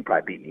the key, you'd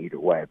probably beat me either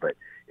way. But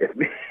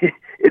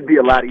it'd be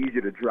a lot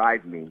easier to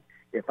drive me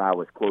if I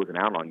was closing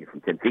out on you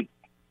from 10 feet.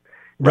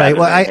 Right.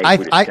 Well,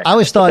 I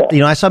always thought,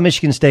 I saw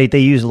Michigan State, they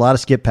used a lot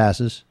of skip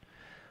passes,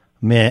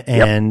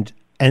 and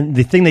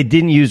the thing they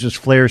didn't use was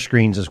flare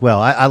screens as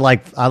well. I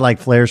like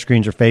flare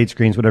screens or fade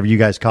screens, whatever you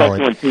guys call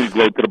it. Especially when teams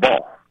load to the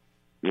ball.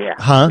 Yeah.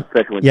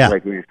 Especially when,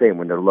 like you're saying,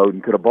 when they're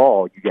loading to the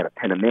ball, you got to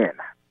pin them in,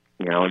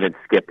 and then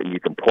skip, and you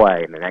can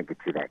play, and then that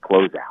gets you that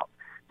closeout.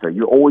 So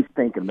you're always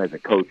thinking as a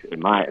coach,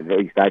 at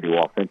least I do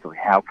offensively,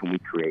 how can we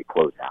create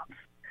closeouts?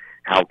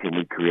 How can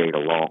we create a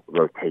long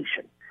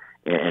rotation?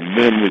 And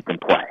then we can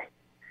play.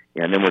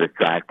 And then we're just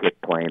drive,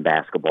 kick, playing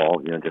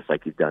basketball, just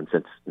like you've done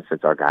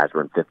since our guys were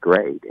in fifth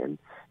grade.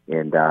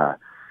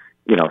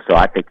 So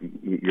I think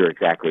you're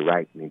exactly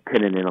right. I mean,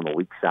 pinning in on the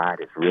weak side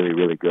is really,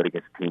 really good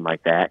against a team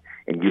like that.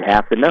 And you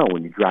have to know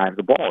when you drive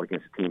the ball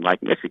against a team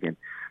like Michigan,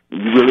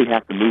 you really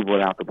have to move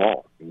without the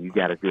ball. And you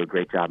got to do a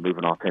great job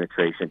moving off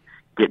penetration,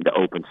 getting to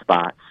open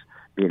spots,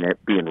 being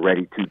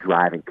ready to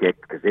drive and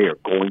kick, because they are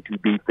going to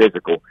be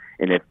physical.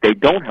 And if they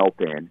don't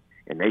help in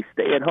and they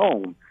stay at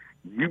home,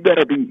 you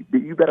better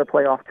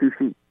play off 2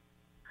 feet.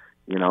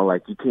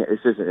 Like you can't.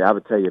 It's just, I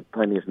would tell you,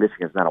 playing against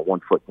Michigan is not a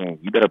 1 foot game.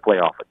 You better play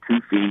off of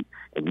 2 feet,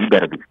 and you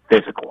better be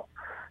physical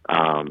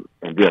and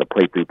be able to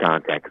play through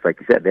contact. Because, like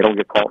you said, they don't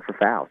get called for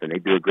fouls, and they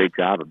do a great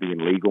job of being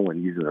legal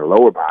and using their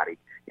lower body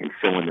and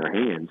showing their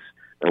hands.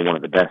 They're one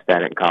of the best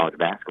at it in college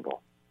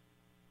basketball.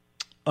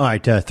 All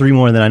right, 3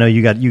 more, and then I know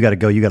you got to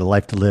go. You got a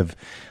life to live,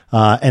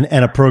 and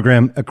a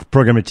program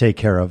to take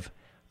care of.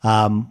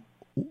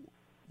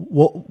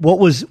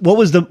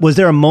 Was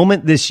there a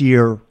moment this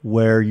year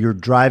where you're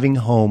driving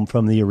home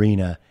from the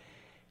arena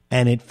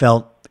and it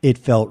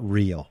felt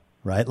real,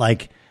 right?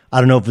 Like, I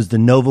don't know if it was the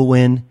Nova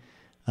win.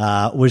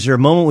 Was there a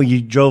moment where you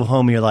drove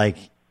home and you're like,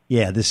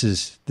 yeah, this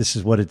is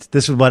what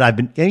I've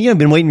been, and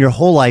been waiting your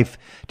whole life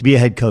to be a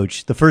head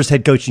coach. The first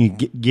head coaching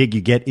gig you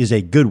get is a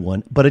good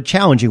one, but a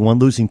challenging one,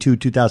 losing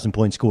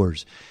 2,000-point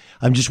scores.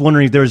 I'm just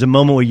wondering if there was a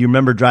moment where you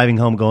remember driving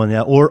home going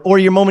that, or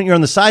your moment you're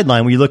on the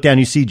sideline where you look down,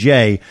 you see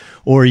Jay,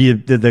 or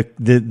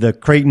the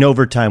Creighton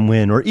overtime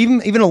win, or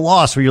even a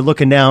loss where you're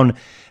looking down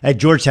at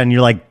Georgetown and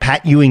you're like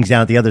Pat Ewing's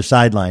down at the other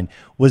sideline.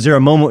 Was there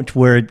a moment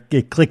where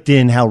it clicked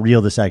in how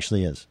real this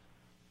actually is?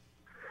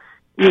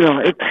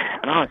 It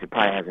honestly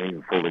probably hasn't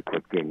even fully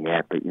clicked in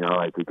yet, but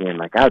again,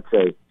 I'd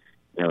say,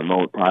 the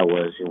moment probably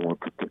was, we're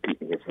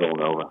competing against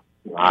Villanova.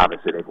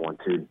 Obviously they've won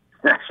 2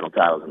 national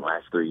titles in the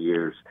last 3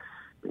 years.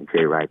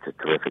 Jay Wright's a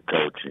terrific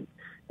coach,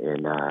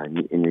 and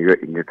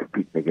you're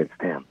competing against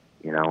him,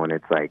 and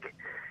it's like,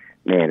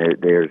 man,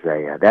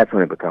 that's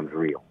when it becomes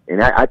real.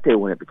 And I tell you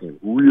when it became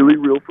really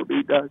real for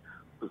me, Doug,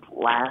 was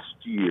last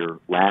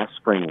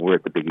spring, we're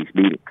at the Big East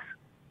meetings.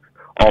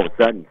 All of a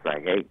sudden, it's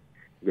like, hey,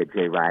 you got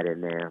Jay Wright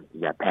in there, you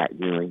got Pat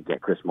Ewing, you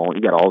got Chris Mullen,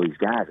 you got all these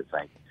guys. It's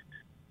like,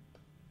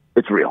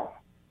 it's real.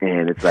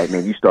 And it's like,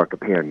 man, you start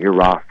comparing your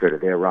roster to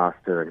their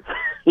roster, and it's,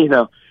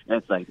 and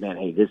it's like, man,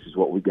 hey, this is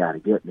what we got to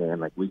get,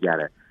 man. Like, we got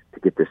to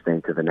get this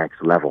thing to the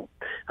next level.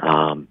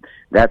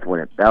 That's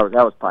when that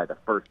was probably the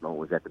first moment,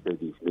 was at the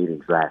Big East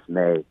meetings last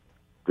May.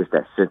 Just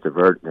that sense of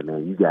urgency,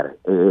 man.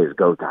 It is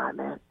go time,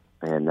 man.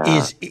 And go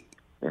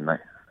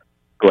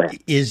ahead.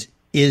 Is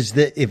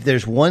that if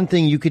there's one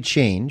thing you could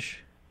change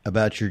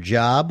about your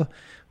job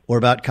or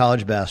about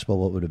college basketball,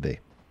 what would it be?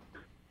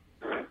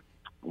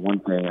 One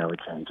thing I would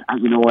change.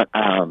 You know what?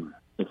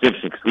 It's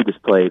interesting because we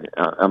just played.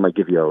 I'm going to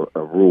give you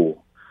a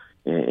rule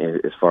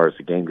as far as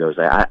the game goes.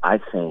 I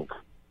think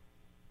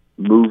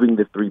moving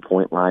the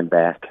 3-point line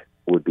back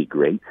would be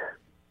great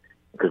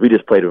because we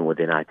just played with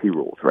NIT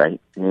rules,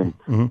 right? And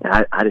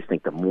I just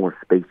think the more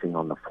spacing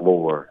on the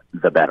floor,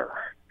 the better.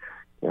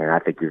 And I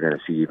think you're going to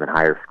see even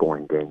higher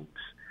scoring games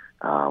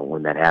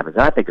when that happens.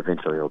 And I think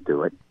eventually he'll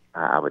do it.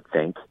 I would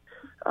think.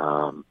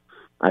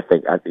 I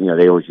think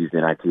they always use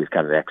NIT as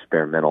kind of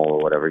experimental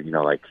or whatever,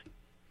 like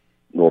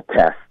little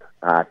test.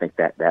 I think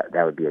that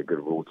would be a good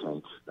rule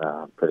change.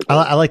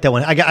 I like that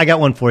one. I got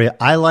one for you.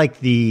 I would like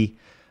the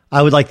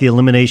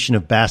elimination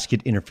of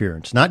basket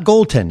interference, not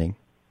goaltending.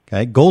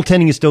 Okay,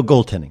 goaltending is still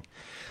goaltending,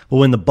 but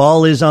when the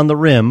ball is on the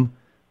rim,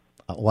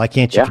 why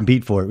can't you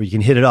compete for it? You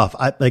can hit it off.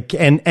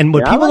 And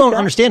what people don't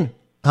understand.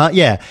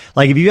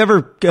 Like if you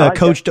ever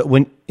coached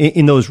when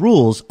in those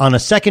rules on a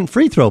second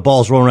free throw,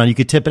 balls rolling around, you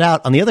could tip it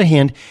out. On the other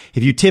hand,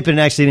 if you tip it and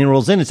accidentally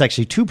rolls in, it's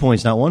actually 2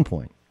 points, not 1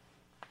 point.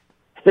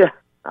 Yeah,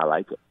 I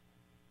like it.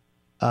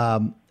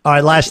 All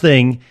right, last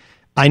thing.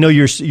 I know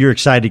you're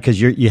excited because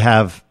you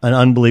have an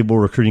unbelievable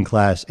recruiting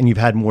class and you've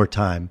had more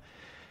time.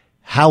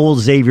 How will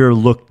Xavier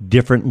look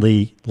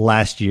differently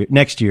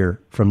next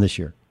year from this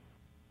year?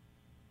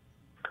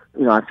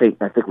 I think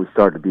we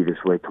started to be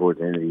this way towards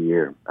the end of the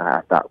year.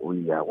 I thought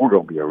we're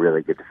going to be a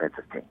really good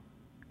defensive team,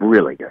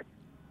 really good,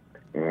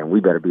 and we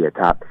better be a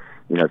top.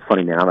 It's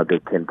funny, man. I'm a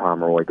big Ken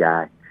Pomeroy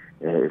guy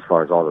as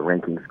far as all the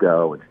rankings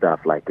go and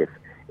stuff. Like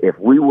if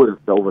we would have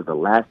over the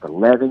last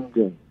 11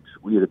 games,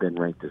 we would have been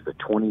ranked as the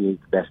 28th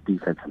best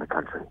defense in the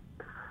country.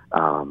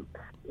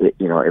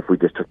 If we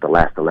just took the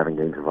last 11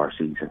 games of our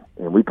season,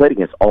 and we played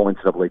against all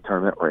NCAA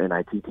tournament or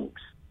NIT teams,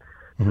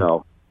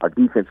 so. Our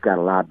defense got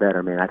a lot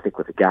better, man. I think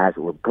with the guys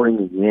that we're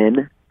bringing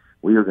in,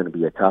 we are going to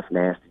be a tough,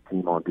 nasty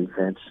team on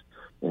defense.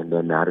 And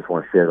then I just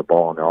want to share the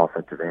ball on the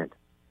offensive end.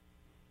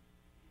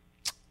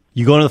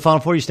 You going to the Final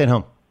Four or you staying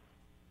home?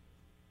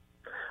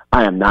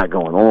 I am not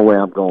going. The only way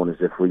I'm going is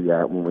if we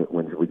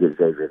when we get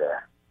Xavier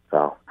there.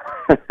 So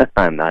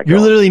I'm not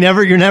going.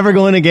 You're never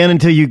going again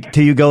until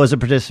you go as a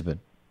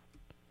participant.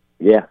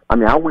 Yeah. I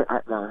mean, I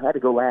had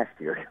to go last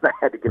year. I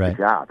had to get the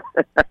job.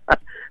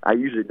 I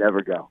usually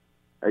never go.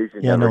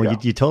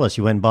 You told us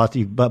you went and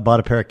bought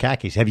a pair of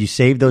khakis. Have you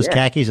saved those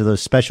khakis? Are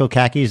those special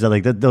khakis? Are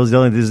like those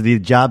is the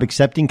job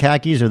accepting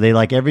khakis? Or are they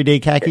like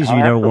everyday khakis? Or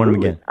you never worn them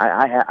again?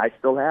 I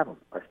still have them.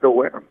 I still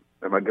wear them.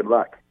 They're my good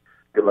luck.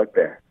 Good luck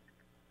there.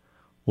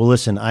 Well,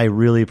 listen, I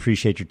really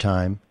appreciate your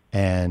time,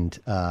 and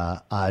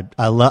I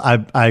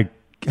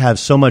have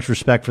so much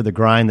respect for the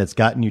grind that's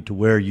gotten you to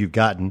where you've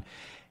gotten.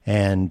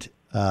 And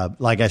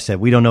like I said,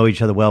 we don't know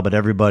each other well, but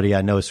everybody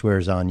I know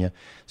swears on you,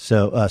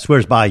 so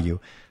swears by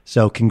you.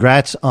 So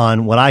congrats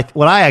on what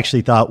I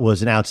actually thought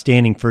was an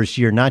outstanding first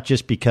year, not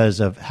just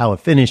because of how it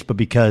finished, but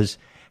because,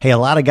 hey, a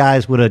lot of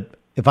guys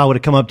if I would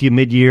have come up to you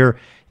mid-year,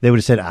 they would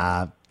have said,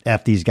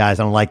 F these guys,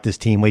 I don't like this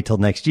team, wait till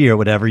next year or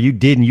whatever. You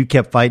didn't. You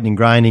kept fighting and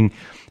grinding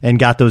and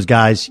got those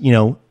guys,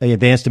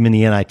 advanced them in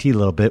the NIT a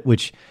little bit,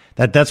 which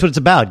that's what it's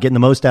about, getting the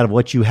most out of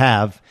what you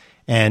have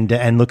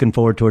and looking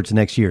forward towards the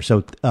next year.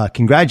 So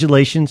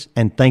congratulations,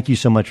 and thank you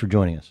so much for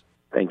joining us.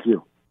 Thank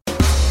you.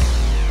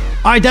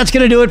 All right, that's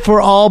going to do it for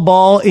All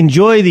Ball.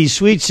 Enjoy the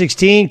Sweet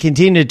 16.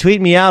 Continue to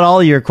tweet me out all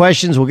of your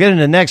questions. We'll get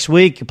into next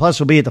week. Plus,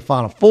 we'll be at the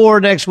Final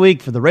Four next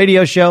week for the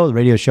radio show. The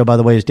radio show, by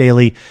the way, is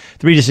daily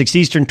 3 to 6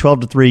 Eastern,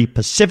 12 to 3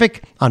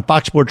 Pacific on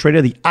Fox Sports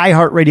Radio, the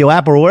iHeartRadio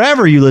app, or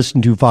wherever you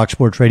listen to Fox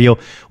Sports Radio.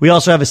 We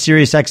also have a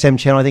Sirius XM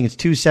channel. I think it's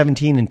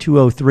 217 and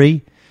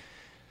 203.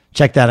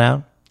 Check that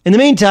out. In the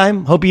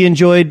meantime, hope you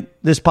enjoyed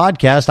this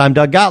podcast. I'm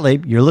Doug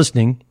Gottlieb. You're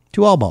listening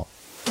to All Ball.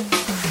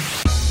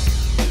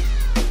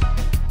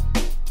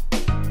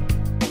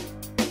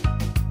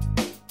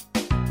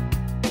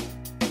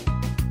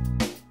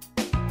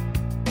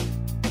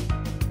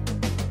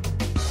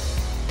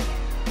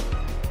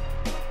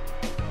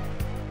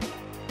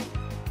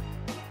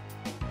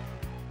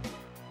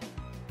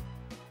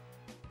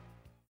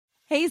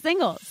 Hey,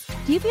 singles.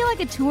 Do you feel like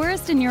a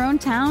tourist in your own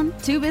town?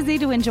 Too busy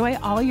to enjoy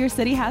all your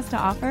city has to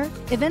offer?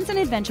 Events and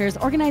Adventures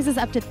organizes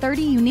up to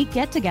 30 unique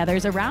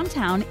get-togethers around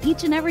town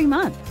each and every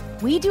month.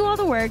 We do all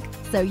the work,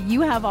 so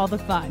you have all the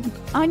fun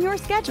on your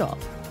schedule.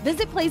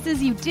 Visit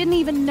places you didn't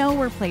even know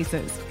were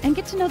places and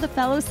get to know the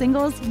fellow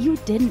singles you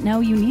didn't know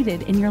you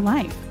needed in your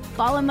life.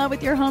 Fall in love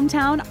with your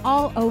hometown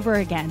all over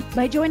again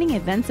by joining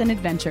Events and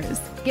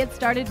Adventures. Get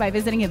started by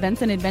visiting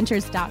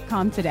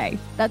eventsandadventures.com today.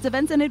 That's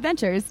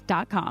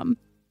eventsandadventures.com.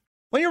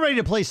 When you're ready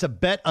to place a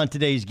bet on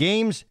today's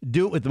games,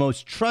 do it with the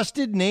most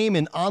trusted name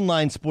in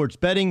online sports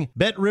betting,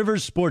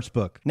 BetRivers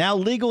Sportsbook. Now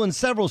legal in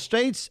several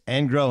states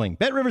and growing.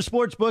 BetRivers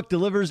Sportsbook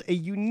delivers a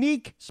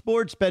unique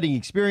sports betting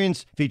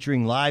experience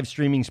featuring live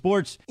streaming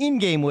sports,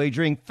 in-game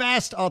wagering,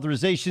 fast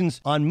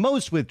authorizations on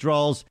most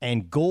withdrawals,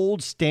 and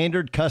gold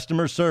standard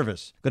customer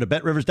service. Go to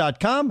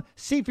BetRivers.com,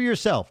 see for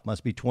yourself.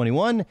 Must be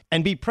 21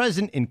 and be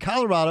present in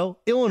Colorado,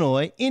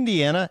 Illinois,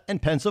 Indiana,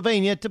 and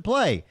Pennsylvania to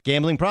play.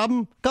 Gambling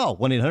problem? Call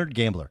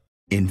 1-800-GAMBLER.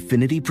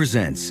 Infiniti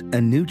presents a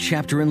new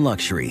chapter in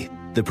luxury,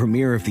 the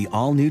premiere of the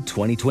all-new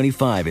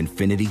 2025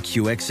 Infiniti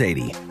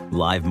QX80,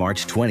 live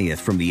March 20th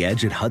from the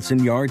Edge at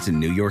Hudson Yards in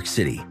New York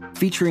City,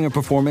 featuring a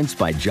performance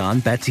by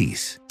John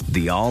Batiste.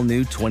 The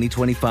all-new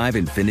 2025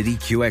 Infiniti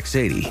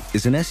QX80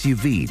 is an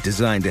SUV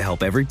designed to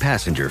help every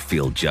passenger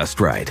feel just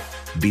right.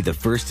 Be the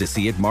first to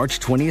see it March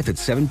 20th at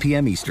 7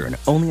 p.m. Eastern,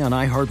 only on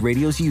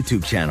iHeartRadio's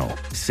YouTube channel.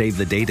 Save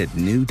the date at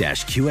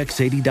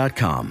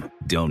new-QX80.com.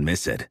 Don't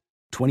miss it.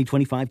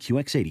 2025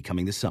 QX80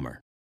 coming this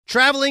summer.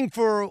 Traveling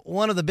for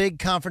one of the big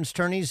conference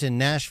tourneys in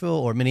Nashville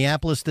or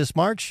Minneapolis this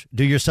March?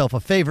 Do yourself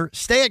a favor.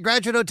 Stay at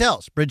Graduate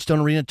Hotels,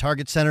 Bridgestone Arena,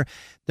 Target Center.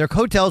 Their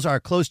hotels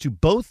are close to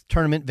both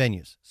tournament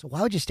venues. So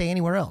why would you stay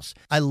anywhere else?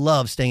 I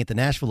love staying at the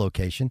Nashville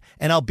location,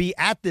 and I'll be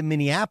at the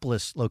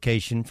Minneapolis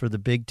location for the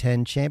Big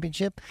Ten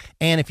Championship.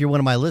 And if you're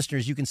one of my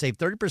listeners, you can save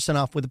 30%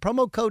 off with the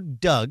promo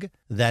code Doug.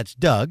 That's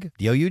Doug,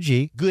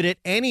 D-O-U-G. Good at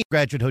any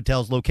Graduate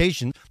Hotels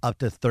location, up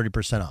to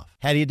 30% off.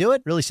 How do you do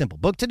it? Really simple.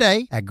 Book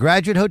today at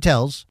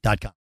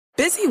graduatehotels.com.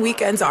 Busy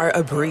weekends are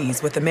a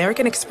breeze with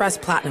American Express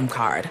Platinum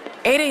Card.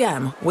 8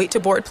 a.m., wait to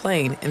board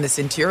plane in the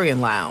Centurion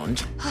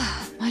Lounge.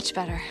 Much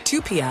better.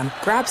 2 p.m.,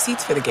 grab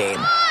seats for the game.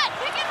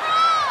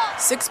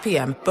 6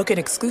 p.m., book an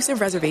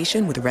exclusive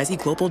reservation with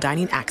Resi Global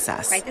Dining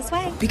Access. Right this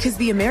way. Because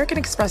the American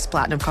Express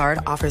Platinum Card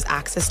offers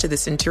access to the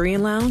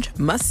Centurion Lounge,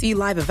 must-see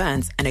live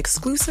events, and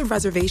exclusive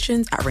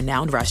reservations at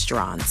renowned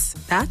restaurants.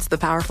 That's the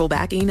powerful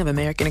backing of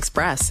American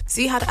Express.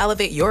 See how to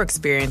elevate your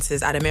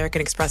experiences at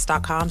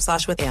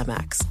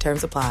americanexpress.com/with-Amex.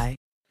 Terms apply.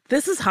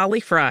 This is Holly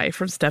Fry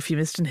from Stuff You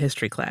Missed in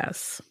History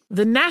Class.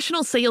 The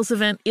national sales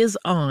event is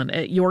on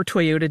at your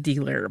Toyota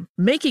dealer,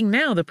 making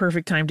now the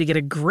perfect time to get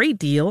a great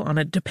deal on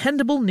a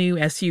dependable new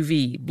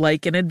SUV,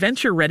 like an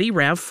adventure-ready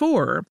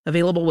RAV4.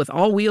 Available with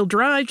all-wheel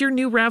drive, your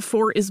new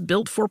RAV4 is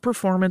built for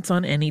performance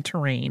on any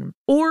terrain.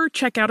 Or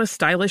check out a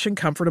stylish and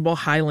comfortable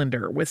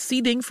Highlander with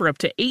seating for up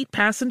to 8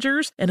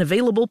 passengers and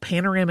available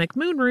panoramic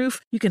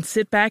moonroof. You can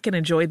sit back and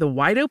enjoy the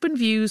wide-open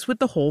views with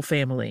the whole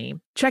family.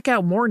 Check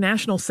out more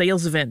national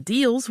sales event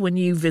deals when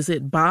you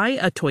visit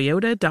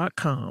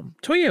buyatoyota.com.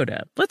 Toyota.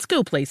 Let's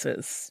go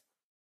places.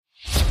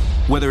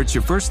 Whether it's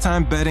your first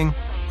time betting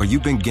or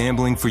you've been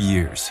gambling for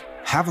years,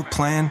 have a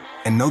plan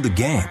and know the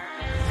game.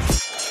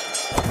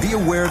 Be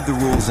aware of the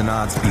rules and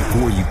odds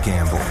before you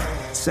gamble.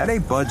 Set a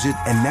budget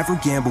and never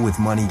gamble with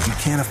money you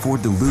can't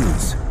afford to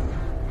lose.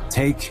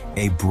 Take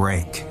a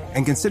break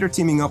and consider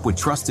teaming up with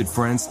trusted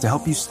friends to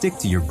help you stick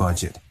to your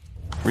budget.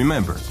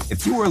 Remember,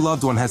 if you or a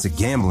loved one has a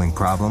gambling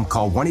problem,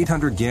 call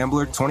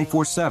 1-800-GAMBLER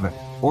 24/7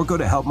 or go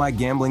to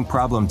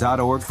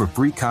helpmygamblingproblem.org for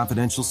free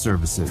confidential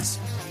services.